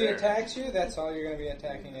I'm soon not as he there. attacks you, that's all you're going to be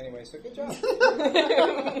attacking anyway, so good job.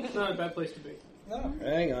 It's not a bad place to be. No.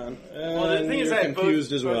 Hang on. Well, the thing is you're that confused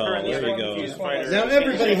both, as both well. her and this There you one go. confused fighter. Now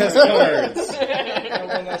everybody has cards. And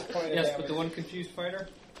one less point of Yes, damage. but the one confused fighter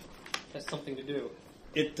has something to do.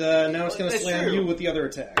 It now it's going to That's slam true. you with the other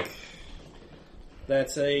attack.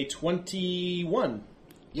 That's a 21.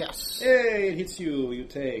 Yes. Hey, it hits you. You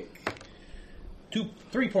take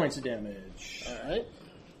 3 points of damage. All right.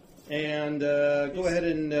 And go ahead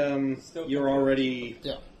and you're already.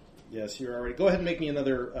 Yeah. Yes, you're already. Go ahead and make me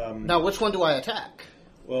another. Now, which one do I attack?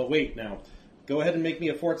 Well, wait now. Go ahead and make me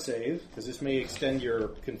a fort save, because this may extend your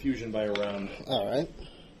confusion by a round. All right.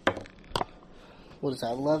 What is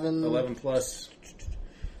that? 11. 11 plus.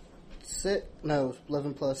 6. No,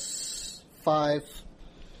 11 plus 5.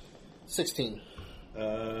 16.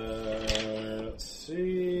 Let's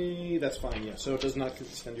see. That's fine, yeah. So it does not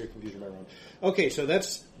extend your confusion by a round. Okay, so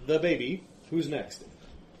that's the baby. Who's next?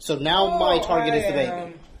 So now my target is the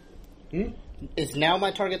baby. am- Is now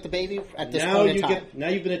my target the baby at this Now point in you time? now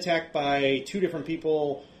you've been attacked by 2 different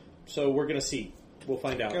people, so we're going to see. We'll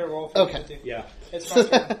find out. Get a roll for Okay. 50. Yeah, It's my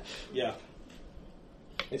turn. yeah.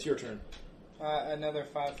 It's your turn. Another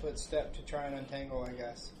 5-foot step to try and untangle, I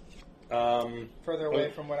guess. Further Oh,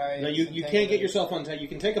 away from what I. No, you can't get yourself untangled. You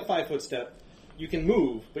can take a 5-foot step. You can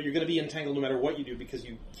move, but you're going to be entangled no matter what you do because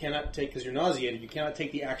you cannot take, because you're nauseated, you cannot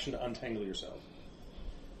take the action to untangle yourself.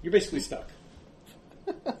 You're basically stuck.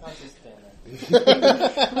 I'll just stand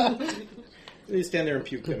there. You stand there and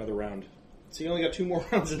puke another round. So you only got 2 more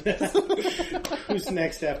rounds in that. Who's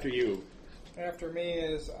next after you? After me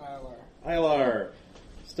is Ilar. Ilar.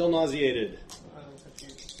 Still nauseated. I'm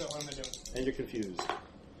confused. So what am I doing? And you're confused.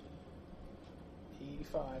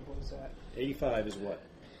 85. What is that? 85 is what?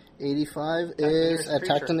 85 the is nearest attack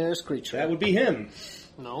creature. the nearest creature. That would be him.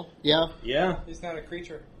 No. Yeah. Yeah. He's not a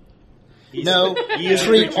creature. He's No. he is a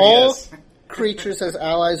Treat creature, all yes. creatures as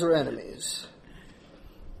allies or enemies.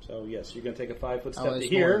 So, yes, you're going to take a 5-foot step Allies to or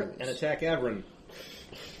here enemies. and attack Avron.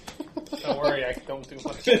 Don't worry, I don't do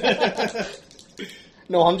much.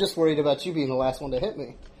 No, I'm just worried about you being the last one to hit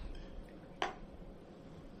me.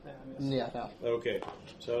 Yeah, no. Okay.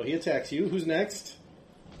 So he attacks you. Who's next?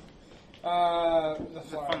 The It's a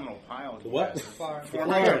flower. fun little pile. The what? Flower.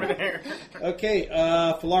 Right over there. Okay,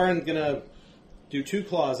 Falarin's going to do 2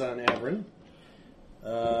 claws on Avron.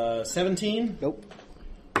 17. Nope.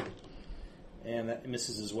 And that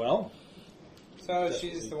misses as well. So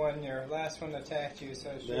she's the one, your last one attacked you, so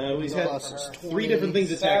she No, he's had roll for her. 3 different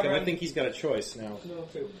things attack him. I Seven. think he's got a choice now. No,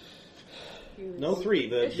 2. No, 3.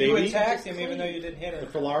 The You baby, attacked him even though you didn't hit the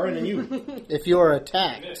her. Falarin, and you. If you are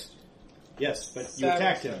attacked, Yes, but you Seven.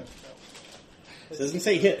 attacked him. It doesn't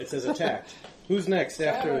say hit, it says attacked. Who's next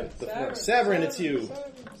after the floor? Severin, it's you.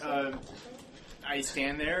 I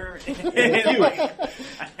stand there. You.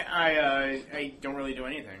 I don't really do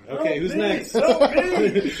anything. Okay, who's next?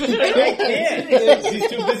 I can't. He's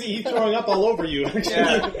too busy. He's throwing up all over you. Ishma's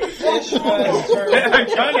turn. I'm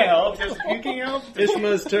trying to help. Does puking help?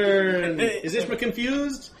 Ishma's turn. Is Ishma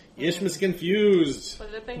confused? Ishma's confused.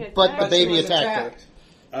 But the thing but the attacked baby was attacked her.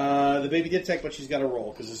 attacked. The baby did attack, but she's got to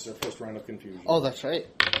roll because this is her first round of confusion. Oh, that's right.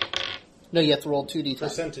 No, you have to roll 2d10.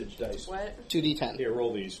 Percentage dice. What? 2d10. Here,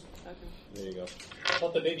 roll these. Okay. There you go. I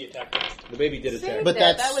thought the baby attacked him. The baby did attack. Save But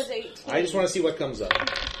that. that's- That was 18. I just want to see what comes up.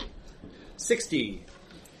 60.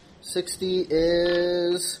 60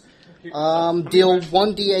 is deal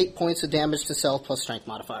 1d8 points of damage to self plus strength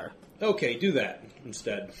modifier. Okay, do that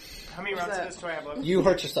instead. How many rounds of this do I have left? You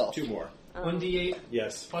hurt yourself. 2 more. 1d8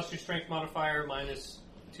 Yes. plus your strength modifier minus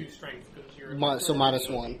 2 strength because you're So minus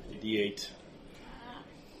 1. D8.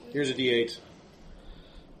 Here's a D8.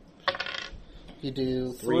 You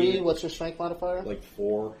do 3. 3. What's your strength modifier? Like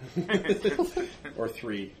 4. Or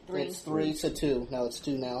 3. It's 3 to 2. No, it's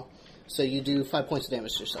 2 now. So you do 5 points of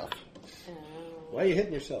damage to yourself. Why are you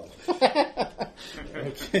hitting yourself?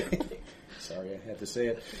 Okay. Sorry, I had to say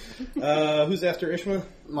it. Who's after Ishma?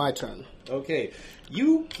 My turn. Okay.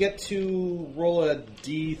 You get to roll a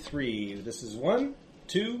D3. This is 1,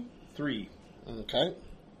 2, 3. Okay.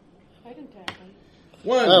 I didn't attack him.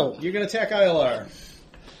 1. Oh. You're going to attack Ilar.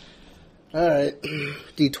 Alright.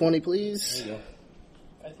 D20, please. There you go.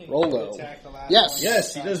 I think Roll you low. attack the last Yes. one.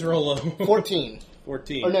 Yes, he does roll low. 14.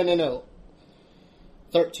 14. Oh, no.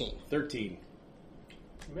 13. 13.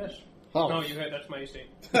 You miss. Oh. No, you had. That's my AC.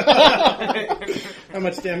 How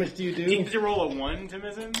much damage do you Do you need do? to roll a 1 to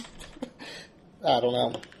miss him? I don't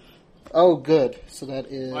know. Oh, good. So that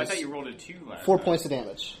is Oh, I thought you rolled a 2 last 4 time. points of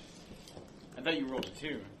damage. I thought you rolled a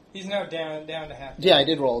 2. He's now down to half. Yeah, I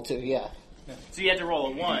did roll 2, yeah. So you had to roll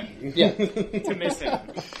a 1 Yeah. to miss him.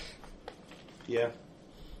 Yeah.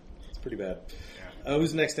 It's pretty bad.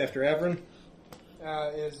 Who's next after Avron?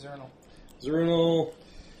 Is Zernal. Zernal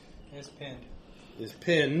Is pinned. is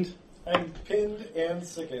pinned. I'm pinned and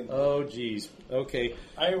sickened. Oh, jeez. Okay.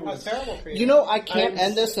 I How was terrible for you. You know, I can't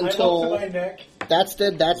end this I'm until up to my neck, that's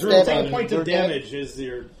dead, that's Zernal, dead. take a and point you're of dead. damage is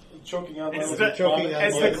your... choking on my As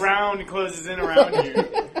vomit. the ground closes in around you.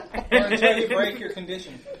 Or until you break your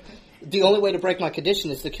condition. The only way to break my condition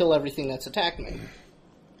is to kill everything that's attacked me.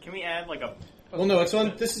 Can we add like a... Well, no, it's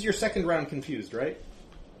on... This is your second round confused, right?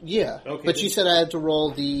 Yeah. Okay, But then- you said I had to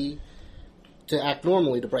roll to act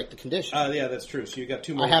normally to break the condition. Yeah, that's true. So you got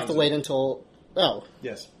 2 more I have to rounds. wait until... Oh.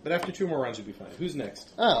 Yes. But after 2 more rounds, you'll be fine. Who's next?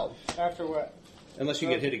 Oh. After what? Unless you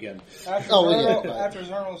get hit again. After Oh, we Zernal, get it. after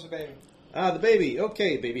Zernal's the baby. The baby.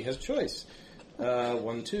 Okay, baby has a choice.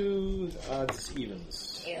 1, 2, odds,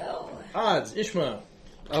 evens. Odds, Ishma.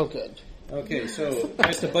 Oh, good. Okay, so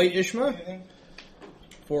tries to bite Ishma Anything?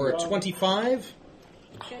 for a 25.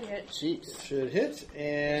 Should hit. Jeez. Should hit,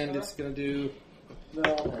 and it's going to do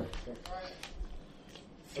No.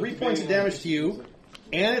 3 points of damage to you,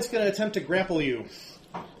 and it's going to attempt to grapple you,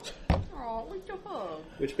 Oh, what the hug?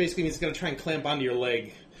 which basically means it's going to try and clamp onto your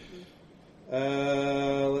leg.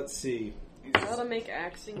 Let's see. That'll make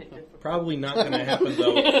axing it difficult. Probably not going to happen,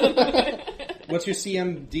 though. What's your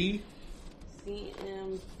CMD?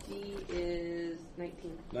 CMD is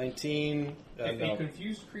 19. 19. If No. a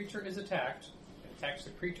confused creature is attacked, it attacks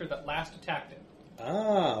the creature that last attacked it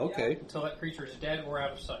Okay. until that creature is dead or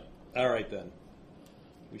out of sight. All right, then.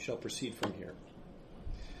 We shall proceed from here.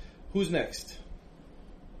 Who's next?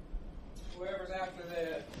 Whoever's after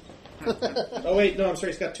that. Oh, wait, no, I'm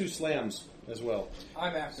sorry. He's got 2 slams as well.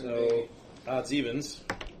 I'm after the So, baby. odds, evens.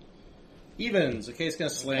 Evens. Okay, it's going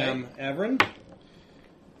to slam Avron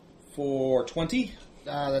for 20.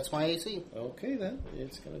 That's my AC. Okay, then.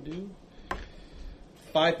 It's going to do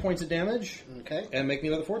 5 points of damage. Okay. And make me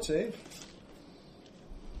another fort save.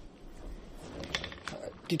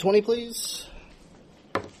 D20, please.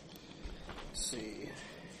 Let's see.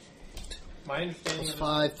 My understanding Plus of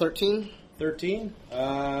 5, 13. 13.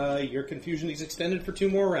 Your confusion is extended for 2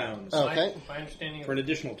 more rounds. Oh. Okay. my understanding For an of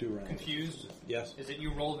additional 2 rounds. confused Yes. is that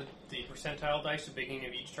you roll the percentile dice at the beginning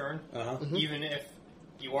of each turn, Uh-huh. even if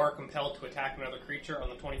you are compelled to attack another creature on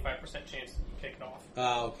the 25% chance that you take it off.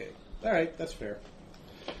 Okay. All right, that's fair.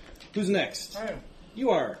 Who's next? I am. You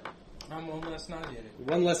are. I'm one less nauseated.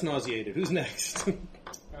 One less nauseated. Who's next?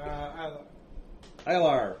 I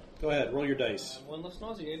Ilar, go ahead. Roll your dice. One less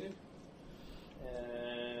nauseated.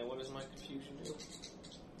 What does my confusion do?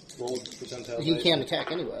 Roll percentile He dice. can't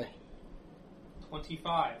attack anyway.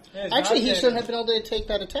 25. Yeah, he's Actually, he nauseated. shouldn't have been able to take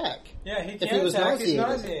that attack. Yeah, he if can't he was attack. He's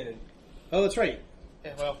nauseated. nauseated. Oh, that's right.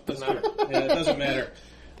 Yeah, well, doesn't matter. Yeah, it doesn't matter.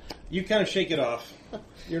 You kind of shake it off.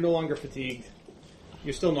 You're no longer fatigued.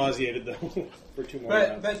 You're still nauseated, though, for 2 more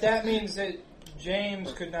rounds. But that means that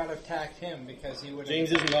James could not have attacked him because he would have...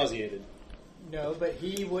 James isn't nauseated. No, but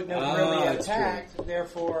he wouldn't have Ah, really that's attacked,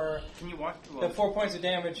 therefore Can you walk the 4 points of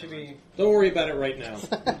damage should be... Don't worry about it right now.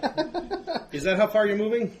 Is that how far you're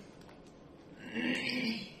moving?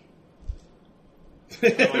 Am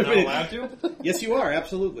I not allowed to? Yes, you are.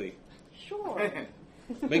 Absolutely. Sure.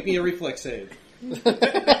 Make me a reflex save.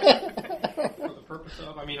 For the purpose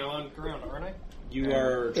of, I'm on the ground, aren't I? You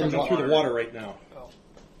are In jumping through the water right now. Oh.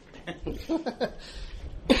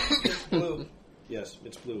 It's blue. Yes,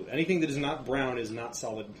 it's blue. Anything that is not brown is not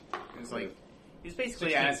solid. It's like he's basically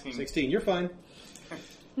 16. asking. 16, you're fine.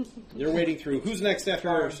 You're wading through. Who's next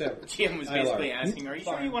after Severin? Jim was basically asking, "Are you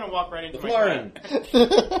sure you want to walk right into my Falarin.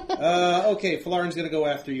 trap?" Okay, Falarin's going to go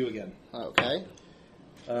after you again. Okay.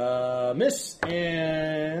 Miss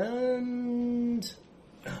and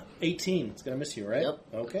 18. It's going to miss you, right? Yep.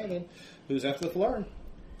 Okay, then. Who's after the Falarin?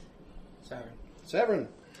 Severin.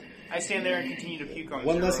 I stand there and continue to puke on.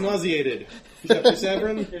 One less Zero. nauseated. Who's after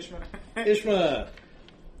Severin? Ishma.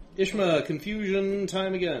 Ishma, confusion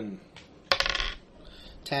time again.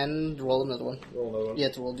 10. Roll another one. Roll another one. You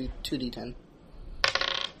have to roll 2d10.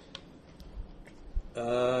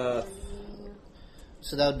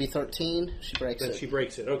 So that would be 13. She breaks Then it. she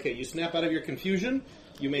breaks it. Okay, you snap out of your confusion.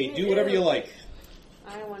 You may do whatever you like.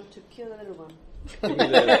 I want to kill the little one. Give me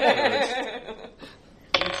the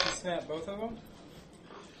Did she snap both of them?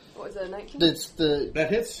 What was that, 19? It's the that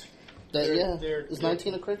hits. They're- Is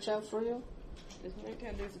 19 a crit chance for you? Is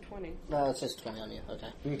 19? There's a 20. No, it says 20 on you. Okay.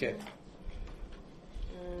 Okay.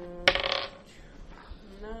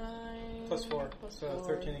 9. Plus 4. Plus So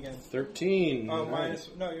 4. 13 again. 13. Oh, Nice. minus.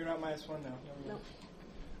 No, you're not minus 1 now. No.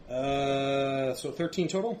 So 13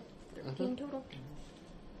 total? 13 total.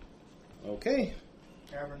 Okay.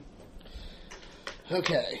 Aaron,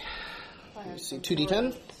 Okay. I have see, some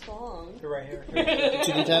 2d10? Song. you're right here.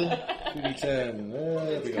 2d10. 2d10.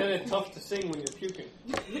 There It's we kind go. of tough to sing when you're puking.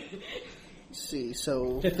 Let's see.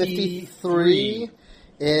 So 53 53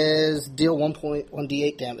 is deal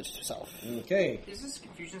 1d8 damage to yourself. Okay. Is this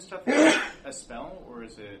confusion stuff a spell or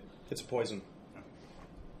is it? It's a poison.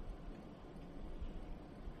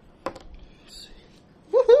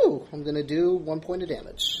 Woohoo! I'm going to do 1 point of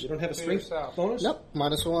damage. You don't have a strength yourself. bonus? Nope.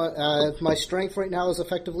 -1. My strength right now is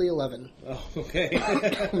effectively 11. Oh, okay.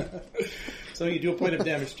 So you do a point of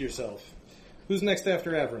damage to yourself. Who's next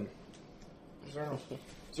after Avron? Zernal.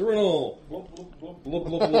 Blub, blub, blub. Blub,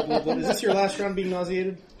 blub, blub, blub, blub. Is this your last round being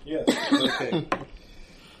nauseated? Yes. Okay.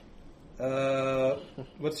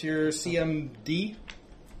 What's your CMD?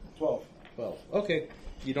 12. 12. Okay.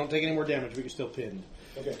 You don't take any more damage, but you're still pinned.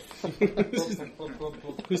 Okay.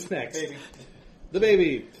 Who's next? Baby. The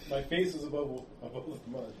baby. My face is above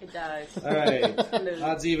the mud. It dies. All right. Hello.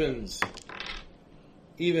 Odds, evens.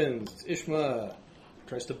 Evens. Ishma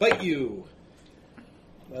tries to bite you.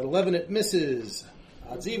 At 11, it misses.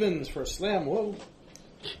 Odds, evens for a slam. Whoa.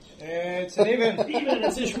 It's an even. Even,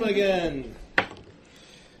 it's Ishma again.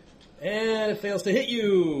 And it fails to hit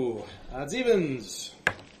you. Odds, evens.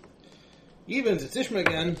 Evens, it's Ishma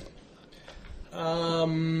again.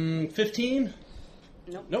 15?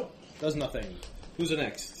 Nope. Nope. Does nothing. Who's the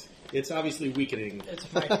next? It's obviously weakening.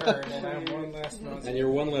 It's my turn, and I'm one less nauseated. And you're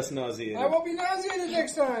one less nauseated. I won't be nauseated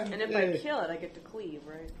next time. And if I kill it, I get to cleave,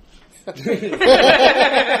 right?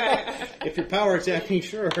 If your power attacking,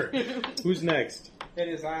 sure. Who's next? It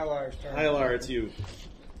is Ilar's turn. Ilar, it's you.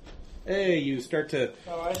 Hey, you start to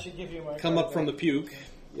Oh, I should give you my. come card up from the back. puke.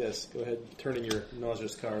 Yes, go ahead, turn in your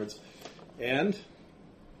nauseous cards. And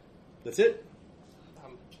that's it.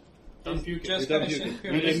 I'm puking. Just You're done finishing.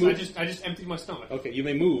 puking. I You may just, move. I just emptied my stomach. Okay, you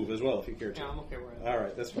may move as well if you care to. Yeah, I'm okay where I am. All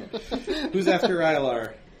right, that's fine. Who's after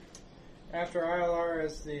Ilar? After Ilar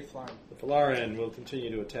is the flying. The Falaran will continue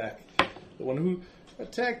to attack the one who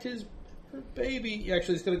attacked her baby.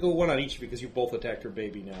 Actually, it's going to go one on each because you both attacked her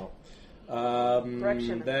baby now.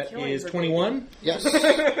 Correction, That killing is her 21. Yes.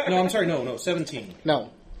 No, I'm sorry. No, 17. No.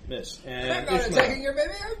 Miss. I'm And not Ishmael. attacking your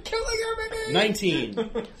baby. I'm killing your baby.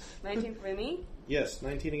 19. 19 for me. Yes,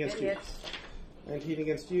 19 against It you. hits. 19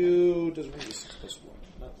 against you. Does read 6 plus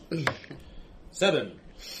 1. No. 7.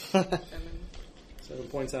 7. 7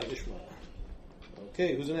 points on Ishmael.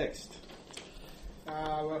 Okay, who's next?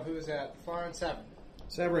 Well, who's that? Florence 7.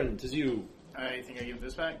 Severin, 'tis you. I think I give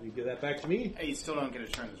this back. You give that back to me. Hey, you still don't get a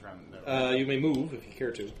turn this round, though. You may move if you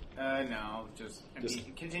care to. No, just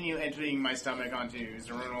continue emptying my stomach onto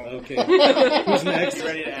Zernal. Okay. Who's next? Get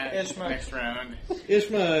ready to add Ishma. next round.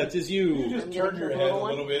 Ishma, 'tis you. Just turn your head a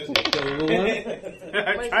little bit. The little one.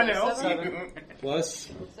 I'm Wait, trying to so help seven? you. Plus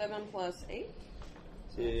 7 plus 8.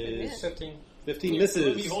 is 15. 15 Let me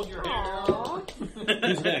misses. hold your hand. Aww.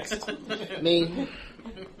 Who's next? Me.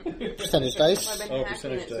 Percentage I've dice. been Oh, hacking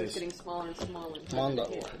percentage it, so it's dice. getting smaller and smaller.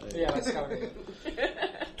 Mondo. Yeah, that's gotta be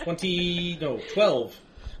it. 12.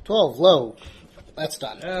 12. Low. That's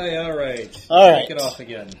done. Yeah, all right. All right. Take it off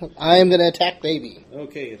again. I am going to attack baby.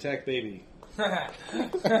 Okay, attack baby.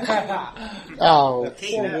 Oh, That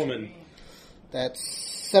poor woman. that's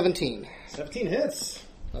 17. 17 hits.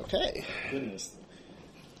 Okay. Goodness.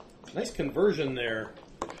 Nice conversion there.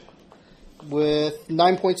 With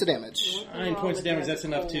 9 points of damage. 9 points of damage, that's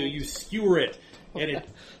enough to you skewer it. And it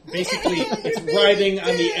basically it's writhing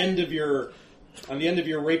on the end of your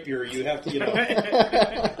rapier. You have to,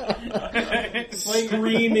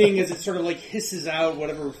 screaming as it sort of like hisses out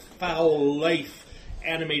whatever foul life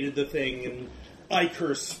animated the thing, and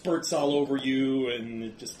ichor spurts all over you, and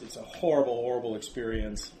it's a horrible, horrible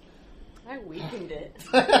experience. I weakened it.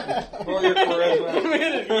 Roll your charisma. I made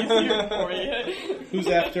it easier for you. Who's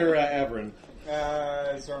after Avrin?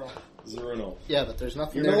 Zornal. Zerunal. Yeah, but there's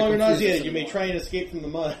nothing You're there no to longer confuse nauseated. us You may anymore. try and escape from the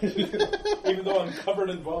mud. Even though I'm covered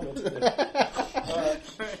in vomit.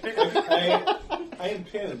 I am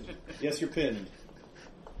pinned. Yes, you're pinned.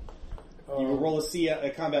 You will roll a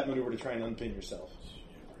combat maneuver to try and unpin yourself.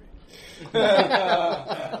 Okay,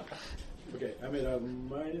 I'm at a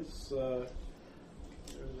minus.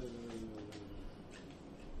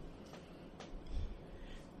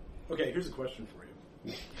 Okay, here's a question for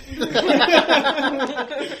you.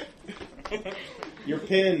 You're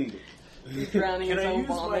pinned. He's drowning Can his I own use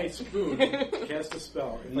my vomit. spoon to cast a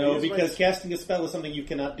spell? If I No, use my because casting a spell is something you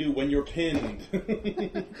cannot do when you're pinned.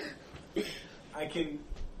 I can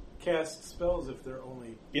cast spells if they're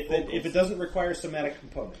only. if vocals. it doesn't require somatic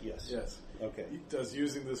component, yes. Yes. Okay. Does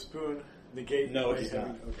using the spoon negate? No, it my does having-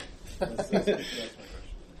 not. Okay. That's my question.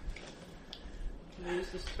 Use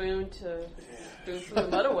the spoon to spoon some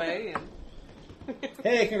of the mud away. And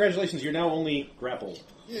Hey, congratulations! You're now only grappled,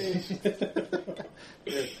 Here, take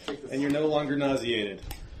this. and you're no longer nauseated.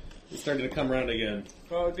 It's starting to come around again.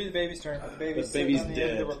 Well, it would be the baby's turn. The baby's, The baby's sitting on the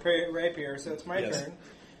end of dead. the rapier, so it's my Yes. turn.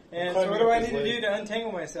 And Climb so what do up I his need to leg. do to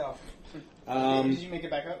untangle myself? Did you make it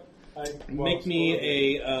back up? Make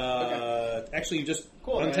me a. Actually, you just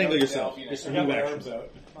Cool, untangle then I'll yourself. do that. Just a I got new my action. arms out.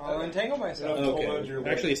 I'll untangle myself. Hold on to your Okay.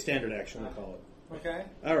 leg. Actually, a standard action, we'll call it. Okay.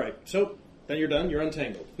 All right. So then you're done. You're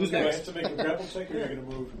untangled. Who's Do I next? have to make a grapple check, or are you going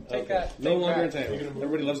to move? Take that. No Take longer that. entangled.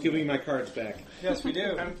 Everybody loves giving me my cards back. Yes, we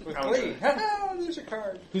do. With glee. Ha there's a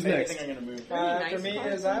card. Who's I next? think I'm going to move. For me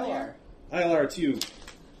is Ilar. ILR, it's you.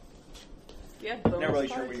 yeah, Not really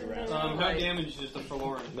sure where you're at. How damaged is the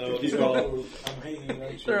forlorn? No, these are all. I'm hanging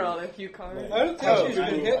on to They're all a few cards. I don't think she's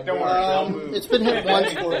been hit. Don't worry, I'll move. It's been hit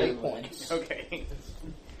once for 8 points. Okay.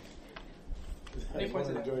 Do I need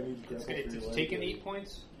grapple for your It's leg? taken 8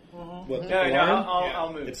 points. What, No, alarm?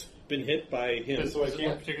 I'll move. It's been hit by him. So I Is it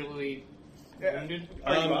can't. particularly Yeah. wounded?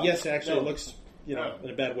 Yes, actually, No. it looks, in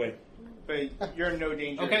a bad way. But you're in no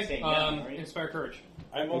danger of Okay, staying down, right? inspire courage.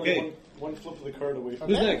 I'm only Okay. one flip of the card away from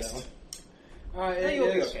Who's that next? now. It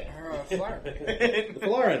you'll be is okay. her flower. The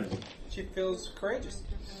Falaran. She feels courageous.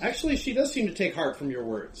 Actually, she does seem to take heart from your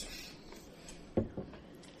words.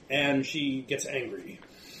 And she gets angry.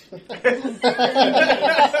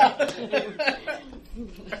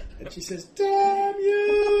 And she says, "Damn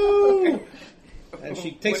you!" And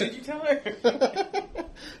she takes What a... did you tell her?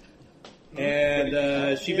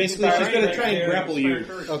 And she's going to try and grapple you.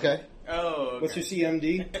 Okay. Oh, okay. What's your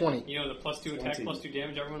CMD? 20. You know the +2 attack, 20. +2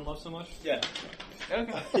 damage everyone loves so much? Yeah.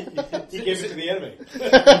 Okay. He gave it to the enemy.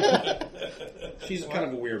 She's kind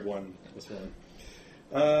of a weird one, this one.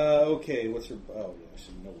 Okay, what's her... Oh, yeah,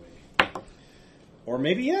 actually, no way. Or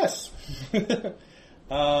maybe yes.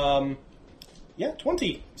 Yeah,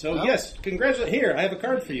 20. So, Wow. yes, congratulations. Here, I have a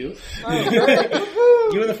card for you. You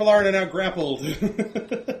and the Falaran are now grappled.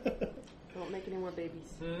 Don't make any more babies.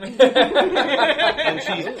 And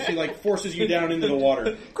she like, forces you down into the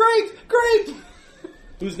water. Grape!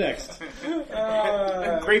 Who's next?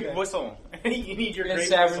 Grape whistle. You need your It's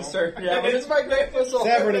grape Savrin's whistle. turn. Yeah, but it's my grape whistle.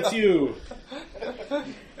 Savrin, it's you.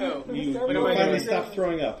 Oh, You what am I finally doing? stop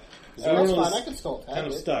throwing up. That's fine. I Zerunal's can still attack kind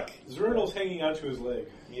of it. stuck. Zerunal's hanging onto his leg.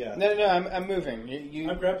 Yeah. No, I'm moving.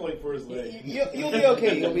 I'm grappling for his leg. You'll be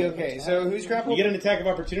okay. You'll be okay. So who's You grappled? get an attack of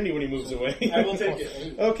opportunity when he moves away. I will take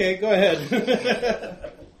it. Okay, go ahead.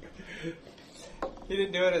 He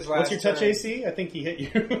didn't do it his last What's your touch turn. AC? I think he hit you.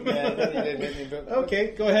 Yeah, he did hit me. But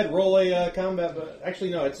Okay, go ahead. Roll a combat.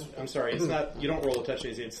 Actually, no. I'm sorry. It's not. You don't roll a touch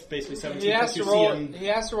AC. It's basically 17 He has plus to your roll. CM. He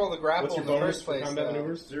has to roll the grapple What's your in the bonus first for place. combat though.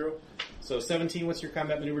 maneuvers? 0. So 17. What's your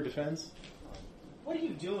combat maneuver defense? What are you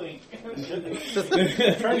doing? Trying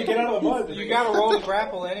to get out of the mud. You got to roll the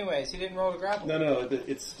grapple anyways. He didn't roll the grapple. No.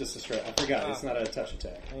 It's just a straight. I forgot. It's not a touch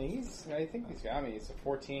attack. I mean, I think he's got me. It's a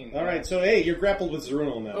 14. All right. So hey, you're grappled with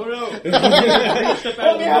Zerunal now. Oh no! Step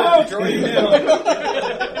Oh, out of the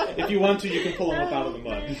mud. If you want to, you can pull him up out of the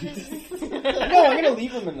mud. No, I'm gonna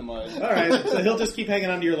leave him in the mud. All right. So he'll just keep hanging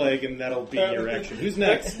onto your leg, and that'll be your action. Who's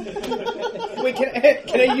next? Wait,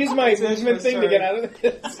 can I use my movement thing to get out of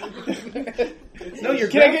this? No, you're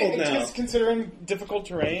Can I grappled now. just considering difficult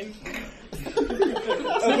terrain?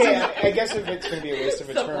 Okay, I guess if it's going to be a waste of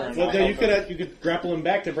a turn. Well, no, you could grapple him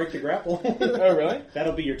back to break the grapple. Oh, really?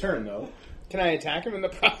 That'll be your turn, though. Can I attack him in the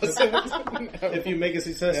process? If you make a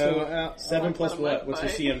successful No. 7 plus what? What's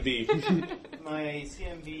your CMB? My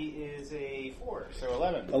CMB is a 4, so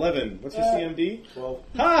 11. 11. What's your CMD? 12.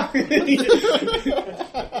 Ha! I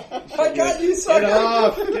got you, Get sucker!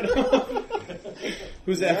 off! Get off!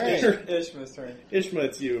 Who's after? Ishma's turn. Ishma,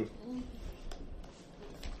 it's you.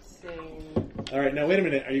 Same. All right, now wait a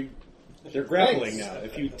minute. They're grappling now.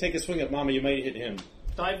 If you take a swing at Mama, you might hit him.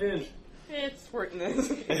 Dive in. It's worth this.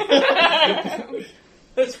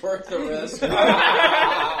 It's worth the risk. I'm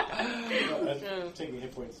taking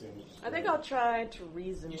hit points damage. I think I'll try to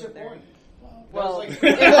reason with her. one. Well, in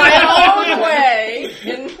my own way.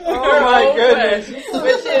 Oh my goodness! Which is,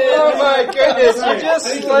 Oh my goodness!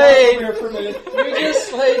 You just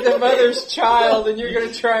slayed the mother's child, and you're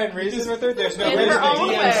going to try and reason with her. There's no In her reason. own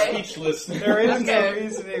way. Speechless. There is no Okay.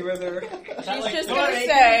 reasoning with her. She's just Come on, going to you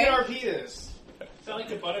say, can RP this. Sound like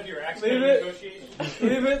the butt of your axe Leave it. negotiation.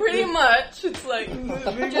 Leave it. pretty much, it's like,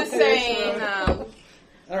 just saying, All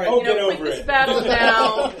right. Oh, you know, get quit over this it. battle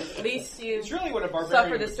now, at least you It's really what a barbarian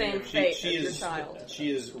suffer the would same do. fate She as your is child.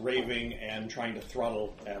 she is raving and trying to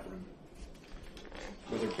throttle Avram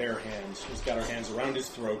with her bare hands. She's got her hands around his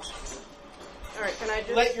throat. Alright, can I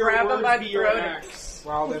just Let your grab him words by be the your throat? axe.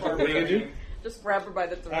 While they're What are you gonna do? Just grab her by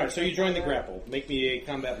the throat. All right, so you join the grapple. Make me a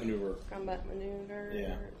combat maneuver. Combat maneuver.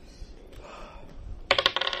 Yeah.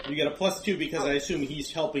 You get a +2 because I assume he's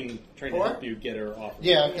trying to help you get her off.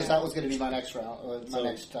 Yeah, because that was going to be my next round. My So,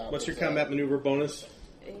 next. what's your combat maneuver bonus?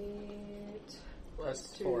 8 Plus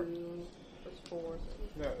 2 4. plus 4.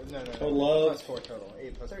 No. Total of? Plus 4 total.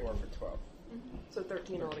 8 plus 4 for 12. So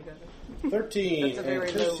 13 altogether. 13. That's a very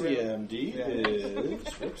and her low roll. CMD Yeah.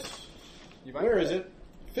 is. Whoops. You might Where is it?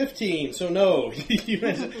 15. So no.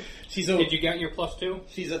 she's a Did you get your +2?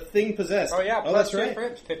 she's a thing possessed. Oh yeah, Oh, plus that's 2 right. for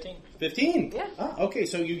it, 15. 15. Yeah. Ah, okay,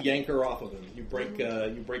 so you yank her off of him. You break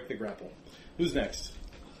the grapple. Who's next?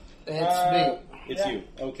 It's me. It's you.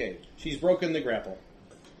 Okay. She's broken the grapple.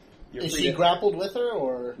 You're Is free she to- grappled with her,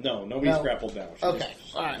 or No, nobody's No. grappled now. Okay,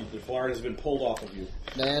 all right. The Flard has been pulled off of you.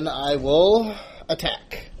 then I will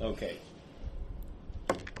attack. Okay.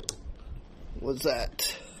 What's that?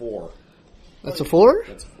 4. That's a 4.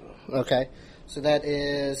 That's 4. Okay, so that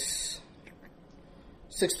is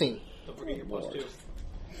 16. Don't forget your +2.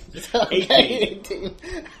 Okay, 18. Wait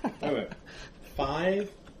a minute.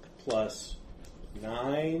 5 plus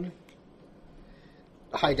 9.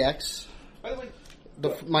 High dex. By the way,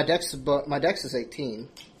 My dex is 18.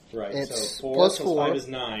 Right. It's so 4 plus plus 4. 5 is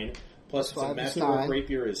 9. Plus Plus 5 is masterwork 9.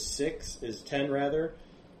 rapier is 10 rather.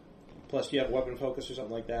 Plus you have weapon focus or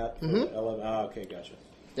something like that. For Mhm. 11. Ah, okay, gotcha.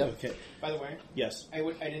 Yep. Okay. by the way, Yes. I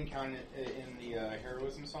didn't count it in the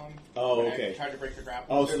heroism song. Oh, when okay. I tried to break the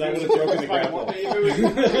grapple. Oh, so that if it would have was- broken the grapple. If it was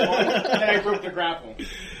one, then I broke the grapple.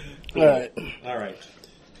 All right. All right.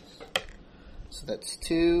 So that's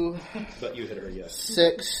 2, But you hit her, yes.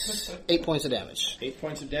 6, 8 points of damage. 8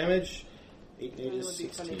 points of damage. 8 It is would be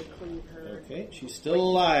funny 16. to clean her. Okay, she's still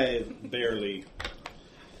alive, barely.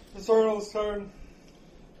 It's Arnold's turn.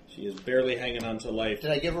 She is barely hanging on to life.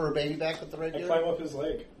 Did I give her a baby back with the I rapier? climb up his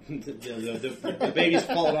leg. the baby's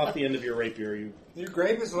fallen off the end of your rapier. You You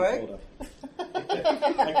grave his leg? pulled up.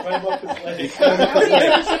 I climb up his leg.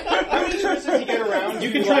 How many turns does he get around?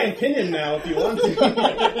 You can try and pin him now if you want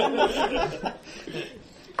to.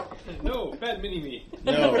 No, bad mini-me.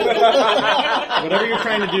 No. Whatever you're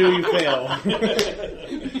trying to do, you fail.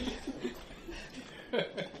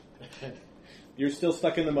 You're still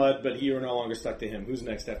stuck in the mud, but you're no longer stuck to him. Who's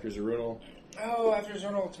next after Zerunal? Oh, after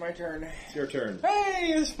Arnold, it's my turn. It's your turn.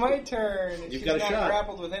 Hey, it's my turn. You've She's got a not shot.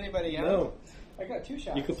 grappled with anybody else. No. I got 2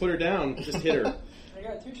 shots. You can put her down. Just hit her. I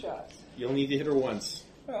got 2 shots. You'll need to hit her once.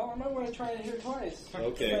 Well, I might want to try and hit her twice.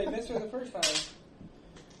 Okay. If I miss her the first time.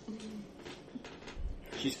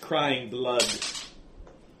 She's crying blood.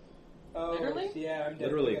 Oh, Literally? yeah, I'm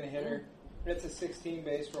Literally. definitely going to hit her. It's a 16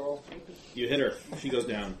 base roll. You hit her. She goes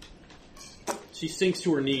down. She sinks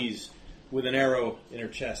to her knees with an arrow in her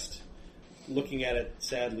chest, looking at it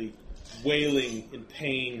sadly, wailing in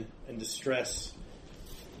pain and distress.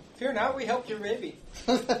 Fear not, we helped your baby.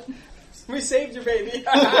 We saved your baby.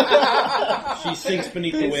 She sinks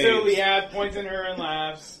beneath the And so waves. Liad points at her and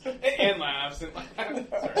laughs. And laughs. And laughs. Sorry.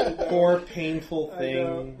 Poor, painful I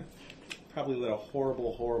know. thing. Probably led a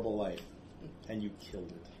horrible, horrible life. And you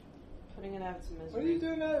killed it. Putting it out of misery. What are you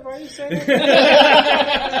doing that? Why are you saying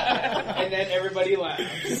that? And then everybody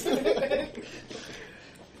laughs.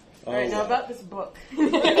 Alright, now well. about this book.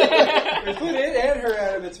 Put it and her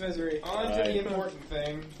out of its misery. On to the important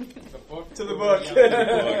thing. The book. To the book.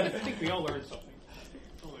 I think we all learned something.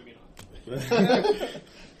 Oh, maybe not.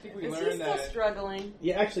 I think we Is he learned still that. struggling?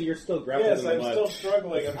 Yeah, actually, you're still grappling Yes, in the I'm mud. still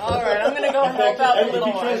struggling. All right, I'm going to go help out the If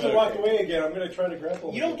little he tries to one. walk away again, I'm going to try to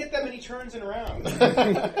grapple. You don't get that many turns in a round. Just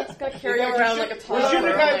got to carry him around like a We toddler. shouldn't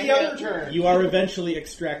have on had my the other hand. turn. You are eventually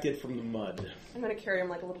extracted from the mud. I'm going to carry him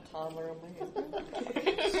like a little toddler on my hand.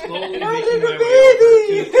 Slowly My making little my way over to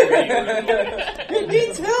the tree. He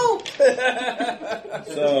needs help!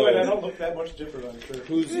 So, I don't look that much different, I'm sure.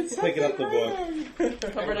 who's picking up the book?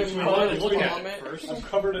 Covered in I mud wanted and to look at it vomit. first. I'm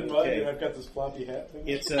covered in mud Okay. and I've got this floppy hat thing.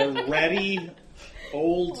 It's a ratty,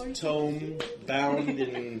 old tome bound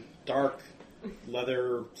in dark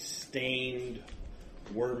leather, stained,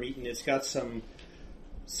 worm-eaten. It's got some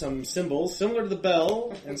symbols similar to the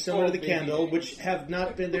bell and similar to the candle, which have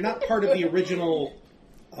not been. They're not part of the original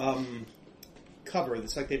cover.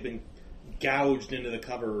 It's like they've been gouged into the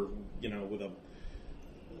cover,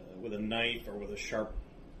 with a knife or with a sharp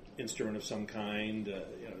instrument of some kind.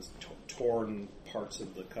 It's torn parts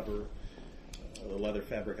of the cover, the leather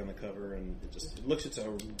fabric on the cover, and it's a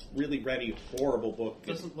really ratty, horrible book.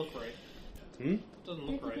 Doesn't look right. Doesn't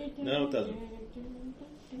look right. No, it doesn't.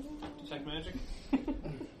 Detect magic?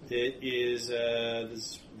 It is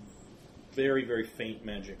this very, very faint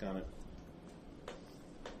magic on it.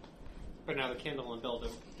 But now the candle and bell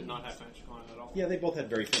did not have magic on it at all. Yeah, they both had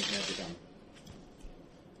very faint magic on.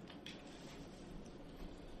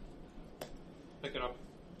 Pick it up.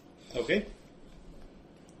 Okay.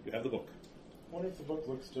 You have the book. I wonder if the book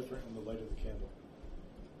looks different in the light of the candle.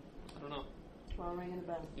 I don't know. While ringing the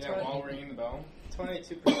bell. Yeah, while ringing the bell.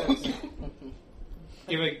 22%.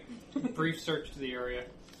 Give a brief search to the area.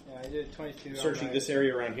 Yeah, I did 22. Searching on my, this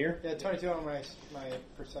area around here. Yeah, 22 on my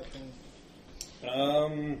perception.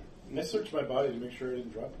 I searched my body to make sure I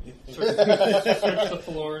didn't drop anything. Search the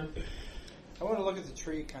floor. I want to look at the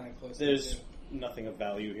tree kind of closely. There's too. nothing of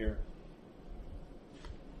value here.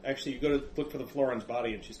 Actually, you go to look for the Florin's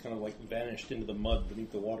body, and she's kind of like vanished into the mud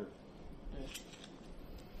beneath the water.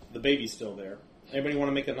 The baby's still there. Anybody want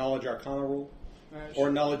to make a knowledge arcana roll? Or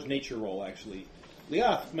a knowledge nature roll, actually.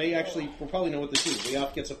 Leoth may actually, we'll probably know what this is.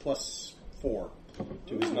 Leoth gets a +4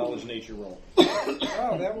 to his knowledge nature roll.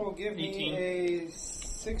 Oh, that will give 18. me a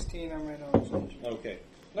 16 on my knowledge nature. Okay,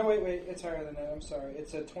 No, wait, it's higher than that. I'm sorry.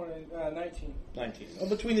 It's a 19. 19. Well,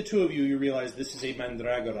 between the two of you, you realize this is a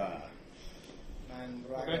mandragora.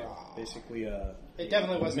 Mandragora. Basically a It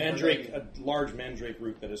definitely wasn't mandrake, her a large mandrake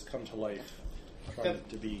root that has come to life, trying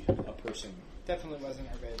to be a person. Definitely wasn't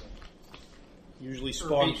her baby. Usually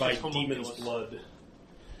spawned by Herbaceous demon's homunculus. blood.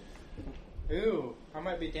 Ooh, I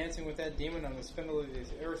might be dancing with that demon on the spindle of the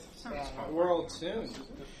earth Sounds fun. world soon.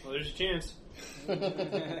 Well, there's a chance.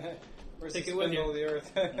 Where's Take the it with spindle you. of the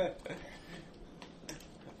earth?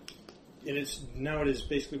 And it is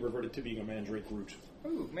basically reverted to being a mandrake root.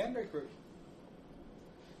 Ooh, mandrake root.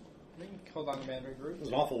 We can hold on to mandrake root. There's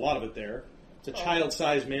an awful lot of it there. It's a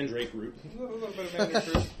child-sized mandrake root. A little bit of mandrake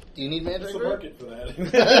root. Do you need What's mandrake the root? market for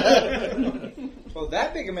that? Well,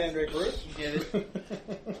 that big a mandrake root. Get it?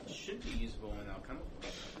 Should be usable in alchemy.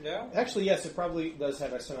 Yeah. Actually, yes, it probably does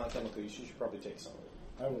have alchemical use. You should probably take some of it.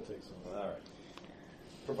 I will take some. All right.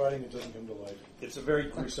 Providing it doesn't come to life. It's a very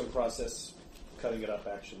gruesome process, cutting it up,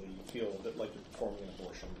 actually. You feel a bit like you're performing an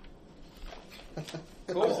abortion.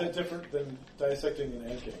 Cool. Is it different than dissecting an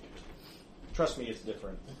ant cake? Trust me, it's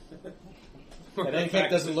different. An ant cake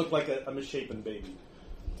doesn't look like a misshapen baby.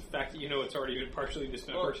 The fact that you know it's already been partially Well,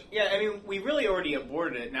 dismembered. yeah, I mean, we really already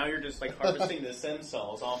aborted it. Now you're just like harvesting the stem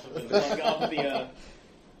cells off of the.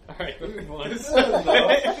 Alright, move on.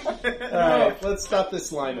 Alright, let's stop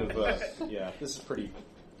this line of, this is pretty,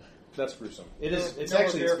 that's gruesome. It is, it's No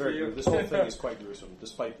actually, it's care for very you. gruesome. This whole thing is quite gruesome,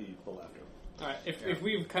 despite the laughter. Alright, if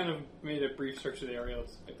we've kind of made a brief search of the area,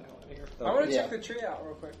 let's get the hell out of here. I want to Yeah. check the tree out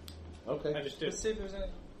real quick. Okay. I just did. Let's see if there's any.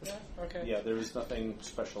 Yeah. Okay. Yeah, there is nothing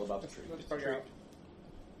special about the tree. Let's bug out.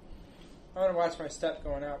 I want to watch my step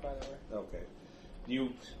going out. By the way. Okay.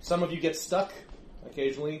 Some of you get stuck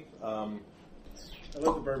occasionally. I let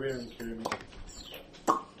the barbarian carry me.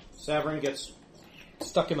 Saverin gets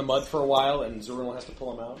stuck in the mud for a while, and Zerul has to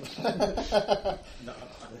pull him out.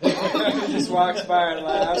 He just walks by and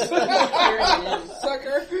laughs.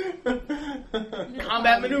 Sucker.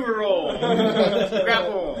 Combat maneuver roll.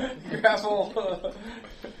 Grapple. Grapple.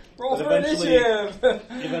 Roll But for initiative.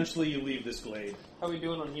 Eventually, you leave this glade. How are we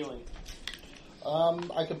doing on healing?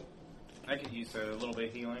 I could use a little bit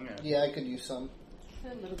of healing. Yeah, I could use some.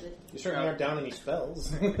 A little bit. You certainly aren't down any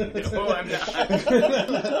spells. No, I'm not.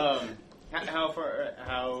 How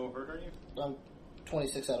hurt are you? I'm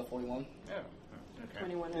 26 out of 41. Oh, Okay.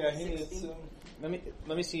 21 Yeah, out of he needs 16.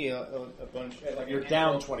 Let me see a bunch. Like You're a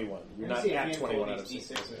down handful. 21. You're Let not me see a at handful 21 of out of these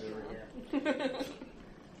 60. D6s over here.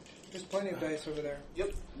 There's plenty of dice over there.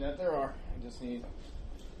 Yep, that there are. I just need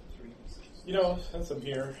 3 D6s. You know, since I'm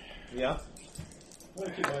here, Yeah. I want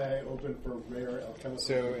to keep my eye open for rare alchemical.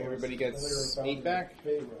 So rewards everybody gets earlier found 8 in back?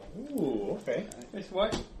 Pharaoh. Ooh, okay. It's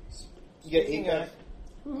what? You get 8 Speaking back.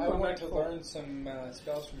 I want to learn some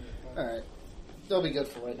spells from you. Alright. They'll be good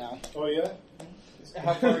for right now. Oh yeah.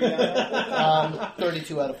 How far are you down?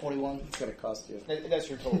 32 out of 41. It's going to cost you. That's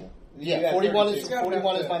your total. You Yeah, got 41 32. is You got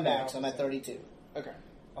 41 enough is my to- max. I'm at 32. Okay.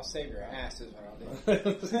 I'll save your ass is what I'll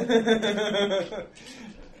do.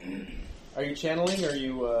 Are you channeling or are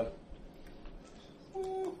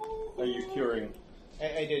you curing?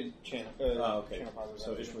 I did channel. Okay. Channel positive.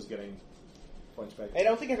 So Ish was getting points back. I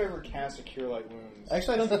don't think I've ever cast a Cure Light Wounds.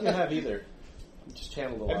 Actually, I don't think you have either. You just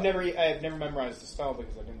channeled a lot. I've never memorized the spell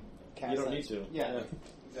because I didn't cast You don't that. need to. Yeah,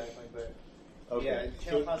 exactly. But Okay. yeah,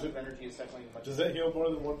 Channel Positive Energy is definitely much. Does that heal more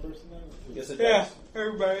than one person then? Yes, it Yeah, does.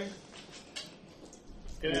 everybody.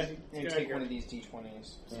 Good. And Good take idea. one of these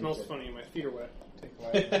D20s. Smells funny. My feet are wet. Take the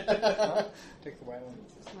white one. Huh? Take the white one.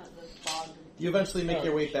 It's not the fog. You eventually make No,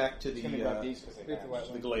 your way back to It's gonna be about the these because they Take the match. white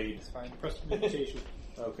the one. glade. It's fine. Prestidigitation.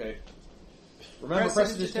 Okay. Remember, Prestidigitation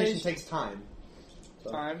prestidigitation takes time.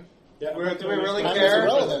 So- Time. Yeah. Do we really Time is care?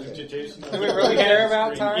 irrelevant. Do we really care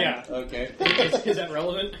about time? Yeah. Okay. Is that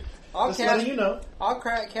relevant? I'll Just cast. letting you know. I'll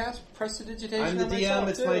cast prestidigitation. I'm the on DM. myself,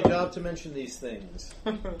 It's too. my job to mention these things.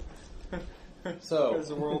 So As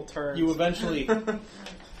the world turns. you eventually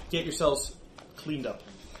get yourselves cleaned up.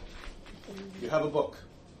 You have a book.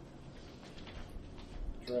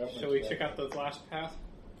 Shall we check out the last path?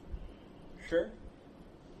 Sure.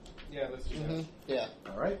 Yeah, let's do that. Yeah.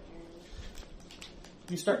 All right.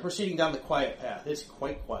 You start proceeding down the quiet path. It's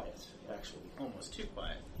quite quiet, actually. Almost too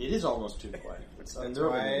quiet. It is almost too quiet. It's That's unnervingly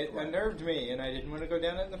why it quiet. unnerved me, and I didn't want to go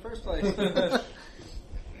down it in the first place.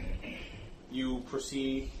 You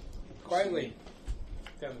proceed Quietly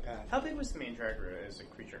down the path. How big was the main dragon as a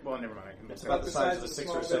creature? Well, never mind. I can It's look about it the up. size of a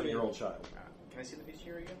 6 or 7 year old child. Can I see the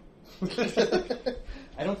bestiary again?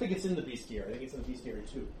 I don't think it's in the bestiary. I think it's in the bestiary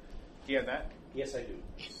too. Do you have that? Yes, I do.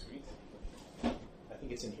 Sweet. I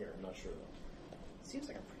think it's in here. I'm not sure though. Seems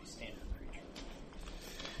like a pretty standard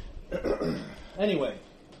creature. Anyway,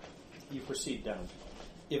 you proceed down.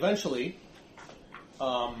 Eventually,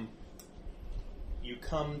 you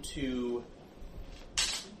come to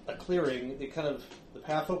a clearing. The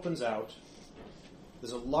path opens out.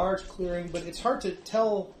 There's a large clearing, but it's hard to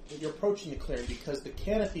tell that you're approaching the clearing because the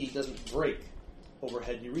canopy doesn't break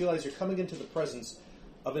overhead. You realize you're coming into the presence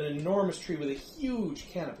of an enormous tree with a huge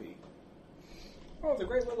canopy. Oh, the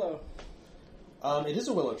great willow. It is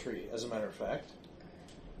a willow tree, as a matter of fact.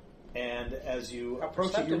 And as you How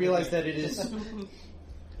approach it, you perceptive realize of that it is.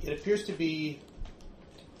 It appears to be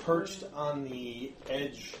perched on the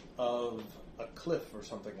edge of a cliff or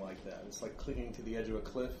something like that. It's like clinging to the edge of a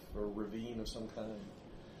cliff or ravine of some kind.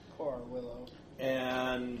 Poor willow.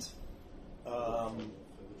 And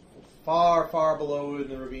far, far below in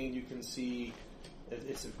the ravine, you can see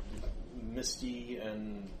it's misty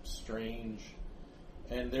and strange.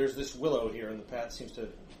 And there's this willow here, and the path seems to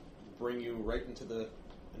bring you right into the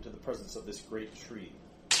presence of this great tree.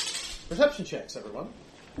 Perception checks, everyone.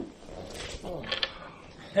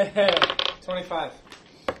 25.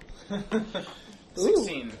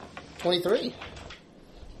 16. 23.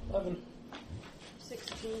 11.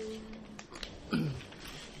 16.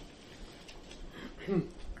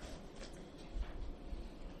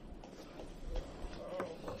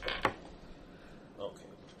 Okay.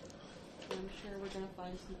 I'm sure we're going to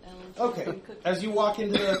find some elves. Okay. Some cookies. As you walk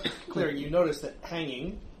into the clearing, you notice that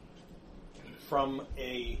hanging from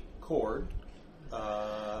a cord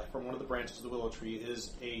from one of the branches of the willow tree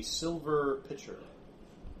is a silver pitcher.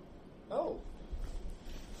 Oh.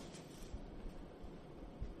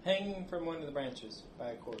 Hanging from one of the branches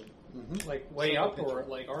by a cord. Mm-hmm. Like way up or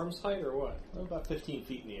like arm's height or what? About 15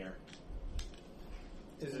 feet in the air.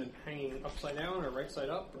 Is it hanging upside down or right side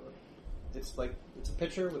up? Or? It's a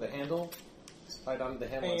pitcher with a handle. It's tied onto the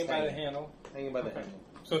handle. Hanging It's by the handle. Hanging by the Okay. handle.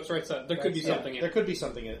 So it's right side. There could be Yeah, something in there it. could be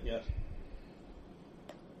something in it, yeah.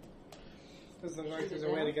 Does it look like there's a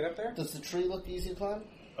way to get up there? Does the tree look easy to climb?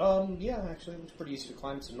 Yeah, actually, it's pretty easy to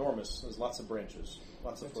climb. It's enormous. There's lots of branches.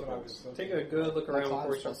 Lots of That's what I footholds. was Take a good look around before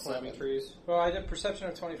we start climb's climbing 7. trees. Well, I did perception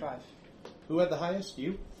of 25. Who had the highest?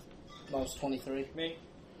 You? I was 23. Me?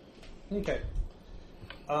 Okay.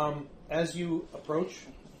 As you approach,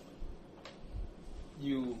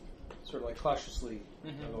 you sort of like cautiously,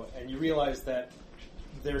 and you realize that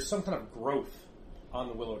there's some kind of growth on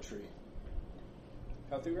the willow tree.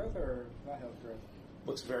 Healthy growth or not healthy growth?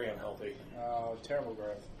 Looks very unhealthy. Oh, terrible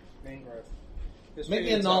growth. Main growth. This Make me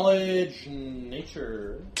tree a itself- knowledge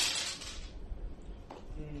nature.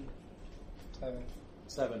 7.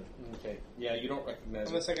 7. Okay. Yeah, you don't recognize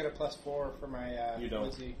Unless it. I get a +4 for my You don't.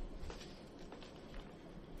 woodsy.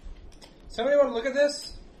 Somebody want to look at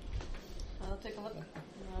this? I'll take a look.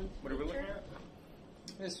 What are we looking at?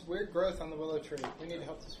 This weird growth on the willow tree. We need to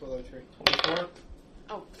help this willow tree. 24?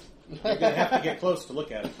 Oh. You're going to have to get close to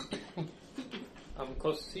look at it. I'm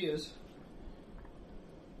close as he is.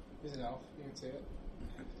 He's an elf. You can see it.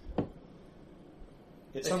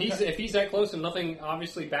 It's If he's that close and nothing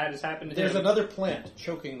obviously bad has happened to There's him. another plant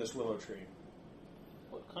choking this willow tree.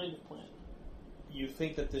 What kind of plant? You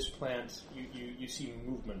think that this plant, you see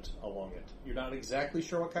movement along it. You're not exactly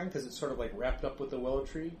sure what kind because it's sort of like wrapped up with the willow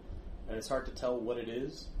tree, and it's hard to tell what it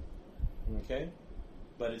is. Okay?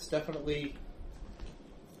 But it's definitely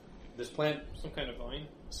this plant, Some kind of vine?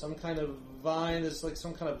 some kind of vine. There's like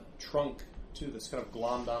some kind of trunk too that's kind of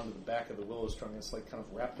glommed onto the back of the willow's trunk. It's like kind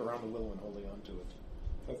of wrapped around the willow and holding onto it.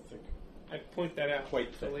 That's thick. I point that out.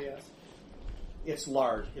 Quite to thick. Leah. It's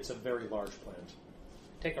large. It's a very large plant.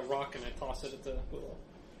 Take a rock and I toss it at the willow.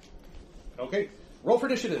 Okay, roll for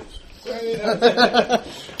initiative.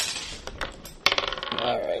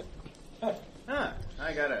 Alright. Huh.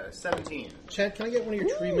 I got a 17. Chad, can I get one of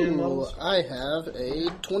your tree man models? I have a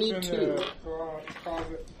 22. In the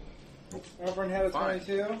closet. Everyone had a Fine.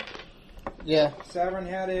 22. Yeah. Savern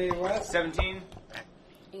had a what? 17?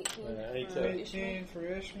 18. I need to 18 for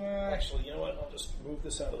Ishmael. actually, you know what? I'll just move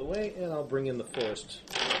this out of the way, and I'll bring in the forest.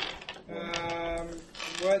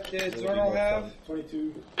 What did Zornal have?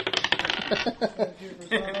 22. 22 for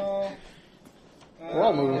Zornal. We're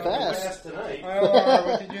all moving fast. tonight. ILR,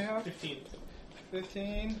 what did you have? 15.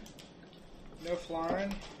 15. No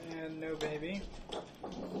flying and no baby.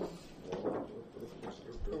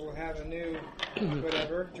 But we'll have a new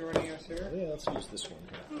whatever joining us here. Yeah, let's use this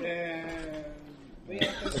one. And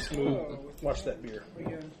let's move. Watch that beer.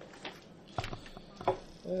 Again.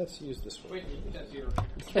 Let's use this one. Wait, that's your.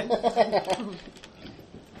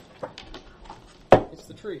 It's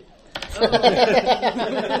the tree.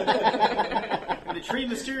 The tree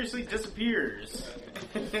mysteriously disappears.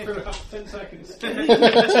 For about 10 seconds. Then it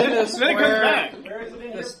comes back. Where is it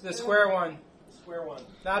in? The square one. Square one.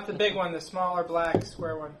 Not the big one, the smaller black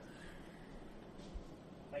square one.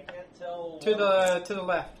 I can't tell. To the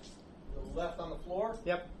left. The left on the floor.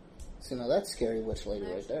 Yep. So now that's scary witch lady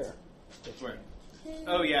right there. Where?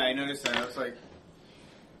 Oh yeah, I noticed that. I was like,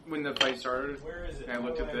 when the fight started, Where is it? and I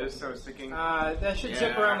looked at this, I was thinking, That should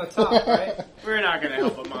zip Yeah. around the top, right? we're not going to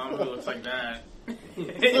help a mom who looks like that. Is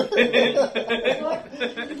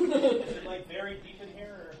it like very deep in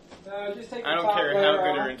here? No, just take the I don't top care layer how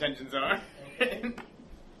good off. her intentions are.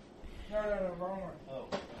 No, wrong one. Oh.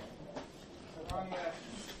 The wrong left.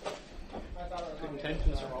 I thought it was Good wrong.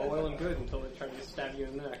 intentions are all well and good until they try to stab you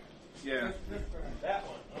in the neck. Yeah. This way. That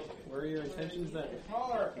one. Okay. Where are your intentions then?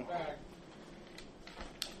 Smaller back.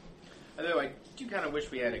 Although I do kind of wish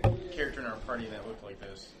we had a character in our party that looked like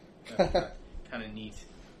this. Kind of neat.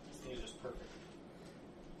 This is just perfect.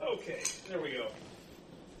 Okay, there we go.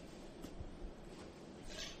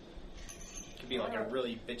 Could be like a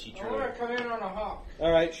really bitchy I want druid. to come in on a hawk.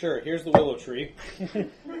 All right, sure. Here's the willow tree.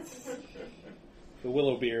 The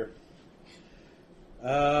willow beer.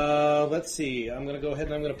 Let's see. I'm going to go ahead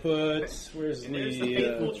and I'm going to put. Where's And there's the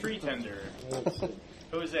faithful tree tender, let's see.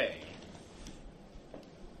 Jose.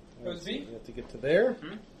 Jose? You have to get to there.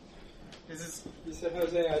 This is You said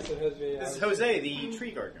Jose, I said Jose. this is Jose, the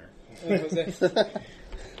tree gardener. Jose. I'll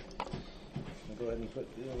go ahead and put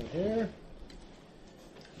you in here.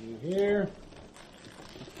 You here.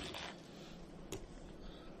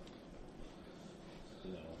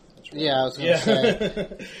 No, that's right. Yeah, I was going to say.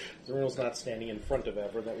 Zernal's not standing in front of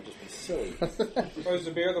Ever. That would just be silly. Oh, is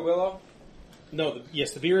the beer the willow? No,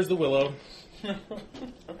 yes, the beer is the willow. Can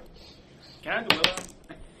I have the willow?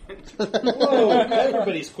 Whoa,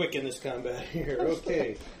 everybody's quick in this combat here.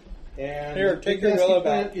 Okay. And Here, take the your nasty willow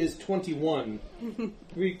plant back. is 21.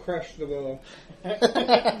 We crushed the willow.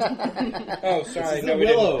 Oh, This sorry. is No, the we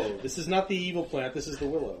didn't. willow. This is not the evil plant. This is the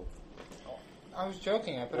willow. I was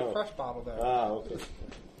joking. I put Oh. a crush bottle there. Ah, okay.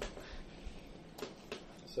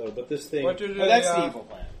 So, but this thing... What did Oh, that's the evil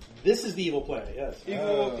plant. This is the evil plant, yes.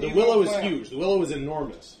 Evil, The evil willow is plant. huge. The willow is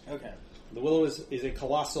enormous. Okay. The willow is a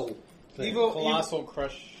colossal thing. Evil, Colossal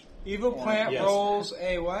crush. evil plant Yes. rolls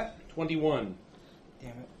a what? 21.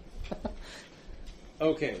 Damn it.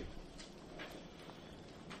 Okay.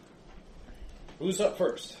 Who's up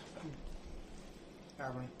first?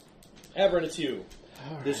 Aaron. Everett, it's you.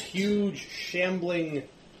 This huge, shambling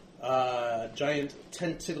giant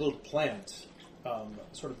tentacled plant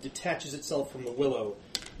sort of detaches itself from the willow,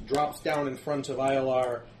 drops down in front of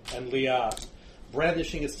Iolar and Liat,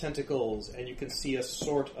 brandishing its tentacles, and you can see a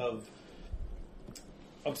sort of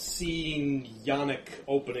obscene yonic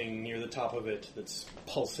opening near the top of it that's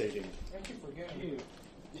pulsating. I keep forgetting you.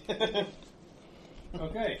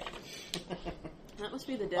 Okay. That must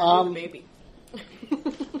be the death of the baby.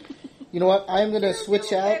 You know what? I'm going to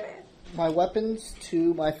switch out my weapons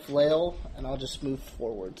to my flail, and I'll just move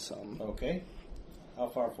forward some. Okay. How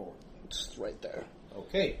far forward? Just right there.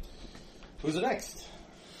 Okay. Who's the next?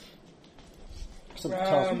 Something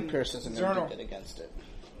tells me Pierce isn't going to Zernal. do good against it.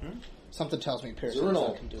 Something tells me Pierce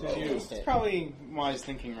Zernal. can do It's it against it. probably wise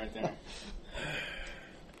thinking right there.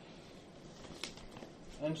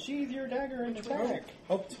 Unsheathe your dagger and attack.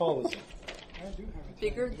 How tall is it? I do have a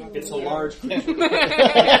Bigger tag. than It's a large creature. Can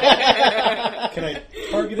I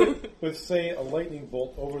target it with, say, a lightning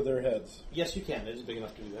bolt over their heads? Yes, you can. It is big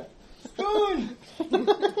enough to do that.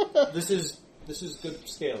 This is good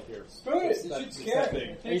scale here. Spoon it. It's It not- should it's scare not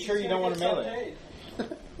it. big. Are you sure you don't want to melee?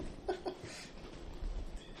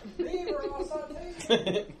 Leave her all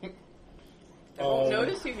sauteed. I won't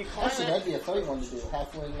notice if you climb Actually, it. that'd be a fun one to do.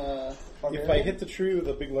 Halfling barbarian. If I hit the tree with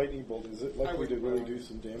a big lightning bolt, is it I likely to would really roll. do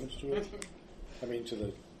some damage to it? I mean, to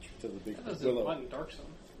the big That does willow. blood and dark sun.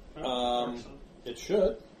 It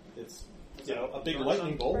should. It's a big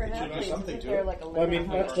lightning bolt. It should do something to it. Well, I mean,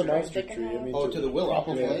 not to the monster tree. I mean, Oh, to the willow.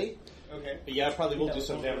 Probably. Okay. Yeah, it probably will do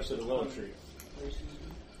some damage to the willow tree.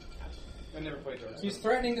 I never played Dark Souls. He's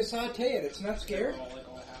threatening to saute it. It's not scared. All that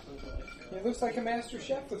happens, like, It looks like a master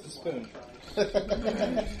chef with a spoon. All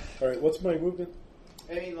right, what's my movement?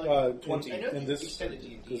 I mean, like, 20. I know in the this- extended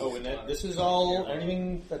D&D. Oh, and this is all,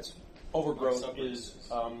 anything that's overgrown is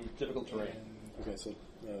difficult terrain. Okay, so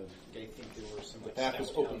I think there were some The like, path is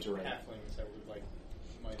stout open terrain. halflings that would like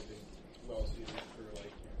might have been well suited for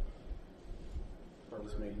like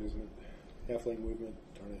what's my movement? Halfling movement.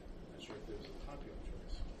 Darn it, Not sure if it was a popular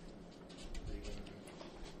choice. Or even,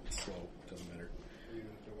 slow. Doesn't matter. or even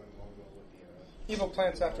if it went along well with the. Evil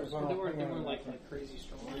plants after they Zernal. were like crazy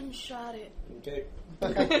strong. One shot it. Okay.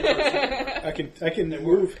 I can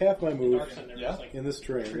move half my move Dark sun, there Yeah. was like in this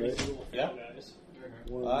terrain, crazy right? little Yeah. guys.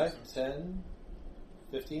 5, 10,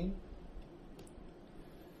 15.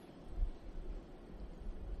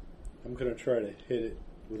 I'm gonna try to hit it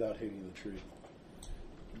without hitting the tree.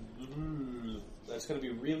 That's going to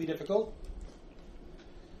be really difficult.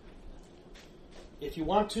 If you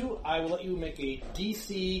want to, I will let you make a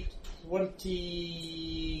DC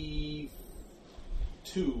 22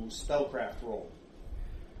 spellcraft roll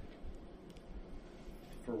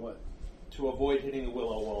For what? to avoid hitting the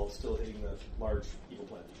willow while still hitting the large evil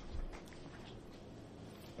plant.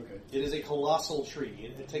 Okay. It is a colossal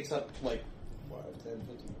tree. It takes up like 5, 10,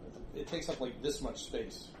 15. It takes up like this much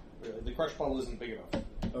space. Really. The crush bottle isn't big enough.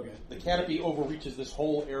 Okay. The canopy overreaches this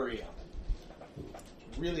whole area.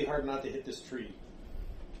 It's really hard not to hit this tree.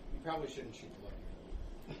 You probably shouldn't shoot the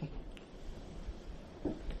lightning.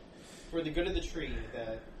 For the good of the tree,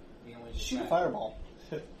 that we only just Shoot a met. fireball.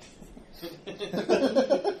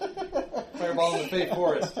 Fireball in the Fate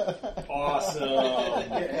Forest. Awesome.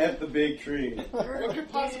 At the big tree. What could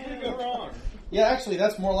possibly go wrong? Yeah, actually,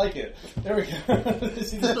 that's more like it. There we go.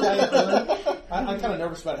 See this giant bird? I'm kind of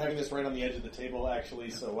nervous about having this right on the edge of the table, actually,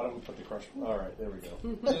 so why don't we put the crush... All right, there we go.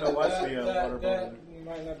 You know, watch the water that bottle.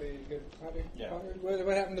 might not be good. Yeah.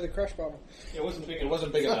 What happened to the crush bottle? It wasn't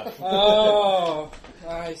big enough. Oh,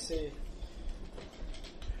 I see.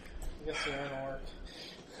 I guess the iron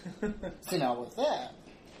will work. See, now with that,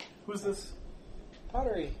 Who's this?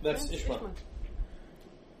 Pottery. That's Ishma.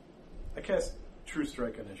 I cast True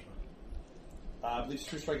Strike on Ishma. I believe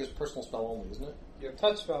True Strike is personal spell only, isn't it? Your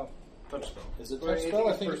touch spell. Touch spell. Is it Well, touch I spell?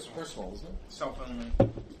 I think think it's it's personal, isn't it? Self-only.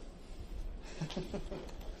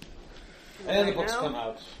 And the books come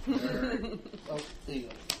out. oh, there you go.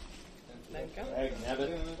 Drag, nab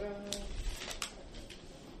it.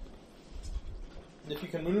 And if you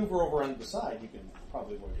can maneuver over onto the side, you can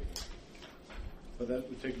probably avoid it. But that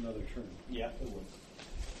would take another turn. Yeah, it would.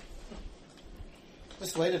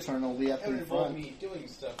 Just wait a turn, it'll be up That in would involve front. me doing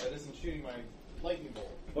stuff that isn't shooting my lightning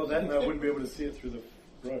bolt. Well, then I wouldn't be able to see it through the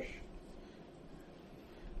brush.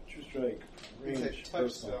 True Strike. It's a Range. touch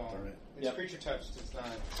Personal. spell. Darn it. It's Yep. creature touched. It's not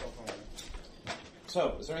self-only.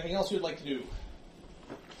 So, is there anything else you'd like to do?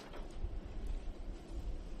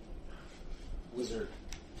 Wizard.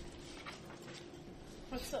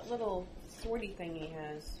 What's that little swordy thing he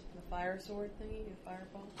has? The fire sword thingy? The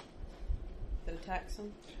fireball? That attacks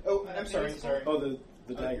him? Oh, I'm sorry. Oh,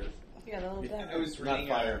 the dagger. Yeah, the little dagger. I was Not reading.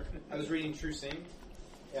 fire. I was reading True Sing,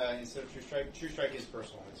 instead of True Strike is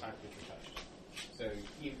personal. It's not creature touch. So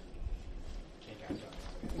you can't cast it.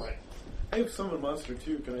 Right. I have summon monster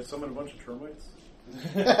too. Can I summon a bunch of termites?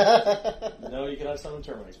 No, you cannot summon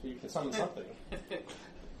termites, but you can summon something.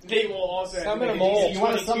 They will also Summon have a to make mole. a You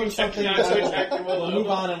want to DC summon 22 check something, not to attack the we'll willow. move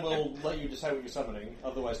on and we'll let you decide what you're summoning.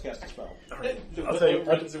 Otherwise, cast a spell. The I'll willow say,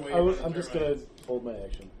 runs away from I'm just going to hold my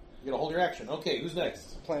action. You're going to hold your action. Okay, who's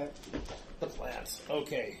next? Plant. The plants.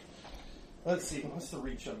 Okay. Let's see. What's the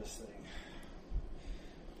reach on this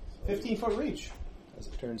thing? 15-foot reach, as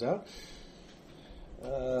it turns out.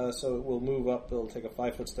 So it will move up. It'll take a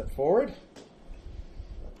 5-foot step forward.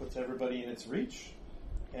 That puts everybody in its reach.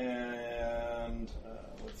 And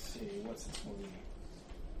let's see. What's this movie?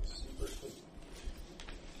 Super quick.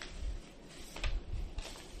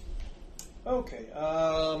 Okay.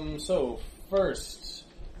 So first,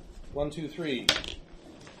 1, 2, 3.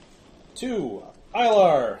 2.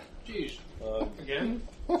 Ilar. Jeez. Again?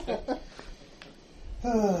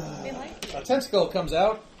 A tentacle comes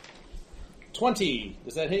out. 20.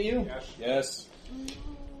 Does that hit you? Yes. Yes.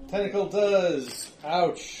 Tentacle does.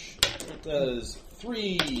 Ouch. It does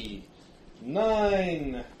 3,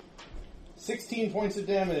 9, 16 points of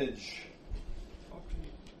damage.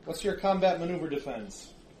 What's your combat maneuver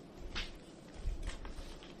defense?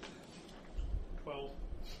 12.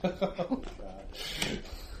 Oh, God.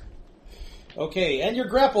 Okay, and you're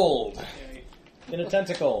grappled Okay. in a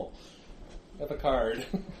tentacle. Have a card.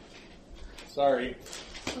 Sorry.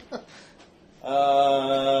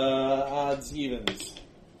 Odds, evens.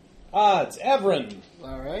 Odds, Avron.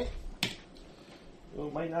 Alright. Well,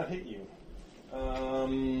 it might not hit you.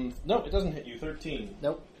 No, it doesn't hit you. 13.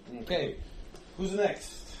 Nope. Okay. Who's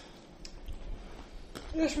next?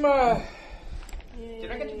 Ishma.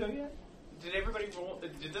 Did I get to go yet? Did everybody roll?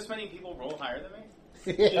 Did this many people roll higher than me?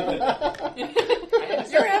 Yeah.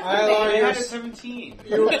 I had a 17.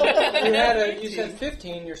 You said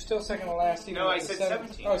 15. You're still second to last. No, I said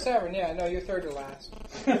 17. Oh, 7. Yeah, no, you're third to last.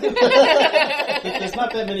 There's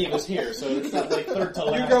not that many of us here, so it's not like third to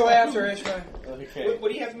last. You go after Ishma. Okay.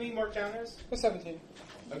 What do you have me marked down as? What's 17?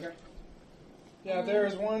 Okay. Yeah,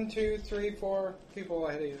 there's 1, 2, 3, 4 people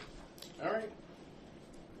ahead of you. All right.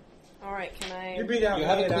 Alright, can I... You beat out You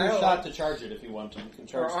have a me and clear Ilar. shot to charge it if you want to. You can Or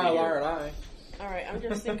charge Ilar and I. Alright, I'm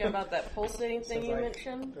just thinking about that pulsating thing Sounds you like-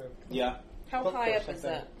 mentioned. Yeah. How Hook high or up is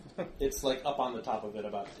something. that? It's like up on the top of it,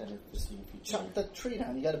 about 10 or 15 feet. Chop the tree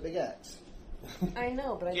down. You got a big axe. I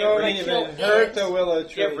know, but I Yeah, don't Don't want to even kill hurt it. the willow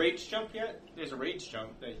Do you have tree. rage jump yet? There's a rage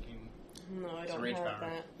jump that you can. No, I It's a don't rage have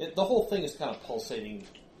power. that. The whole thing is kind of pulsating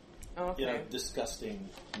Okay. in a disgusting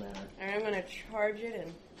manner. Alright, I'm going to charge it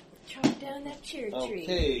and chop down that cherry tree.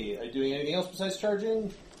 Okay. Are you doing anything else besides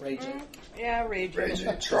charging? Raging. Yeah, rage.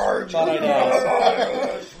 Charge. Thought I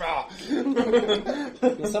did.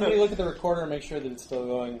 Can somebody look at the recorder and make sure that it's still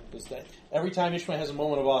going? Every time Ishmael has a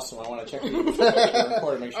moment of awesome, I want to check the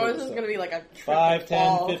recorder and make sure Oh, it's this is still. going to be like a 5,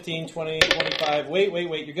 10, fall. 15, 20, 25. Wait. You're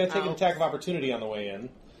going to take an Oh. attack of opportunity on the way in.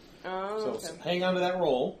 Oh, So okay. hang on to that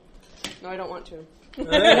roll. No, I don't want to.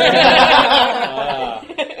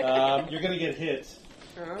 You're going to get hit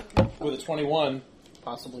Uh-huh. with a 21.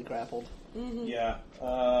 Possibly grappled. Mm-hmm. Yeah.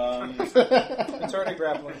 It's already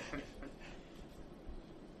grappling.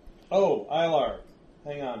 Oh, Ilar.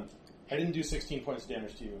 Hang on. I didn't do 16 points of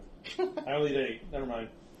damage to you. I only did 8. Never mind.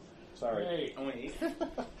 Sorry. Hey, only 8.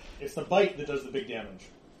 It's the bite that does the big damage.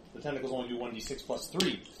 The tentacles only do 1d6 plus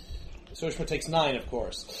 3. So Ishma takes 9, of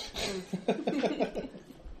course. Where's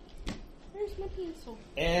my pencil?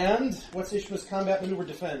 And what's Ishma's combat maneuver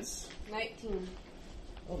defense? 19.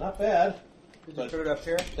 Oh, not bad. Did you But put it up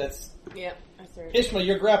here? that's Yep, I started. Ishma.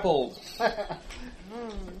 You're grappled. Here,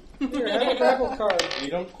 have a grapple card.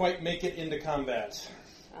 You don't quite make it into combat.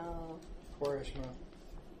 Oh. Poor Ishma.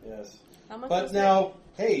 Yes. How much But was now,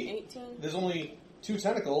 that? hey, 18? there's only 2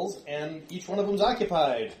 tentacles, and each one of them's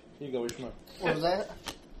occupied. Here you go, Ishma. What was that?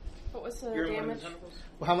 What was the You're in one of damage? the tentacles?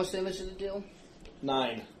 Well, how much damage did it deal?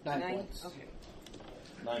 9. 9 9? points. Okay.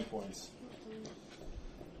 9 points.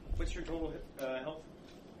 What's your total health?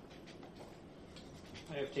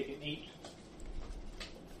 I have taken 8.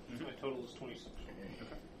 My total is 26.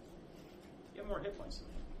 You have more hit points than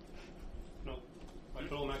me. No. My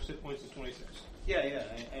total max hit points is 26. Yeah,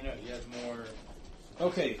 I know. You have more.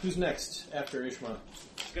 Okay, who's next after Ishma?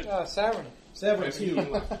 Good. Savern. Severance,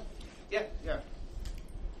 you. Yeah.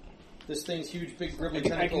 This thing's huge, big, gribbly I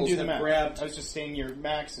can tentacles do the have math. grabbed. I was just saying your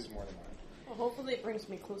max is more than mine. Well, hopefully it brings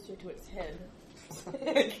me closer to its head.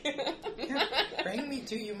 Bring me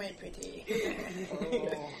to you, my pretty.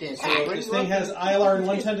 Yeah, So this thing has Ilar in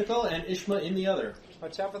one tentacle and Ishma in the other.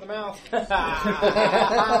 Watch out for the mouth.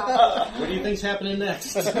 What do you think's happening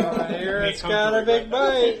next? I hear May it's come got to a big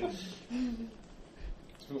bite.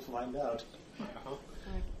 We'll find out.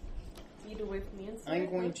 Eat away from the inside. I'm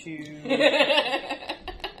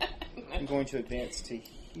going to advance to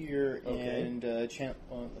here Okay. and channel.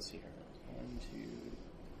 Well, let's see here. 1, 2,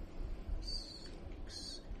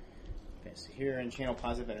 6. Advance to here and channel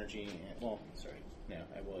positive energy. And, well, sorry. No,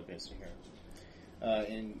 I will advance to here.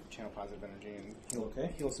 And channel positive energy and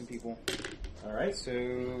heal some people. All right.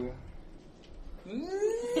 So.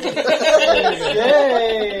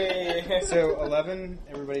 Yay! So 11.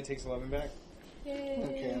 Everybody takes 11 back.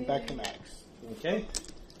 Okay, I'm back to max. Okay.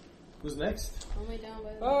 Who's next? Only down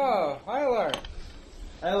by the Oh, Hylar.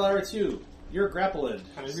 ILR, it's you. You're grappled.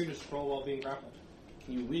 Can I read a scroll while being grappled?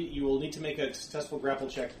 You will need to make a successful grapple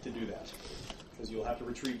check to do that, because you will have to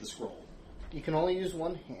retrieve the scroll. You can only use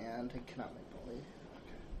one hand and cannot make volley.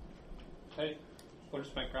 Hey, what is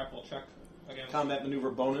my grapple check again? Combat maneuver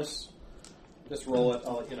bonus. Just roll it.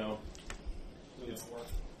 I'll let you know. It's work.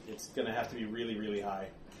 It's going to have to be really, really high.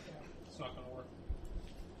 It's not going to work.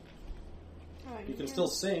 You can still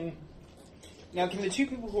sing. Now, can the two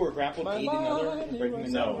people who are grappled aid another and break them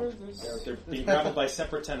into No. They're being grappled by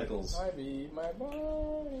separate tentacles. I beat my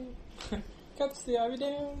body. Cuts the ivy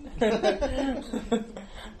down.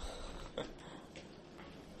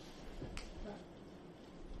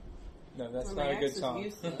 No, that's Well, not my a good axe is song.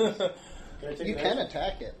 useless. Can I take You an can action?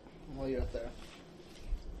 attack it while you're up there.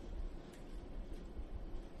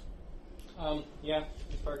 Yeah,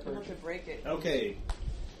 inspire I'll have courage. to break it. Okay.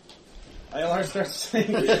 ILR starts saying,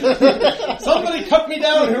 somebody cut me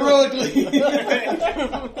down heroically!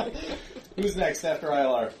 Who's next after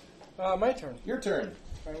ILR? My turn. Your turn.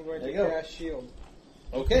 I'm going There to you go. cast shield.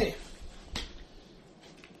 Okay.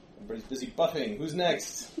 Everybody's busy buffing. Who's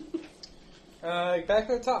next? Back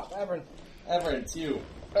to the top, Avern. Everett, it's you.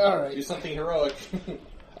 Do Alright. something heroic.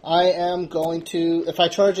 I am going to... If I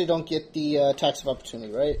charge, I don't get the attacks of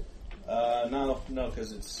opportunity, right? No,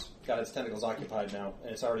 because it's got its tentacles occupied now,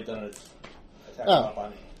 and it's already done an attack Oh. up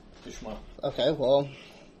on Ishma. Okay, well,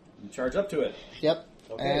 You charge up to it. yep.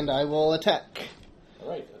 Okay. And I will attack.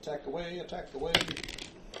 Alright, attack away, attack away.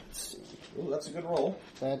 Let's see. Ooh, that's a good roll.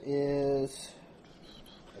 That is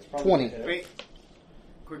That's probably 20. gonna hit. Wait,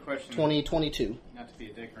 quick question. 22. Not to be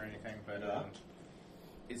a dick or anything, but Yeah.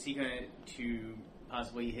 is he going to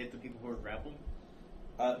possibly hit the people who are grappled?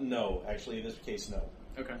 No, actually, in this case, no.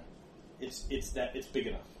 Okay. It's big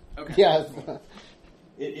enough. Okay. Yeah.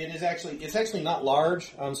 It's actually not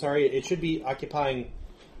large. I'm sorry. It should be occupying.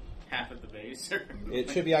 Half of the base. It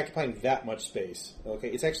should be occupying that much space. Okay,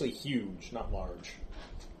 it's actually huge, not large.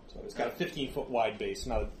 So it's got a 15-foot wide base,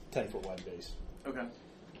 not a 10-foot wide base. Okay.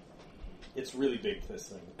 It's really big, this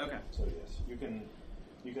thing. Okay. So yes, you can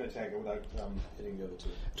attack it without hitting the other two.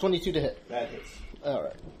 22 to hit. That hits.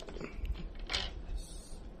 Alright.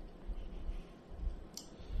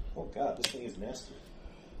 Oh god, this thing is nasty.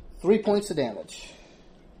 3 points of damage.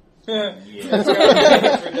 Yeah.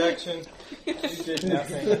 Reduction. You did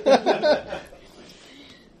nothing.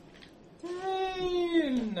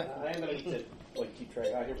 I am gonna need to keep track.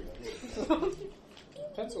 Ah, here we go.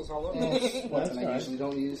 Pencils all over. Weapon I right. usually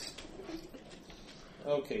don't use.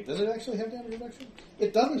 Okay, does it actually have damage reduction?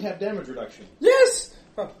 It doesn't have damage reduction. Yes!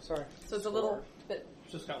 Oh, sorry. So it's a little bit.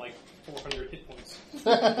 It's just got like 400 hit points.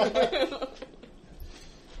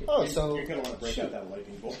 Oh, so You're gonna want to break out that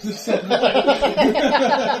lightning bolt. It's Just kind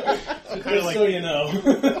of like so you know.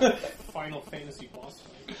 Final Fantasy boss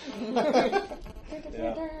fight.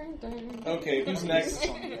 Yeah. Okay, who's next?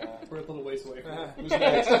 We're a little ways away from it. Who's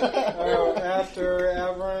next? After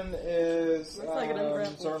Avern is Looks like an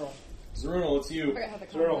ungrappled. Zernal. Zerunal, it's I you. forgot how the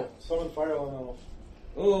Zero. combat. Summon fire elemental.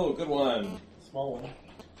 Oh, good one. Small one.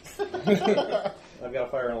 I've got a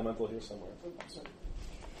fire elemental here somewhere.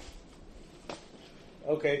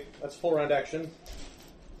 Okay, that's full round action.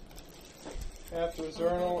 After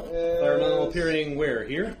Zernal is... Fire elemental appearing where?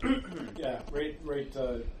 Here? Yeah, right.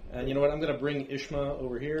 And you know what? I'm going to bring Ishma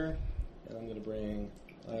over here, and I'm going to bring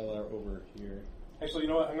Ilar over here. Actually, you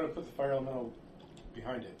know what? I'm going to put the fire elemental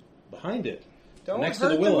behind it. Behind it. Don't Next to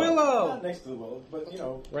hurt the willow. Not next to the willow, but you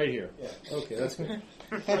know. Right here. Yeah. Okay, that's good.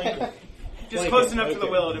 Just Flanking, close enough to the okay.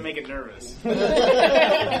 willow to make it nervous.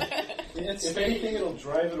 If anything, it'll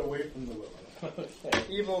drive it away from the willow, Okay.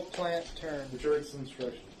 Evil plant turn. which are its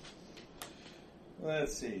instructions.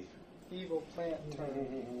 Let's see. Evil plant turn.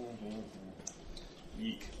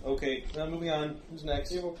 Yeek. Okay, now moving on. Who's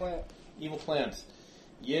next? Evil plant. Evil plant.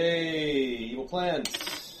 Yay! Evil plant.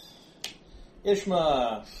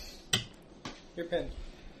 Ishma. You're pinned.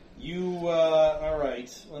 You,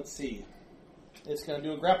 alright. Let's see. It's going to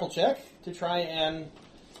do a grapple check to try and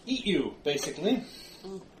eat you, basically.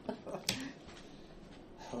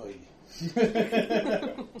 Oy.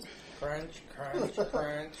 Crunch, crunch,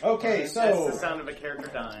 crunch. Okay, That's so the sound of a character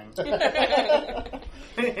dying.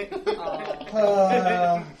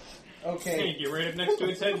 okay. You're right up next to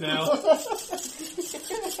its head now.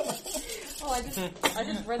 Oh, I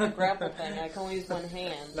just read the grapple thing. I can only use one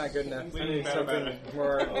hand. Not good enough. We I need better something better.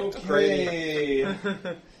 more Okay.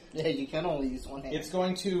 Yeah, you can only use one hand. It's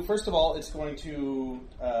going to, first of all, it's going to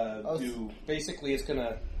do, basically it's going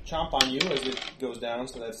to chomp on you as it goes down,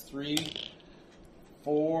 so that's 3,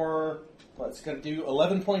 4, well, it's going to do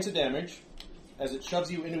 11 points of damage as it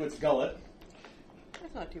shoves you into its gullet.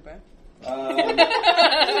 That's not too bad.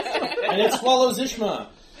 And it swallows Ishma.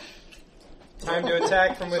 Time to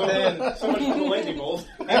attack from within. So much for the lightning bolt.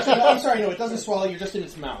 Actually, no, I'm sorry, no, it doesn't swallow, you're just in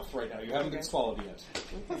its mouth right now. You haven't been swallowed yet.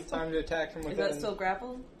 Time to attack from Is within. that still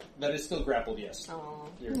grappled? That is still grappled, yes. Oh.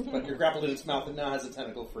 But you're grappled in its mouth and now has a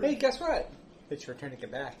tentacle free. Hey, guess what? It's your turn to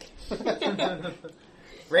get back.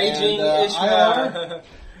 Raging And, Ishmael.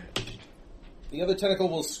 The other tentacle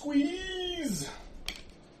will squeeze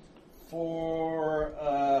for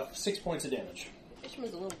 6 points of damage.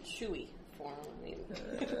 Ishmael's a little chewy for him. I mean.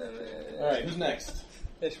 Alright, who's next?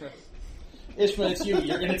 Ishmael. Ishma, it's you.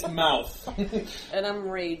 You're in its mouth. And I'm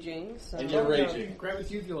raging, so. And you're raging. Grab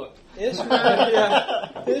its uvula. Ishmael,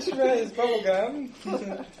 yeah. Ishmael is bubblegum.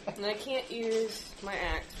 And I can't use my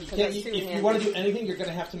axe You because can't, that's if two-handed. you want to do anything, you're going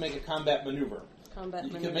to have to make a combat maneuver. Combat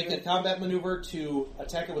You maneuver. can make a combat maneuver to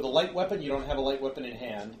attack it with a light weapon. You don't have a light weapon in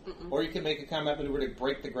hand. Or you can make a combat maneuver to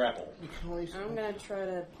break the grapple. I'm gonna try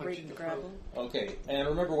to break the grapple. Okay, and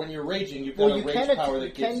remember, when you're raging, you've got Well, a you rage can, power you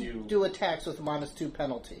that gives can you do attacks with -2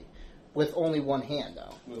 penalty. With only one hand,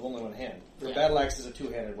 though. with only one hand. Your Yeah. battle axe is a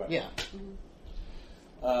two-handed weapon. Yeah.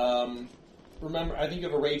 Remember, I think you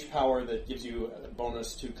have a rage power that gives you a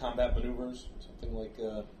bonus to combat maneuvers. Something like,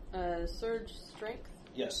 Surge strength.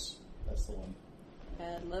 yes, that's the one.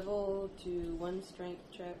 Add level to 1 strength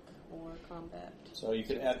check or combat. So you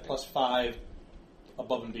could add +5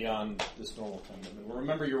 above and beyond this normal combat. And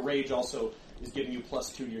remember, your rage also is giving you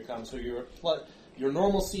 +2 to your com. So your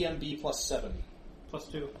normal CMB +7.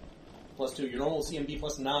 +2. +2. Your normal CMB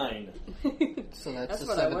 +9. So that's That's a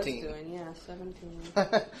what 17. I was doing, yeah, 17.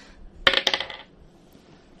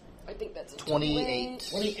 I think that's a 28.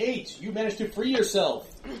 28. You managed to free yourself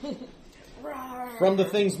from the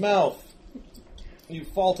thing's mouth. You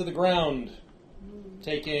fall to the ground,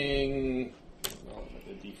 taking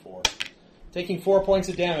a D4. Taking 4 points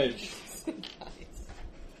of damage.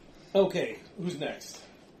 Okay, who's next?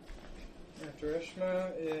 After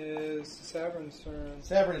Ishmael is Savern's turn.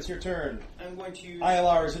 Savern, it's your turn. I'm going to use...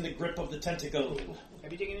 Ilar is in the grip of the tentacle.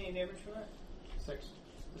 Have you taken any damage from that? 6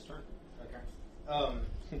 this turn. Okay.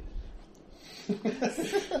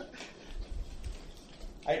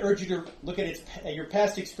 I urge you to look at your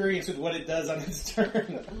past experience with what it does on its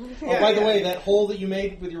turn. By the way, that hole that you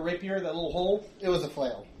made with your rapier, that little hole? It was a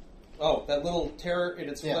flail. Oh, that little tear in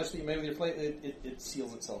its Yeah. flesh that you made with your flail, it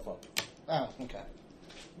seals itself up. Oh, okay.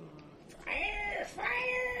 Fire!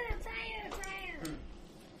 Fire! Fire!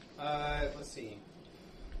 Fire! Let's see.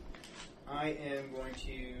 I am going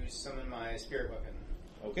to summon my spirit weapon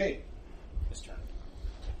Okay. this turn.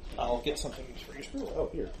 I'll get something for your spirit. Oh,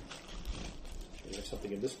 here. There's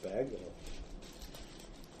something in this bag.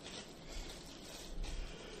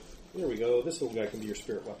 There we go. This little guy can be your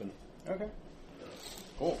spirit weapon. Okay.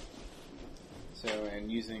 Cool. So,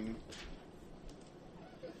 and using...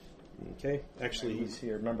 Okay. Actually, he's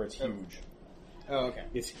here. Remember, it's huge. Oh, okay.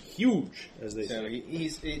 It's huge, as they So say.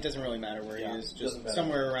 it doesn't really matter where Yeah, he is, doesn't just matter.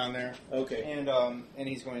 somewhere around there. Okay. And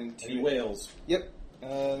he's going to... And he wails. Yep.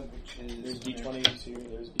 Which is... There's D20 here.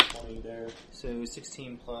 There's D20 there. So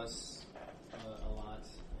 16 plus a lot.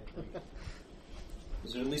 I think.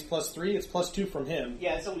 Is it at least +3? It's +2 from him.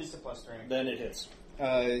 Yeah, it's at least a +3. Then it hits.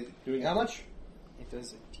 It Doing how much?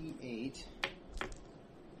 does a D8.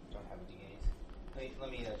 Don't have a D8. Let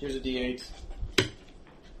me Here's a D8.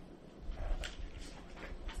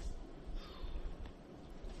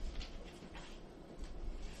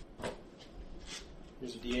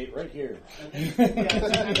 Here's a D8 right here.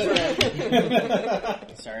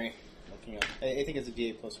 Sorry. Looking up. I think it's a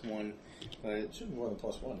D8 plus 1. But It should be more than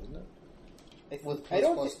 +1, isn't it? With I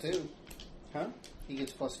don't +2. Huh? He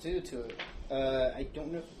gets +2 to it. I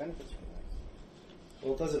don't know if it benefits from that.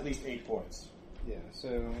 Well, it does at least 8 points. Yeah,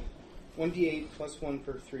 so 1d8 plus 1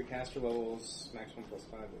 per 3 caster levels, maximum plus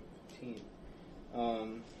 5 of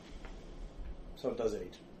 15. So it does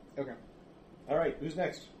 8. Okay. Alright, who's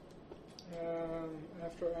next?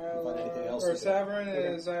 After Find anything Ilar, else or to do. Savern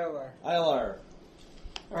Okay. is Ilar. Ilar.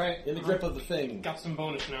 All right. In the grip of the thing. Got some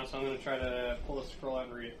bonus now, so I'm going to try to pull the scroll out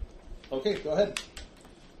and read it. Okay, go ahead.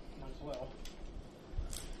 Might as well.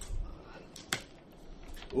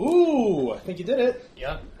 Ooh, I think you did it.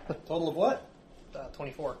 Yeah. Total of what?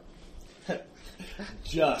 24.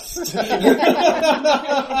 Just. That's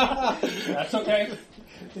okay.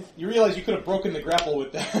 You realize you could have broken the grapple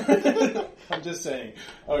with that. I'm just saying.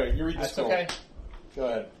 Okay, you read the That's scroll. okay. Go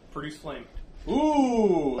ahead. Produce flame.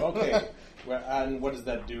 Ooh, okay. Well, and what does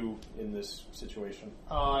that do in this situation?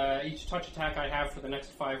 Each touch attack I have for the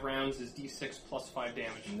next 5 rounds is d6 plus 5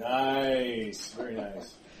 damage. Nice. Very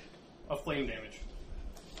nice. Of flame damage.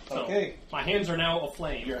 So, Okay. my hands are now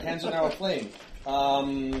aflame. Your hands are now aflame.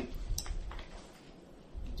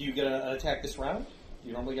 Do you get an attack this round? Do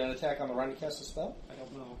you normally get an attack on the round you cast a spell? I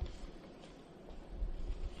don't know.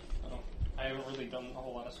 I haven't really done a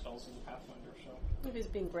whole lot of spells in Pathfinder, so. If he's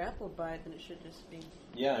being grappled by it, then it should just be.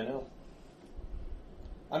 Yeah, I know.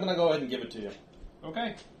 I'm going to go ahead and give it to you.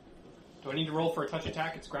 Okay. Do I need to roll for a touch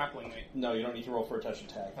attack? It's grappling me. No, you don't need to roll for a touch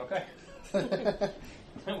attack. Okay.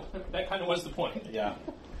 That kind of was the point. Yeah.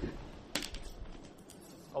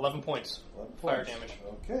 11 points. 11 Fire points. damage.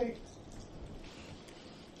 Okay.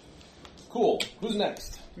 Cool. Who's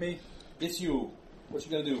next? Me. It's you. What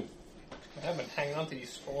you going to do? I've been hanging on to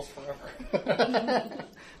these scrolls forever.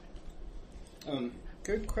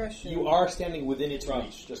 Good question. You are standing within its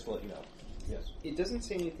reach, just to let you know. Yes. It doesn't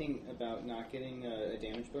say anything about not getting a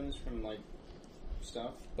damage bonus from like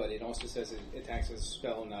stuff, but it also says it attacks as a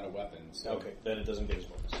spell, not a weapon. So. Okay, then it doesn't get his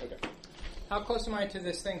bonus. Okay. How close am I to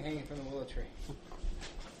this thing hanging from the willow tree?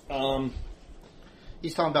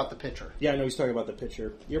 He's talking about the pitcher. Yeah, I know he's talking about the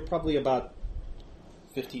picture. You're probably about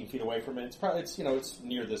 15 feet away from it. It's probably it's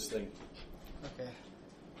near this thing. Okay.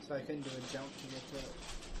 So I couldn't do a jump to get to it.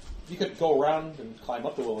 You could go around and climb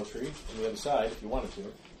up the willow tree on the other side if you wanted to.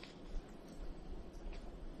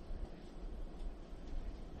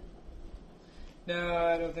 No,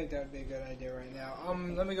 I don't think that would be a good idea right now.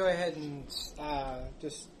 Let me go ahead and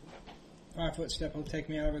just 5-foot step will take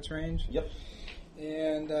me out of its range. Yep.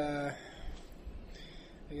 And I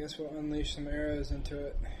guess we'll unleash some arrows into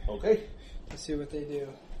it Okay. to see what they do.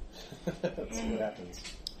 Let's see what happens.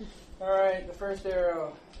 Alright, the first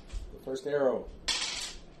arrow The first arrow.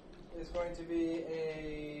 is going to be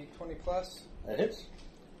a 20 plus. That hits.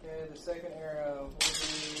 Okay, the second arrow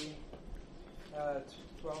will be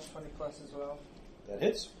 20 plus as well. That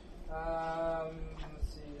hits.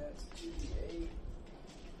 Let's see, that's 2d8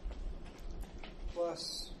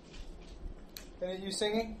 plus. And are you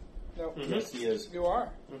singing? No. Mhm. Yes, he is. You are?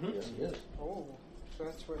 Mm-hmm. Yes, he is. Oh, so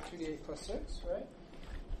that's what, 2d8 plus 6, right?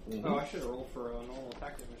 Mhm. Oh, I should have rolled for a normal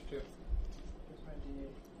attack damage, too. Where's my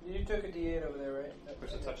d8? You took a d8 over there, right?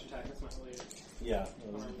 There's a touch attack. That's not really... Yeah,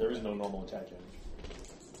 there is no normal attack damage.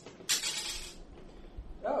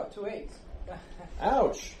 Oh, 2 8s.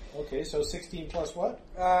 Ouch! Okay, so 16 plus what?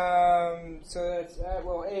 So that's,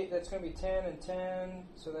 8, that's going to be 10 and 10,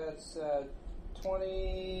 so that's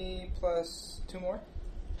 20 plus 2 more,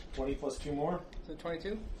 20 plus 2 more? so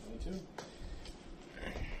 22. 22.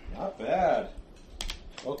 Not bad.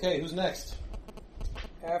 Okay, who's next?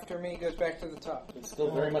 After me goes back to the top. It's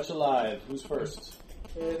still very much alive. Who's first?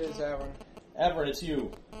 It is Avern. Avern, it's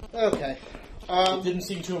you. Okay. It didn't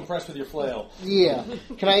seem too impressed with your flail. Yeah.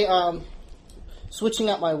 Can I, switching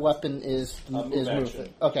out my weapon is Move is action.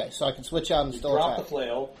 movement. Okay, so I can switch out and You still drop attack. the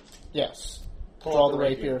flail, Yes. pull Draw out the the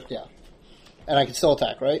rapier. Yeah. And I can still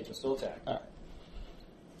attack, right? You can still attack. Alright.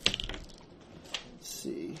 Let's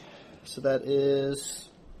see. So that is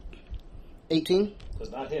 18.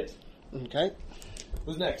 Does not hit. Okay.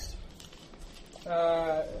 Who's next?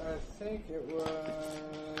 I think it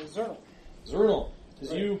was Zernal. Zernal. Is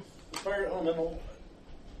Right. you Fire elemental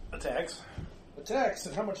attacks. attacks,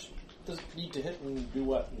 and how much does it need to hit and do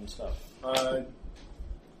what and stuff? You want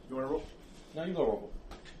to roll? No, you go roll.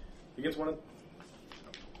 He gets one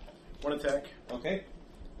attack. Okay.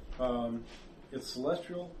 It's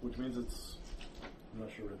celestial, which means it's... I'm not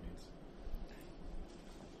sure what it means.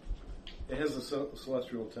 It has a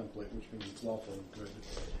celestial template, which means it's lawful and good.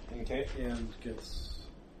 Okay. And gets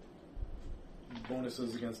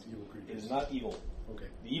bonuses against evil It creatures. is not evil. Okay.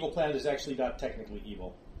 The evil plant is actually not technically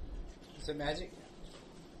evil. Is it magic?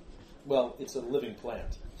 Well, it's a living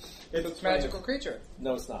plant. It's a magical creature.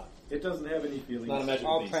 No, it's not. It doesn't have any feelings. It's not a magical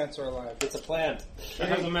All beast. plants are alive. It's a plant. It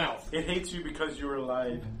has a mouth. It hates you because you're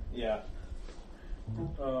alive. Yeah.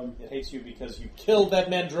 It It hates you because you killed that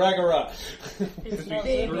Mandragora. Because we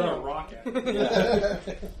Baby. threw a rock at it. Yeah.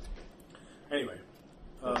 Anyway.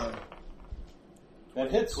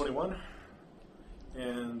 That hits. 21.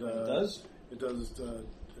 And It does? It does a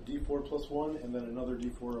d4 plus 1 and then another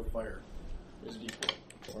d4 of fire. There's a D4.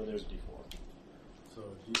 Or there's D4. So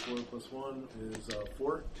D4 plus 1 is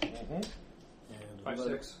 4. Mm-hmm. And 5,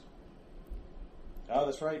 6. Oh,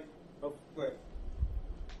 that's right. Oh, wait.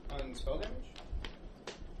 On spell damage?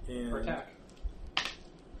 And Or attack.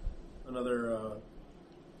 another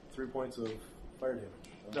 3 points of fire damage.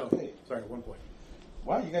 No, Okay. sorry, 1 point.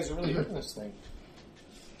 Wow, you guys are really hitting this thing.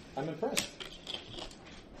 I'm impressed.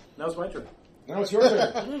 Now it's my turn. Now it's your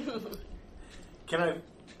turn. Can I?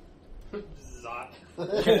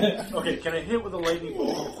 Zot. Okay, can I hit with a lightning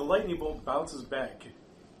bolt? If the lightning bolt bounces back,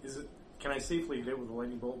 can I safely hit it with a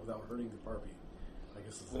lightning bolt without hurting the party? I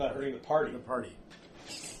guess it's Without hurting the party. The party.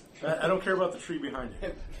 I don't care about the tree behind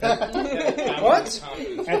it. What?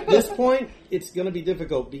 At this point, it's going to be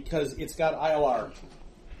difficult because it's got ILR.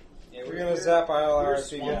 Yeah, We're gonna zap ILR We're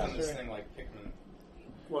as we swamping get this through. thing like Pikmin.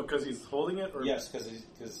 Well, because he's holding it, or Yes,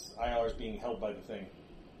 because ILR is being held by the thing.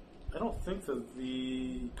 I don't think that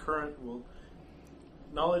the current will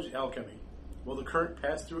knowledge alchemy. Will the current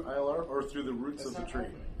pass through ILR or through the roots of the tree?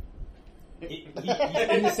 He's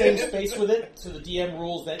in the same space with it, so the DM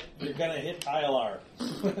rules that you're going to hit ILR.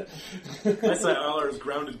 I say ILR is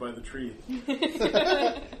grounded by the tree.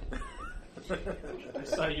 I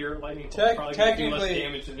saw your lightning bolt Tec- probably going to do less technically-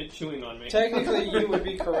 damage than it chewing on me. Technically, you would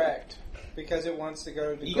be correct because it wants to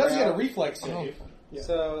go to He ground. does get a reflex save. Yeah.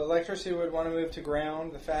 So electricity would want to move to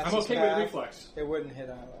ground. The fastest I'm okay path, with reflex. It wouldn't hit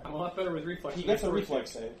ILR. I'm a lot better with reflex. He than gets a accuracy.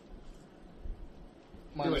 reflex save.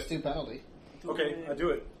 Minus 2 penalty. Okay, I do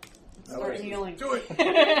it. Start healing. Do it. All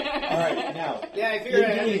right, now. Yeah, I figured I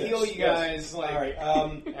had to doing heal this. you guys. Like, All right.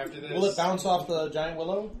 after this. Will it bounce off the giant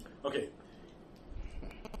willow? Okay.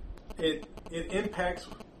 It impacts.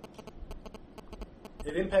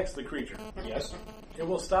 It impacts the creature. Yes. It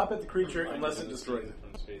will stop at the creature unless it destroys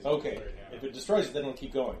it. Okay. If it destroys it, then it'll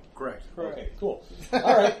keep going. Correct. Okay, cool.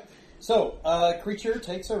 All right. So, creature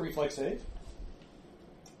takes a reflex save.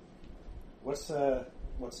 What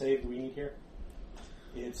save do we need here?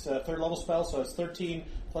 It's a third level spell, so it's 13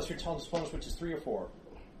 plus your intelligence bonus, which is 3 or 4.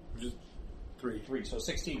 Which is 3. 3, so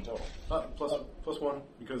 16 total. Plus 1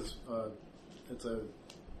 because it's a.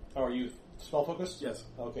 Oh, are you spell focused? Yes.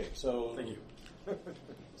 Okay, so Thank you.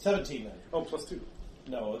 17 then. Oh, plus 2.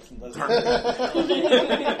 No, it's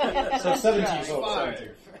so 17 total. 17.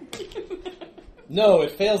 No,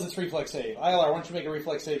 it fails its reflex save. ILR, why don't you make a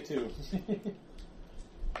reflex save too?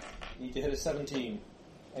 Need to hit a 17.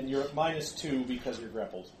 And you're at minus 2 because you're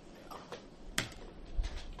grappled.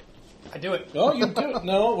 I do it. No, you do it.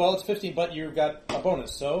 No, well, it's 15, but you've got a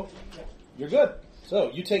bonus, so you're good. So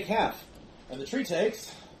you take half. And the tree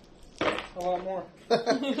takes... A lot more. That's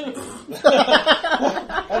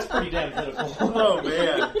pretty damn pitiful. Oh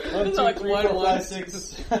man! 1, 2, Like 3, one, 4, one. 5, 6.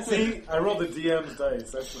 See, I rolled the DM's dice.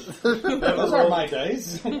 That's what, Those are my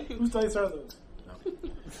dice. Whose dice are those? No.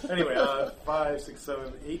 Anyway, 5, 6,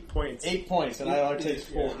 7, 8 points. 8 points, and ILR takes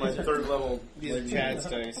 4. My third level. These are Chad's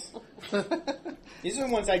dice. These are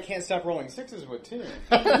the ones I can't stop rolling 6s with, too.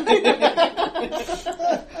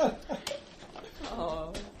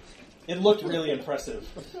 Oh. It looked really impressive.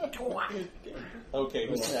 Okay,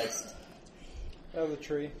 who's next? Oh, the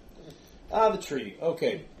tree. The tree.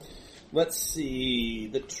 Okay. Let's see.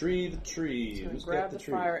 The tree. So Who's grab got the the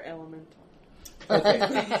tree? fire elemental. Okay.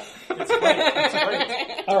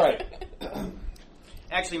 All right.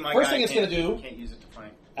 Actually, my First guy thing it's can't- gonna do- can't use it to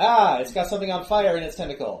fight. It's got something on fire in its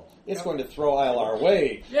tentacle. It's going to throw ILR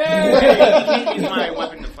away. I can't use my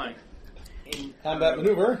weapon to fight. Combat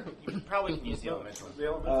maneuver. You probably can use the elemental. The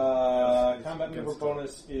elemental. Combat maneuver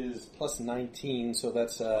bonus is plus 19, so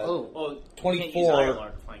that's Oh. Well, 24 you can't use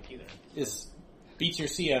ILR to flank either. beats your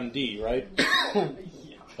CMD, right?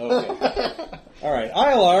 Okay. All right.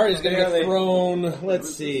 ILR is going to get thrown.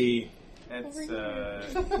 Let's see. That's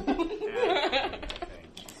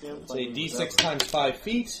Say D6 times 5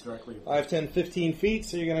 feet. Directly. 5, 10, 15 feet.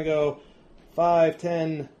 So you're going to go 5,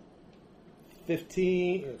 10,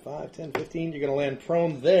 15. 5, 10, 15. You're going to land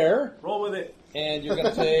prone there. Roll with it. And you're going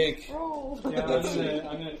to take... Roll. Yeah, Let's I'm see.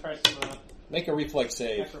 gonna try some Make a reflex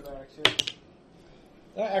save. acrobatics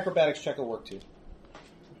here. Acrobatics check will work too.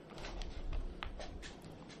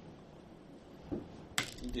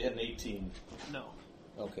 You had an 18. No.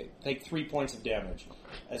 Okay. Take 3 points of damage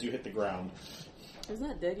as you hit the ground. He's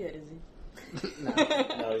not dead yet, is he?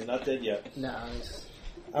 No, he's not dead yet. Nice.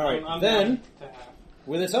 All right. I'm Then, down to half.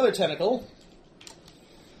 with its other tentacle,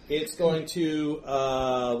 it's going to,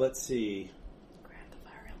 let's see. Grab the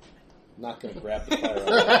fire elemental. Not going to grab the fire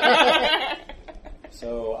elemental.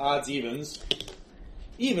 So, odds, evens.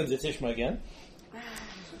 Evens, it's Ishma again.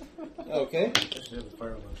 Okay. I should have the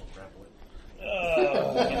fire elemental grapple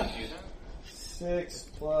it. Can't do that. 6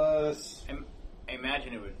 plus... I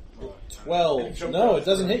imagine it would. Well, 12. No, it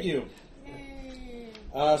doesn't hit you.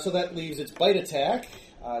 So that leaves its bite attack.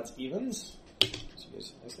 Odds, evens.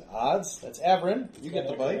 That's the odds. That's Averin. You get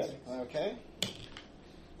the bite. Okay.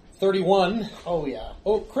 31. Oh, yeah.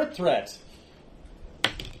 Oh, crit threat.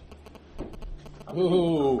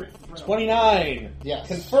 Ooh, 29. Yes.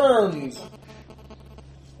 Confirmed.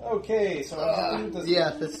 Okay, so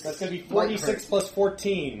yeah, that's going to be 46 plus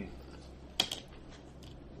 14.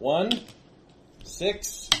 1,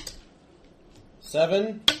 6,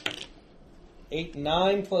 7, 8,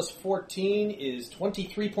 9 plus 14 is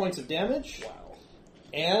 23 points of damage. Wow.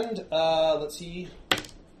 And, let's see.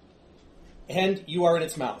 And you are in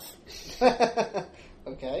its mouth.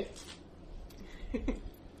 Okay.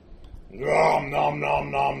 Nom, nom,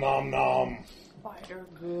 nom, nom, nom, nom. Spider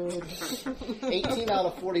good. 18 out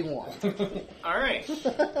of 41. all right. I think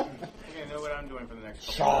I know what I'm doing for the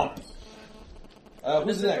next couple Chomp.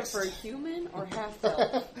 Who's Does it next? prefer human or half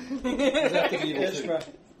elf? Who's after the evil two?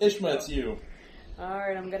 Ishma, it's you.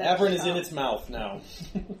 Alright, I'm gonna. Averin is in chomp. its mouth now.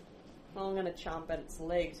 Well, I'm gonna chomp at its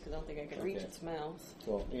legs because I don't think I can reach Okay. its mouth.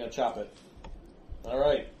 Cool. You're going to chop it. All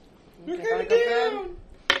right. Okay, if I go down.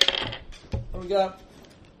 What do we got?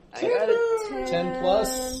 I got a 10, 10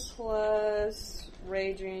 plus? plus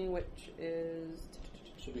raging, which is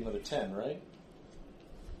Should be another 10, right?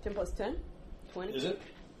 10 plus 10? 20? Is it?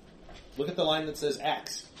 Look at the line that says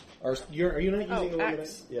axe. Are you not using Oh, the word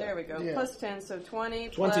axe. Yeah. There we go. Yeah. Plus 10, so 20. 20,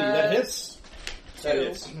 plus that hits? That 2.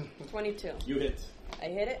 hits. 22. You hit. I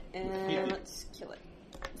hit it, and Hit it. let's kill it.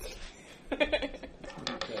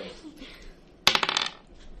 Okay.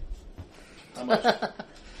 How much?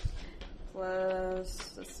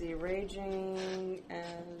 Plus, let's see, raging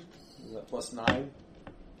and Is that plus 9?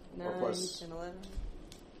 9, Or plus- 10, 11.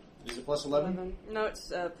 Is it plus 11? No,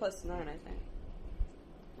 it's plus 9, I think.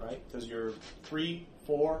 Right? Because you're 3,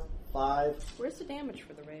 4, 5. Where's the damage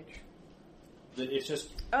for the rage? It's just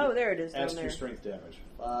Oh, there it is down adds to there. your strength damage.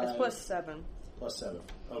 5. It's plus 7, Plus 7.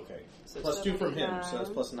 Okay. So Plus 2 from him, 79. so that's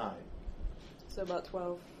plus 9. so about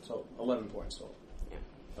 12. So 11 points total. Yeah.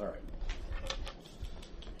 All right.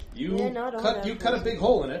 You Yeah, not all cut. that You cut a much. big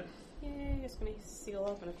hole in it. Yeah, it's going to seal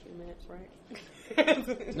up in a few minutes,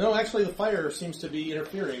 right? No, actually, the fire seems to be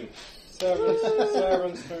interfering.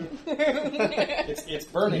 Severin's turn. It's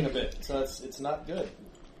burning a bit, so it's not good.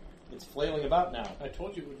 It's flailing about now. I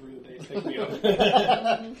told you it would really take me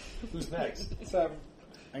up. Who's next? Seven.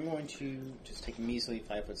 I'm going to just take a measly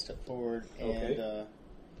 5-foot step forward, and Okay.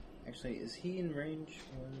 actually, is he in range?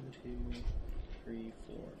 1, 2, 3,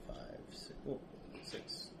 4, 5, 6. Oh,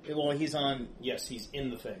 6. Well, he's on. Yes, he's in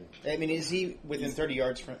the thing. I mean, is he within 30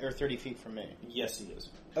 yards from or 30 feet from me? Yes, he is.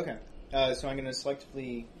 Okay. So I'm going to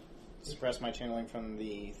selectively suppress my channeling from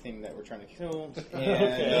the thing that we're trying to kill, and,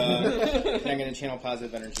 and I'm going to channel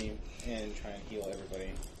positive energy and try and heal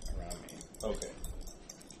everybody around me. Okay.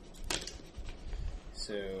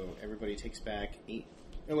 So everybody takes back 8.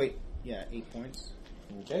 Oh wait, yeah, 8 points.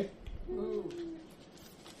 Okay.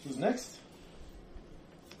 Who's next?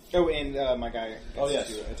 Oh, and my guy. Gets Oh yes,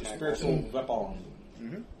 to attack. spiritual weapon.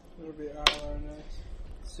 Mm-hmm. It'll be our next.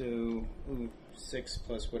 So 6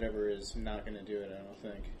 plus whatever is not going to do it. I don't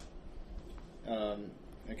think.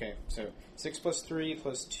 Okay, so 6 plus 3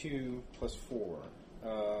 plus 2 plus 4.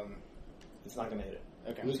 It's not going to hit it.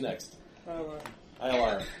 Okay. Who's next? Alright.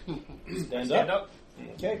 ILR. Stand up.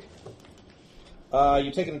 Okay.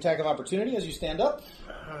 You take an attack of opportunity as you stand up,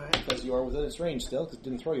 because you are within its range still, because it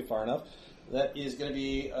didn't throw you far enough. That is going to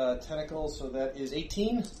be tentacle, so that is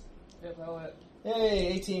 18. Yep, that'll hit. Hey,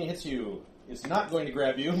 18 hits you. It's not going to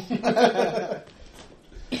grab you. But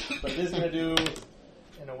it is going to do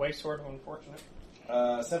In a way, sort of unfortunate.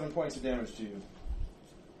 7 points of damage to you.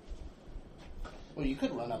 Well, you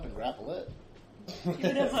could run up and grapple it. Give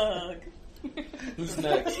it a hug. Who's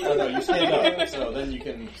next? Oh no, you stand up, so then you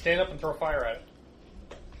can... Stand up and throw fire at it.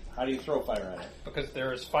 How do you throw fire at it? Because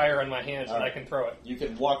there is fire in my hands and Alright. I can throw it. You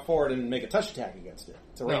can walk forward and make a touch attack against it.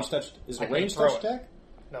 It's a No. ranged touch... Is it I a can ranged throw touch it. attack?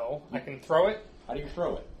 No, I can throw it. How do you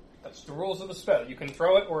throw it? That's the rules of the spell. You can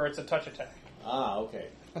throw it or it's a touch attack. Ah, okay.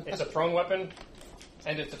 It's a thrown weapon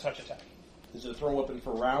and it's a touch attack. Is it a throw weapon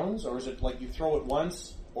for rounds, or is it like you throw it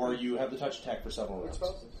once, or you have the touch attack for several rounds?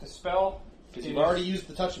 The spell Because is- you've already used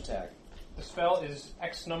the touch attack. The spell is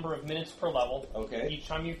X number of minutes per level. Okay. Each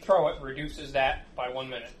time you throw it reduces that by 1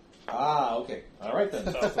 minute. Ah, okay. All right then.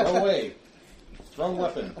 So- Throw away. Thrown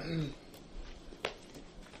weapon.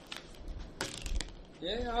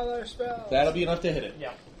 Yeah, other spell. That'll be enough to hit it.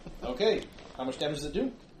 Yeah. Okay. How much damage does it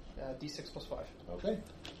do? D6 plus 5. Okay.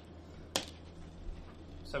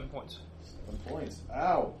 7 points. 7 points.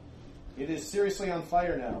 Ow. It is seriously on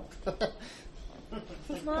fire now.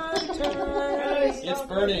 My turn. It's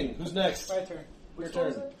burning. Who's next? My turn. Your Which one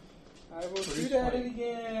is turn. it? I will Produce shoot at flame. it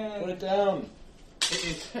again. Put it down.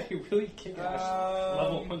 It's a really kick-ass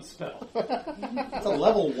level 1 spell. It's a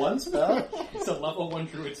level 1 spell? It's a level 1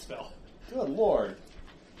 druid spell. Good lord.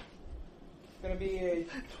 It's going to be a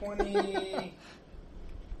 20.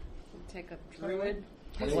 Take a druid.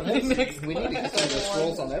 21 hits. We need to get some of the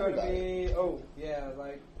scrolls on It's gonna everybody. be, oh, yeah,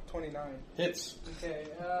 like 29. Hits. Okay.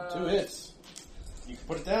 2 hits. You can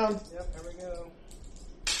put it down. Yep, there we go.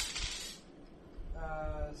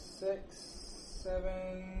 6,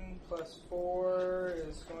 7 plus 4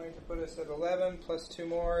 is going to put us at 11. Plus 2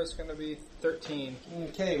 more is going to be 13.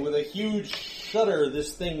 Okay, with a huge shudder,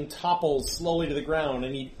 this thing topples slowly to the ground. I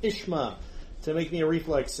need Ishma to make me a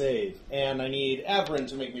reflex save. And I need Avrin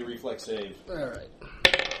to make me a reflex save. Alright.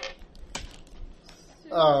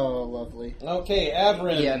 Oh, lovely. Okay,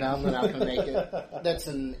 Avrin. Yeah, no, I'm not going to make it. That's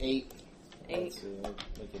an 8. Let's see, I'll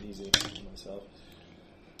make it easy for myself.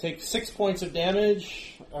 Take 6 points of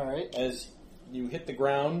damage Alright. as you hit the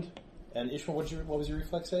ground. And Ishma, what was your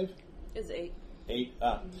reflex save? Is 8. 8.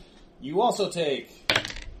 You also take...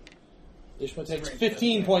 Ishma takes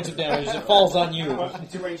 15 points of damage as it falls on you.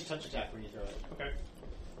 It's a ranged touch attack when you throw it. Okay.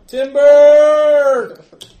 Timber!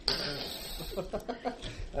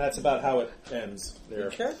 That's about how it ends there.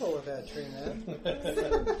 Be careful with that tree, man.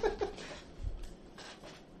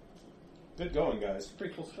 Good going, guys.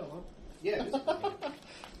 Pretty cool spell, huh? Yeah, it is.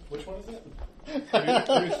 Which one is that?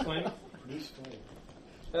 Produce flame. Produce flame.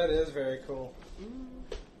 That is very cool.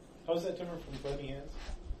 How is that different from Flaming Hands?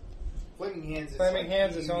 Flaming hands. Flaming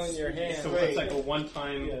hands is only in your hand. So it's like a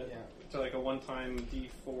one-time. Yeah. So like a one-time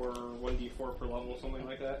D4, 1D4 per level, something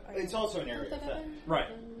like that. It's also an area effect. Right.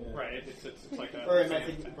 Yeah. Right. It's like a. Or am I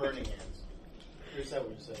thinking burning hands? Or is that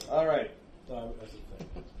what you said? All right. No, that's the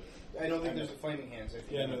thing. I don't think there's a flaming hands. I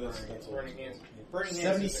think Yeah, no, it's that's burning hands. Burning hands.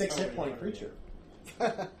 76 hit point creature.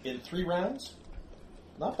 In 3 rounds?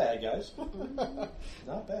 Not bad, guys.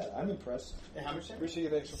 Not bad. I'm impressed. And how much damage? We should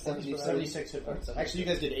get extra points for that. 76 hit points. Actually, you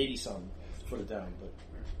guys did 80 some. Put it down, but.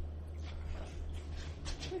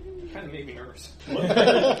 Kind of made me nervous.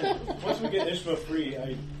 Once we get Ishma free,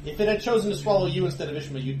 If it had chosen to swallow you instead of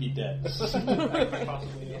Ishma, you'd be dead.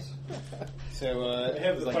 Possibly, yes. So, I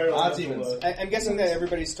have the Like fire odds elemental, evens. I'm guessing that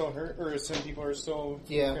everybody's still hurt, or some people are still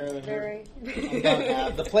Yeah. fairly hurt. Very.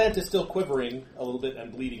 The plant is still quivering a little bit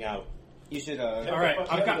and bleeding out. You should, All right,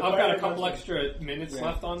 I've got a couple elemental. extra minutes Yeah.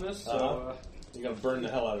 left on this, so Uh-huh. You gotta burn the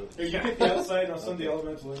hell out of it. Here, you get the outside, and I'll send the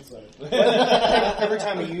elemental inside. every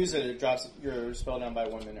time you use it, it drops your spell down by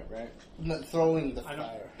 1 minute, right? Not throwing the I don't-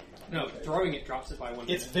 fire. no, throwing it drops it by 1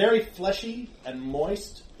 It's minute. very fleshy and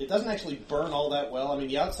moist. It doesn't actually burn all that well. I mean,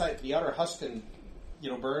 the outer husk can,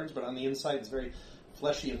 burns, but on the inside it's very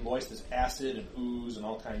fleshy and moist. There's acid and ooze and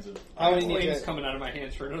all kinds of. I only need Flames to, coming out of my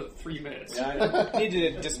hands for another 3 minutes. Yeah, I know. need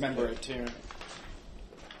to dismember it, too.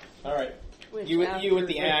 All right. Which You with after-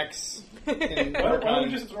 the axe. Can Why work don't we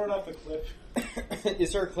on- just throw it off the cliff?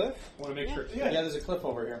 Is there a cliff? I want to make sure. Yeah, there's a cliff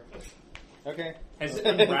over here. Okay. Has it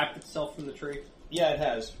unwrapped itself from the tree? Yeah, it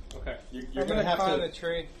has. Okay. You're I'm going going to to have climb to. the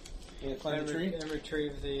tree You gonna climb the tree? and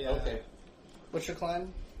retrieve the... Okay. What's your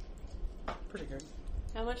climb? Pretty good.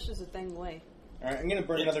 How much does the thing weigh? Alright, I'm going to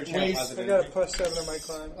burn It another channel weighs- I positive. got a plus 7 on my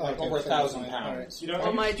climb. Like Okay, over so 1,000 fine. pounds. You know, Well,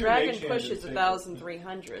 I my used to dragon mage hand push and is take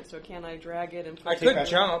 1,300, so can I drag it and I push could back-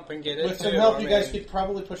 jump and get it. With some too, help, I you mean, guys could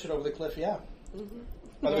probably push it over the cliff, yeah.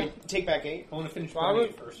 By the way, take back 8. I want to finish Why burning would,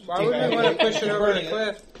 it first. why would back we want to eight. push it over Burning the it.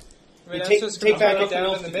 cliff? I mean, You that's take- just take going to back go down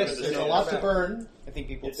else in the to do. mist. There's a and lot go to back. burn. I think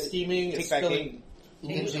people It's steaming. take It's back spilling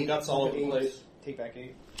ooze and guts all over the place. Take back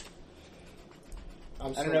 8. I'm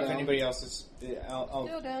I still don't know if down. anybody else is. I'll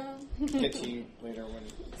Still down. get to you later when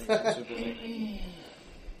things are busy.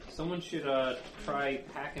 Someone should try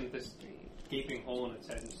hacking this gaping hole in its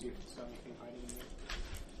head and see if it's got anything hiding in it.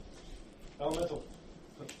 Elemental.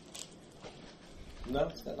 No,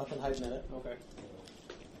 it's got nothing hiding in it. Okay.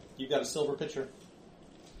 You've got a silver pitcher.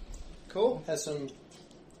 Cool. Has some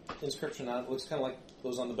inscription on it. Looks kind of like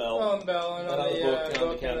those on the bell. Oh, the bell and And on on the the book and on the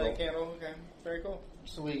book and candle. the candle. Okay, very cool.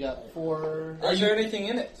 So we got 4. Are Is you there anything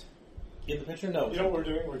in it? in the pitcher? No. You know what we're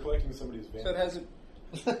doing? We're collecting somebody's van. So it hasn't.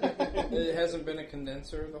 It hasn't been a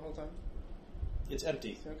condenser the whole time. It's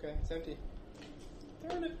empty. Okay, it's empty.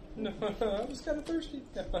 Darn it! No, I was kind of thirsty.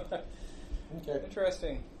 Okay.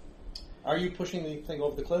 Interesting. Are you pushing the thing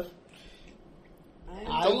over the cliff?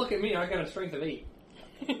 Don't look at me. I got a strength of 8.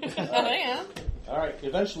 I am. All right.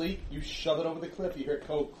 Eventually, you shove it over the cliff. You hear it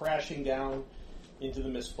go crashing down into the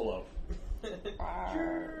mist below. Okay.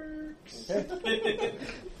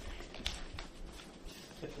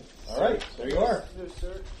 All right. There you are. Yes,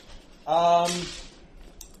 sir.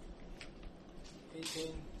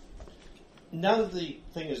 17. Now that the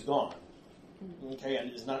thing is gone, okay,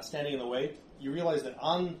 and is not standing in the way, you realize that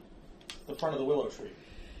on the front of the willow tree,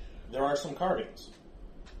 there are some carvings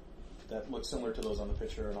that look similar to those on the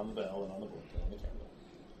picture and on the bell and on the book and on the candle.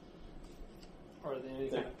 Are they any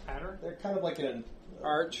kind of pattern? They're kind of like an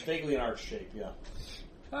Arch. vaguely an arch shape, yeah.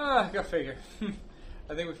 Go figure.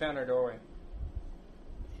 I think we found our doorway.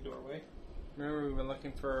 Doorway. Remember we've been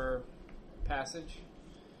looking for passage?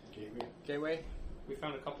 Gateway? We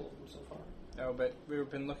found a couple of them so far. No, but we've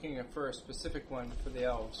been looking for a specific one for the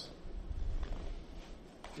elves.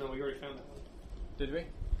 No, we already found that one. Did we?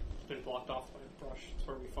 It's been blocked off by brush. It's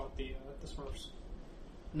where we fought the Smurfs.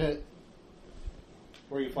 No,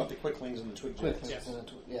 Where you fought the quicklings and the twig quick. jets.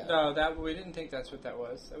 Yeah. No, that we didn't think that's what that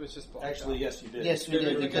was. That was just blocked Actually, off. yes, you did. Yes, we Did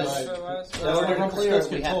did we think that's because what it was? That's that's what why everyone we're clear. discussed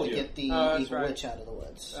We and have told to you. get the that's evil right. witch out of the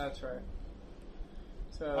woods. That's right.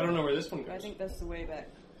 So I don't know where this one goes. I think that's the way back.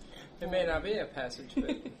 It may not be a passage, but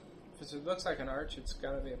if it looks like an arch, it's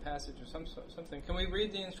got to be a passage or something. Can we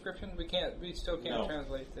read the inscription? We can't. We still can't No.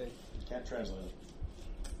 translate the. Can't translate it.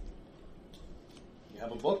 You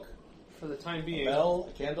have a book, For the time a being, bell,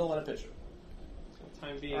 a candle, and a picture. for the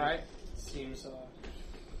time being, All right. it seems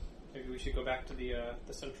maybe we should go back to the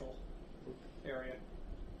central area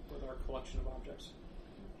with our collection of objects.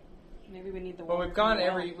 Maybe we need the Well, water we've from gone the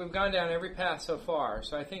well. we've gone down every path so far.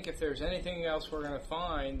 So I think if there's anything else we're going to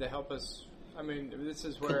find to help us, I mean, this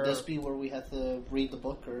is where. Could this be where we have to read the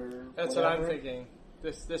book or That's what whatever? I'm thinking.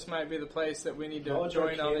 This might be the place that we need to Knowledge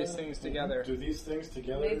join all Arcana, these things together. Do these things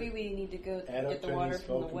together Maybe we need to go add up get to the any water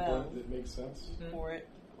spell from the well component that makes sense? for it,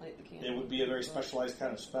 light the candle. It would be a very specialized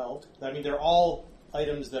kind of spell. I mean, they're all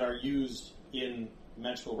items that are used in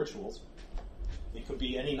magical rituals. It could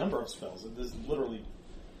be any number of spells. There's literally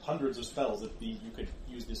hundreds of spells that you could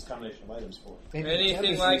use this combination of items for. Maybe Anything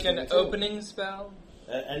Kevin's like using an it too. opening spell?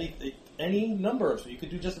 Any number of spells. You could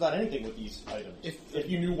do just about anything with these items if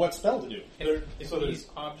you knew what spell to do. If so these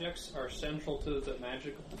objects are central to the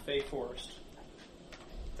magic of the Fey Forest,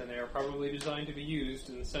 then they are probably designed to be used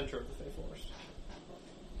in the center of the Fey Forest.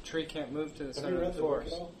 Tree can't move to the Have you center read of the the book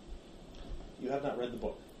forest. at all? You have not read the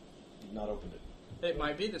book. You've not opened it. It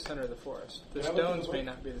might be the center of the forest. The Can I look at stones the may book?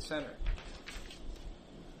 not be the center.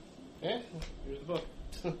 Yeah. Here's the book.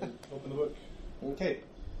 Open the book. Okay.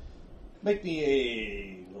 Make me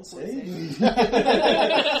a little save. I'm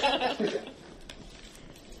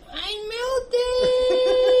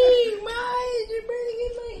melting! My eyes are burning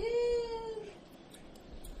in my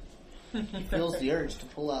head! He feels the urge to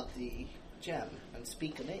pull out the gem and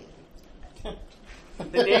speak a name.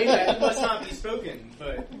 The name that must not be spoken,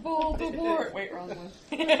 but Voldemort! Wait, wrong one.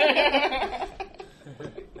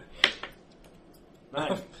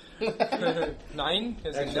 9. 9?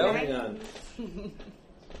 Is it Actually, no? hang on.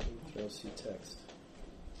 Go see text.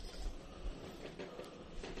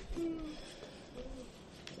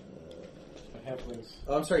 Halflings.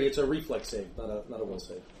 Oh, I'm sorry. It's a reflex save, not a will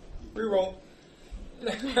save. Reroll.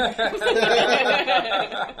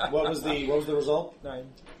 What was the result? 9.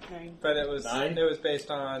 Nine. But it was 9? It was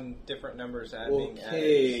based on different numbers being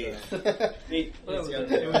Okay. added. So 8 Well, is the it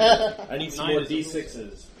other was- one. I need some 9 more is a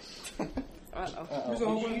d6s. Uh-oh.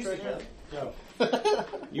 Uh-oh. No.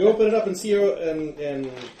 You open it up and see,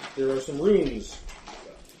 and there are some runes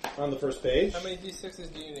on the first page. How many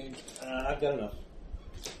d6s do you need? I've got enough.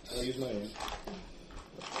 I'll use my own.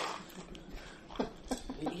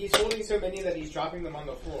 He's holding so many that he's dropping them on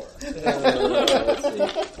the floor. Let's see.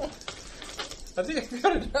 I think I've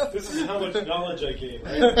got enough. This is how much knowledge I gain,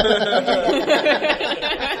 right?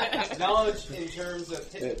 Knowledge in terms of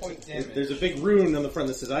hit point damage. There's a big rune on the front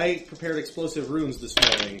that says, "I prepared explosive runes this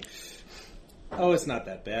morning." Oh, it's not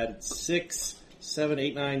that bad. It's 6, 7,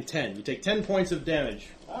 8, 9, 10. You take 10 points of damage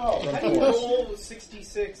Oh, from how do you force roll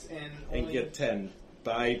 66 and and only... get 10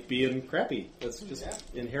 by being crappy. That's just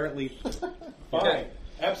inherently Fine.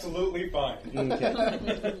 Absolutely fine. okay.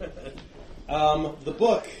 The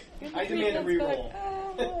book. I demand a reroll.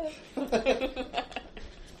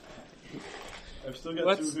 I've still got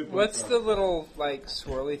What's 2 hit points what's left. the little like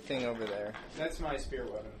swirly thing over there? That's my spear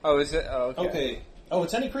weapon. Oh, is it? Oh, okay. Okay. Oh,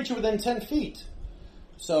 it's any creature within 10 feet.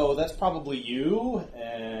 So that's probably you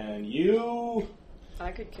and you.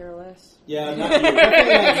 I could care less. Yeah, not you.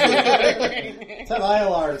 Definitely not you. Let's have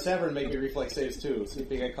ILR and Severin make me reflex saves too. See if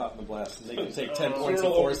they get caught in the blast. And they can take 10 points of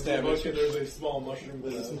Swirl force opens the damage. book and there's a small mushroom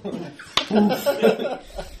cloud.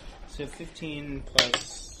 So 15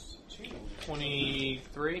 plus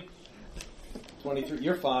 23. 23.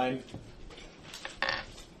 You're fine.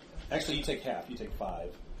 Actually, you take half. You take 5.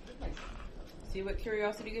 See what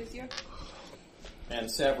curiosity gives you? And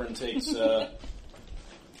Severin takes... Oh,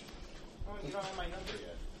 you don't have my number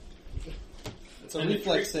yet. It's a And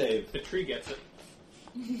reflex save. The tree gets it.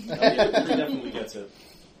 The tree definitely gets it.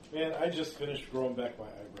 Man, I just finished growing back my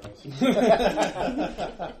eyebrows.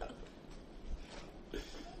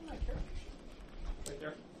 Right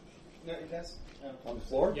there. No, it has. On the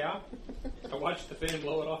floor? Yeah. I watched the fan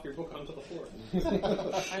blow it off your book onto the floor.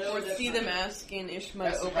 I don't see them asking Ishma to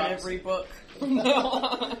That's open props. every book.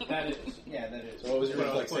 That is. Yeah, that is. So what was your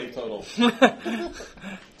reflex save total?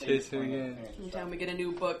 Chase it again. Every time we get a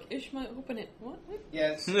new book, Ishma, open it. What?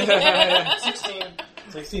 Yes. 16.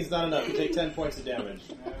 16's not enough. You take 10 points of damage.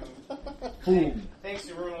 Boom. Thanks,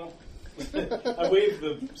 Ronald. I waved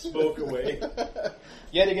the smoke away.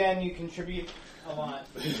 Yet again, you contribute a lot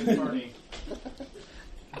to the party.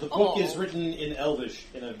 The book Aw. is written in Elvish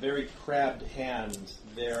in a very crabbed hand.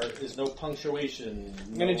 There is no punctuation.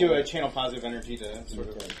 I'm going to do a channel positive energy to sort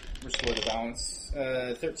of restore the balance.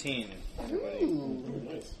 13. Everybody. Ooh.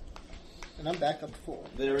 Nice. And I'm back up to 4.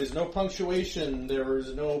 There is no punctuation. There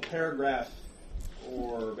is no paragraph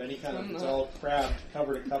or any kind of. It's all crabbed,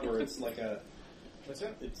 cover to cover. It's like a. What's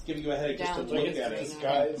it? It's giving you a headache just to Down. look Like at it's it.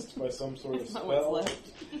 disguised by some sort of That's not spell. what's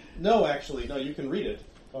left. No, actually, no. You can read it.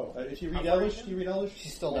 Oh, If you read Elvish, you read Elvish.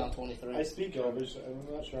 She's still down 23. I speak Elvish.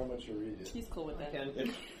 I'm not sure how much you read it. He's cool with that.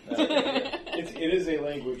 It It is a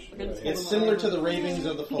language. it's similar to the ravings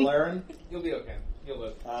of the Polaran. You'll be okay. You'll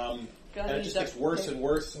live. And God, it just gets worse and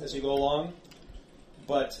worse as you go along.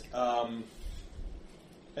 But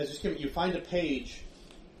as you find a page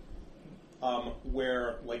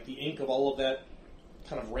where, like, the ink of all of that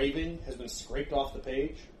kind of raving has been scraped off the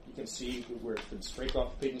page. You can see where it's been scraped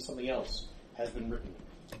off the page and something else has been written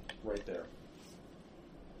right there.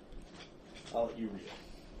 I'll let you read it.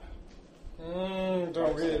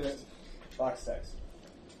 Don't read it. Box text.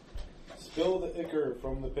 Spill the ichor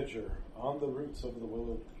from the pitcher on the roots of the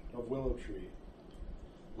willow tree.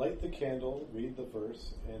 Light the candle, read the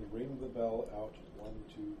verse, and ring the bell out 1,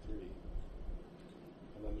 2, 3.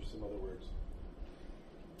 And then there's some other words.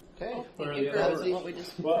 Okay. What are The the ichor other is words? what we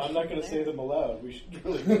just Well, I'm not going to say them aloud. We should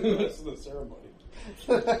really do the rest of the ceremony.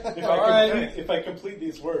 If I complete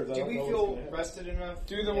these words, I Do don't we know feel what's going to happen. rested enough?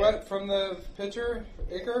 Do the Yeah. what from the pitcher?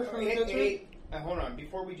 Ichor from the Hey, pitcher? hey, hold on.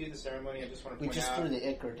 Before we do the ceremony, I just want to We point just out. threw the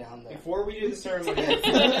ichor down there. Before we do the ceremony,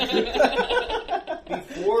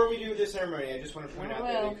 I just want to point out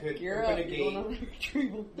that well, it could you're open up. a You're gate. going on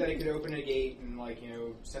retrieval. That it could open a gate and, like,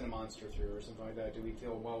 send a monster through or something like that. Do we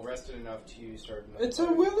feel well rested enough to start another It's a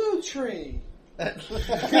party? willow tree. There's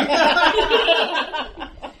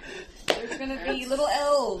going to be little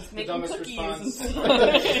elves The making dumbest cookies response and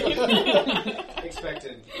stuff.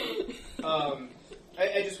 expected.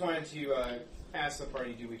 I just wanted to ask the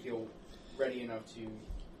party, do we feel ready enough to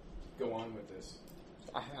go on with this?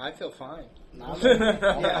 I feel fine. Now Yeah.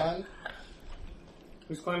 done.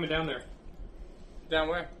 Who's climbing down there? Down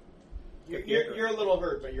where? You're a little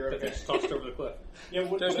hurt, but you're That okay. gets tossed over the cliff. Yeah,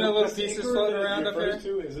 what, There's no little this pieces ichor floating that it around up refers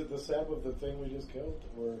to, is it the sap of the thing we just killed?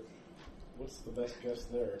 Or what's the best guess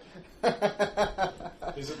there?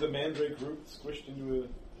 Is it the mandrake root squished into a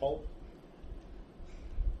pulp?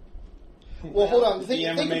 Well, hold on. Think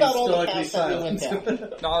remains about all the stoically paths that we went silent. down.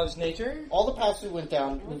 Knowledge nature? All the paths we went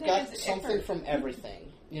down, What we've the got heck is something ichor? from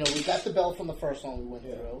everything. We got the bell from the first one we went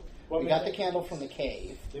Yeah. through. Well, I We mean, got the candle from the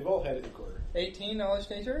cave. They've all had ichor. 18 knowledge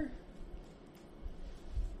nature?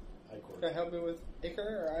 Ichor. Can I help me with ichor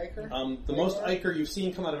or ichor? The most ichor you've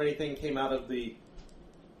seen come out of anything came out of the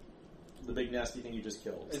big nasty thing you just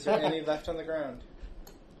killed. Is there any left on the ground?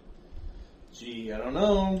 Gee, I don't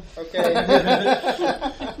know. Okay.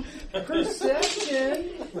 Perception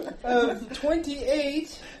of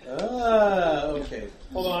 28. Okay.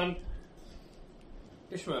 Hold on.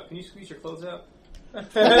 Ishma, can you squeeze your clothes out?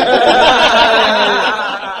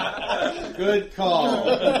 Good call.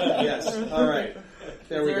 Yes. All right.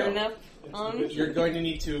 There Is we there go. enough on? You're going to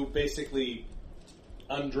need to basically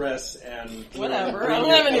undress and Whatever. bring I don't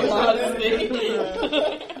your have any clothes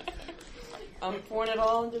modesty. I'm pouring it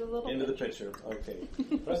all into the little. into the picture. Okay.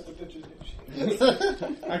 Prestidigitation.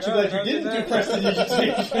 Aren't you glad you didn't do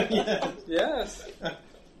prestidigitation yet? Yes.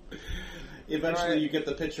 Eventually, Right. you get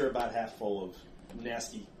the pitcher about half full of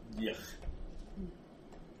nasty yuck,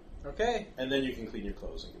 Okay, and then you can clean your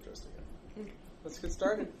clothes and get dressed again. let's get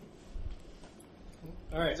started.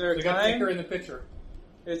 All right. Is there a so we got time? ichor in the pitcher.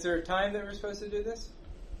 Is there a time that we're supposed to do this?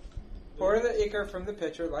 Pour the ichor from the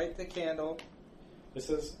pitcher, light the candle, It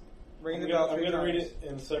says, ring I'm the gonna, bell 3 I'm gonna times. read it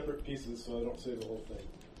in separate pieces so I don't say the whole thing.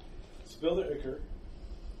 Spill the ichor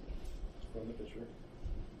from the pitcher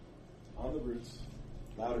on the roots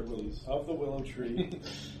Louder, please. of the willow tree.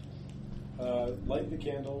 Light the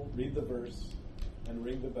candle, read the verse, and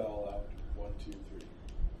ring the bell out 1, 2,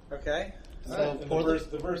 3. Okay. So And pour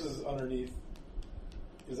the verse is underneath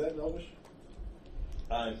Is that in Elvish?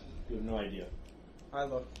 I have no idea. I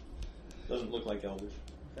look. Doesn't look like Elvish.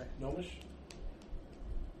 Gnomish?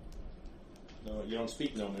 No, you don't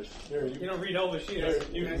speak Gnomish. Here, You don't read Elvish either.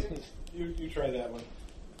 you try that one.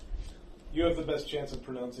 You have the best chance of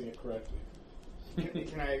pronouncing it correctly.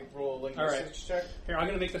 Can I roll a linguistics check? Here, I'm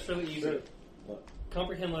going to make this really easy. Sure. What?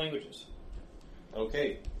 Comprehend languages.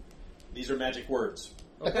 Okay. These are magic words.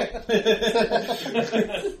 Okay. There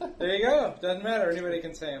you go. Doesn't matter. Anybody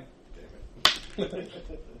can say them.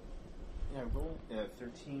 Yeah, roll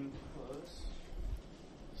 13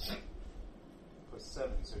 plus 7,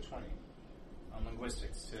 so 20 on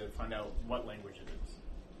linguistics to find out what language it is.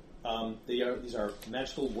 These are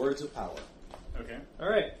magical words of power. Okay. All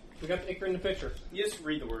right. We got the Icar in the picture. You just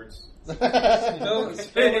read the words. Spill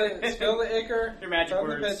the ichor Your magic from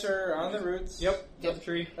words. the pitcher on the roots. Yep. Up the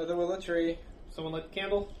tree. Of the willow tree. Someone light the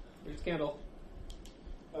candle. Read the candle.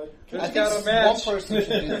 Who's I think got a one match? person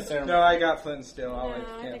should do the ceremony. No, I got flint and steel. I'll No, light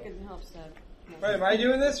the I think candle. it helps to. Wait, am I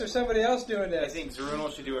doing this or somebody else doing I this? think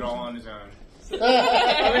Zerunal should do it all on his own.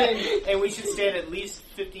 I mean, And we should stand at least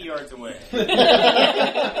 50 yards away.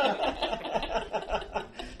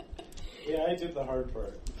 Yeah, I did the hard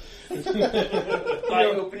part. By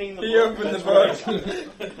opening the he book. opened the book.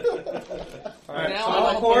 Alright, Now so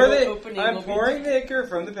all pour the the, opening I'm will be- pouring the ichor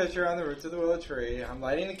from the pitcher on the roots of the willow tree. I'm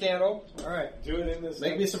lighting the candle. All right. Do it in this.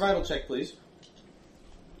 Make me a survival check, please.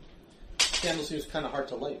 Candle seems kind of hard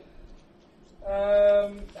to light.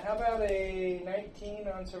 How about a 19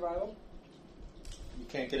 on survival? You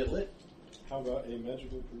can't get it lit. How about a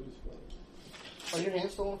magical produce flame? Are your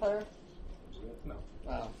hands still on fire? No.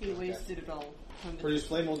 Wow. He wasted it all. Produce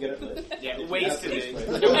flame will get it lit. Yeah, If you wasted have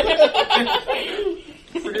it. produce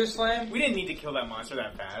flame. Produce flame? We didn't need to kill that monster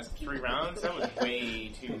that fast. 3 rounds? That was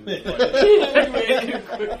way too we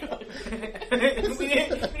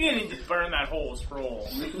didn't need to burn that whole scroll.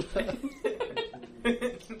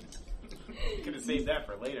 Could have saved that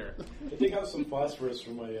for later. I dig out some phosphorus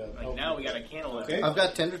from my. Like now we got a candle. Okay. I've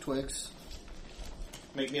got tender twigs.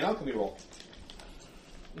 Make me an alchemy roll.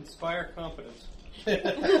 Inspire confidence.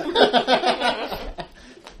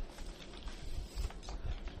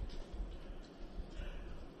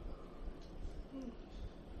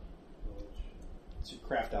 It's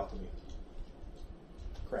craft alchemy.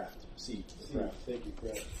 Craft. C. Craft. Thank you,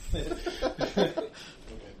 craft.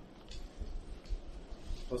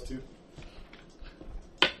 Okay. +2.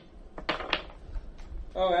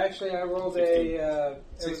 Oh, actually, I rolled 16. a.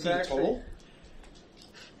 16 total?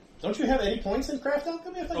 Don't you have any points in craft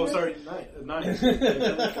alchemy? I thought Oh, you sorry, 9.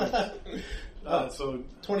 So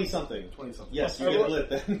 20 something. 20 something. Yes, you I get will- lit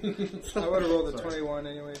then. I would have rolled a Sorry. 21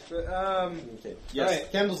 anyway. But, Okay. Yes,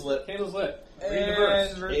 Right. candle's lit. Candle's lit. Read and the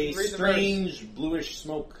verse. A read the verse. strange bluish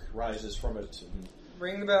smoke rises from it and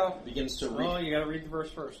Ring the bell. begins to Oh, reach you got to read the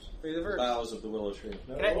verse first. Read the the verse. boughs of the willow tree.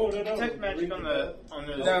 No, Can I no. detect magic Read on the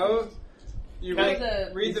the No. You Can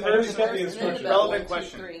read, read the I verse just got the first. And then the instructions. bell. Relevant 1, 2,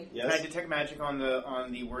 question. 3. Yes. Can I detect magic on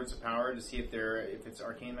the words of power to see if it's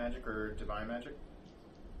arcane magic or divine magic?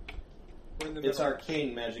 Ring the It's bell.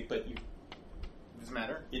 arcane magic, but Does it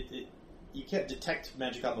matter? you can't detect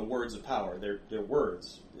magic on the words of power. They're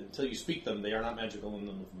words. Until you speak them, they are not magical in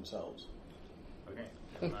them of themselves. Okay.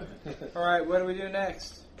 All right, what do we do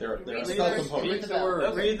next? They're a Read the spell verse, component. read the the bell.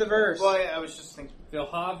 word. Read the verse. Well, I was just thinking.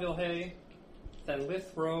 Vilha Vilhe, then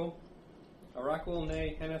Lithro, Arakwil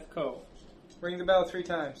Ne, Heneth Ko. Ring the bell 3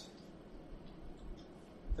 times.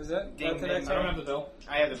 Is that Ding, that's the ding, next I don't one? have the bell.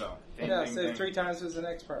 I have the bell. Ding, Yeah, ding, so ding. 3 times was the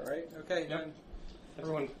next part, right? Okay. Yep. Done.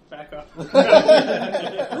 Everyone, back up. Run away!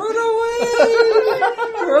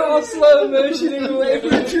 We're all slow motioning away from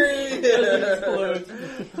the tree.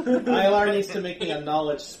 ILR needs to make me a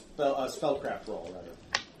knowledge spellcraft roll, rather.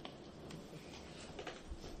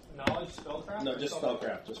 Knowledge, spellcraft? No, just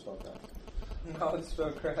spellcraft. Just spellcraft. Knowledge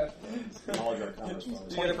spellcraft. Knowledge arcana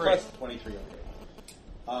spellcraft. You get a plus. 23,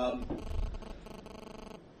 okay.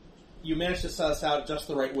 You managed to suss out just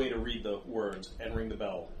the right way to read the words and ring the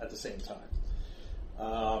bell at the same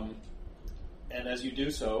time. And as you do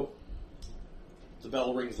so, the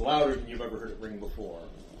bell rings louder than you've ever heard it ring before.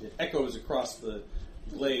 It echoes across the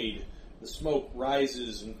glade. The smoke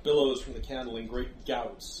rises and billows from the candle in great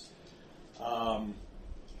gouts. And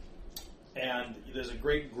there's a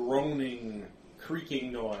great groaning,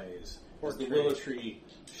 creaking noise as the willow tree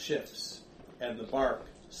shifts and the bark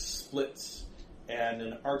splits and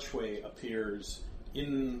an archway appears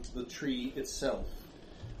in the tree itself.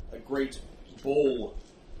 A great bowl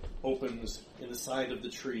opens in the side of the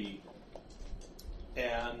tree,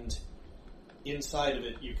 and inside of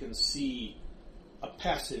it you can see a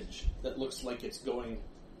passage that looks like it's going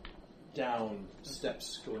down,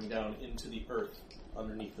 steps going down into the earth.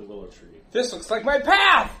 underneath the willow tree. This looks like my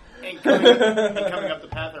path! And coming up the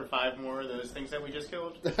path are 5 more of those things that we just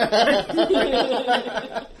killed.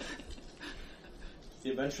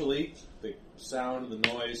 Eventually, the sound, the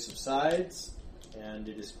noise subsides, and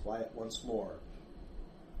it is quiet once more.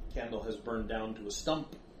 Candle has burned down to a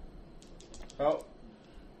stump. Oh,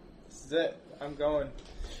 this is it. I'm going.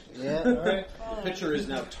 Yeah. Alright. The pitcher is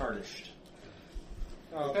now tarnished.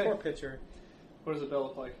 Oh, Okay. poor pitcher. What does the bell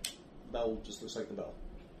look like? Bell just looks like the bell.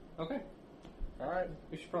 Okay. Alright.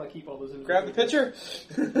 We should probably keep all those in. Grab the pitcher,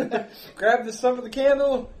 grab the stump of the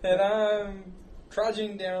candle, and I'm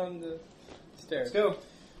trudging down the stairs. Let's go.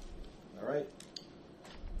 All right.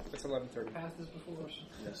 It's 11:30. Path is before us.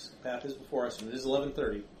 Yes, path is before us, and it is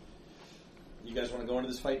 11:30. You guys want to go into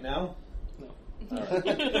this fight now? No. All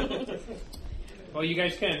right. Well, you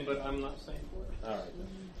guys can, but I'm not staying for it. All right.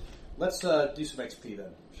 Let's do some XP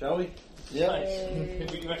then, shall we? Yeah. Nice.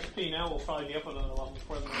 If we do XP now, we'll probably be up another level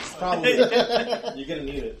before the next fight. Probably. You're gonna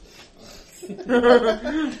need it.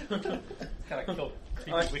 Kind of killed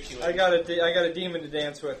creepy witchy. I got a demon to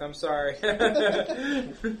dance with. I'm sorry.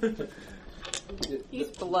 He's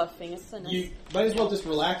bluffing. It's so nice. You might as well just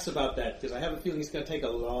relax about that, because I have a feeling it's going to take a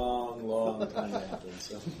long, long time to happen.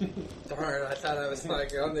 So. Darn, I thought I was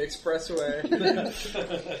like on the expressway.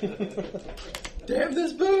 Damn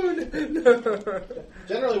this boon!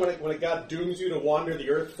 Generally, when a god dooms you to wander the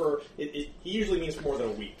earth for, he usually means more than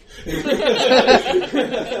a week.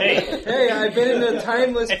 Hey, I've been in a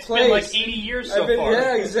timeless it's place. been like 80 years so far.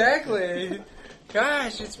 Yeah, exactly.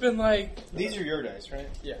 Gosh, it's been like... These are your dice, right?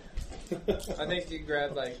 Yeah. I think you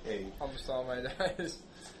grabbed like Hey. almost all my dice. What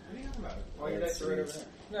are you talking about? All your Let's dice are right over see.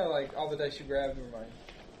 there. No, like all the dice you grabbed were mine.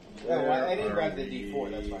 No, I didn't Where grab are the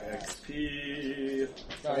D4, that's we? why I asked. XP.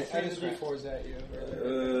 No, I just D4s at you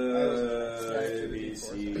earlier. A, B, C,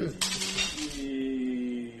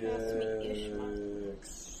 D, E,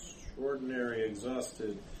 extraordinary,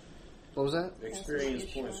 exhausted, What was that? experience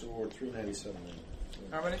points award 397.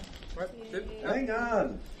 How many? What? Hang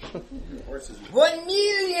on. Horses. 1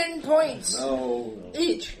 million points No.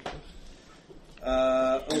 each.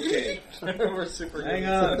 Okay. We're super. Hang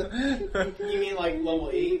on. You mean like level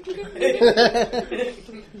 8? I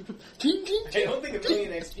don't think a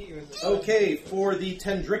million XP was... Okay, for the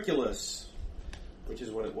Tendriculus, which is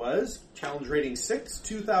what it was, challenge rating 6,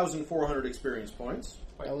 2,400 experience points.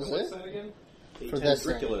 Wait, That was what's it? that again? A For this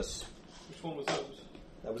thing. Tendriculus. Which one was those?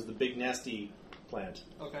 That was the big nasty plant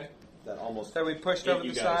Okay. that almost That we pushed ate over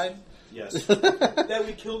you the guys. side. Yes. That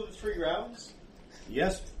we killed in 3 rounds?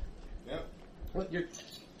 Yes. Yep. What, you're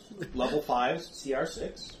level 5,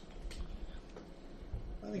 CR6.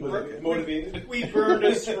 I think we're good. Motivated. We burned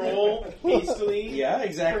a scroll hastily. Yeah,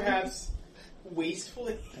 exactly. Perhaps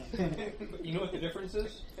wastefully. You know what the difference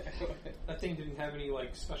is? That thing didn't have any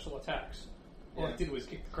like special attacks. All it did was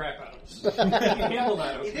kick the crap out of us. You can handle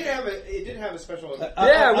that. It did have a special...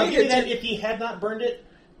 I'll give you that if he had not burned it,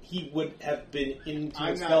 he would have been in to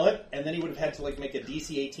I'm expel not- it, and then he would have had to like make a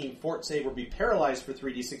DC 18 fort save or be paralyzed for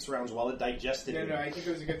 3d6 rounds while it digested him. No, I think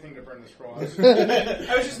it was a good thing to burn the scroll.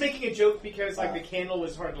 I was just making a joke because like the candle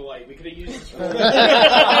was hard to light. We could have used the scroll.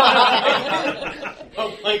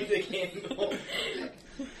 Help light the candle.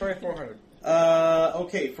 2,400.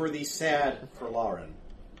 Okay, for the sad for Lauren,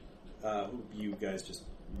 who you guys just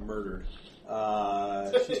murdered.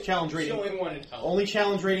 She's challenge She rating. only wanted help. Only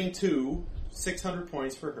challenge rating 2, 600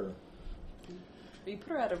 points for her. You put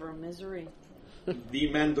her out of her misery. The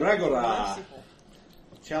Mandragora. Merciful.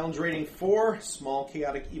 Challenge rating 4, small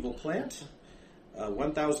chaotic evil plant.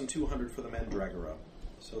 1,200 for the Mandragora.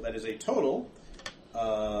 So that is a total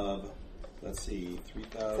of, let's see,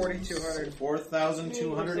 3,000... 4,200.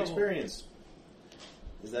 4,200 experience.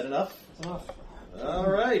 Is that enough? Enough. All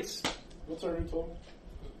right. What's our new total?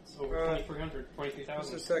 It's over 2,300, Just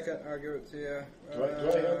 23,000. a second, I'll give it to you. Do I have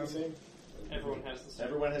the same? Everyone has the same.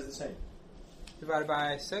 Everyone has the same. Divided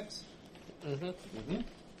by 6. Mm-hmm.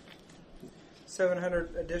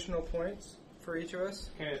 700 additional points for each of us.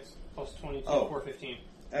 Okay, it's plus 22, Oh. 415.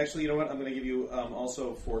 Actually, you know what? I'm going to give you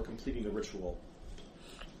also for completing the ritual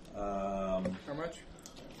How much?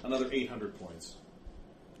 another 800 points.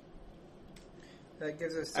 That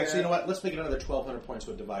gives us... Actually, you know what? Let's make it another 1,200 points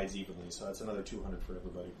so it divides evenly. So that's another 200 for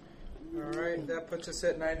everybody. Alright, that puts us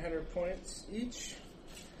at 900 points each.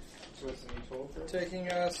 So what's the new total for it? Taking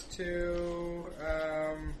us to...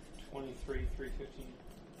 23, 315.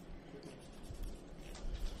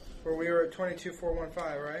 where we were at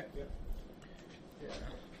 22,415, right? Yep. Yeah.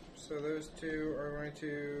 So those two are going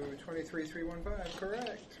to 23,315,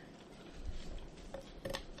 correct.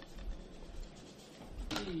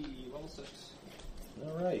 Level 6.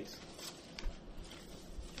 All right.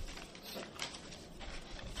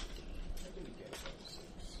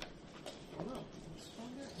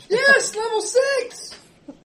 Yes, level 6!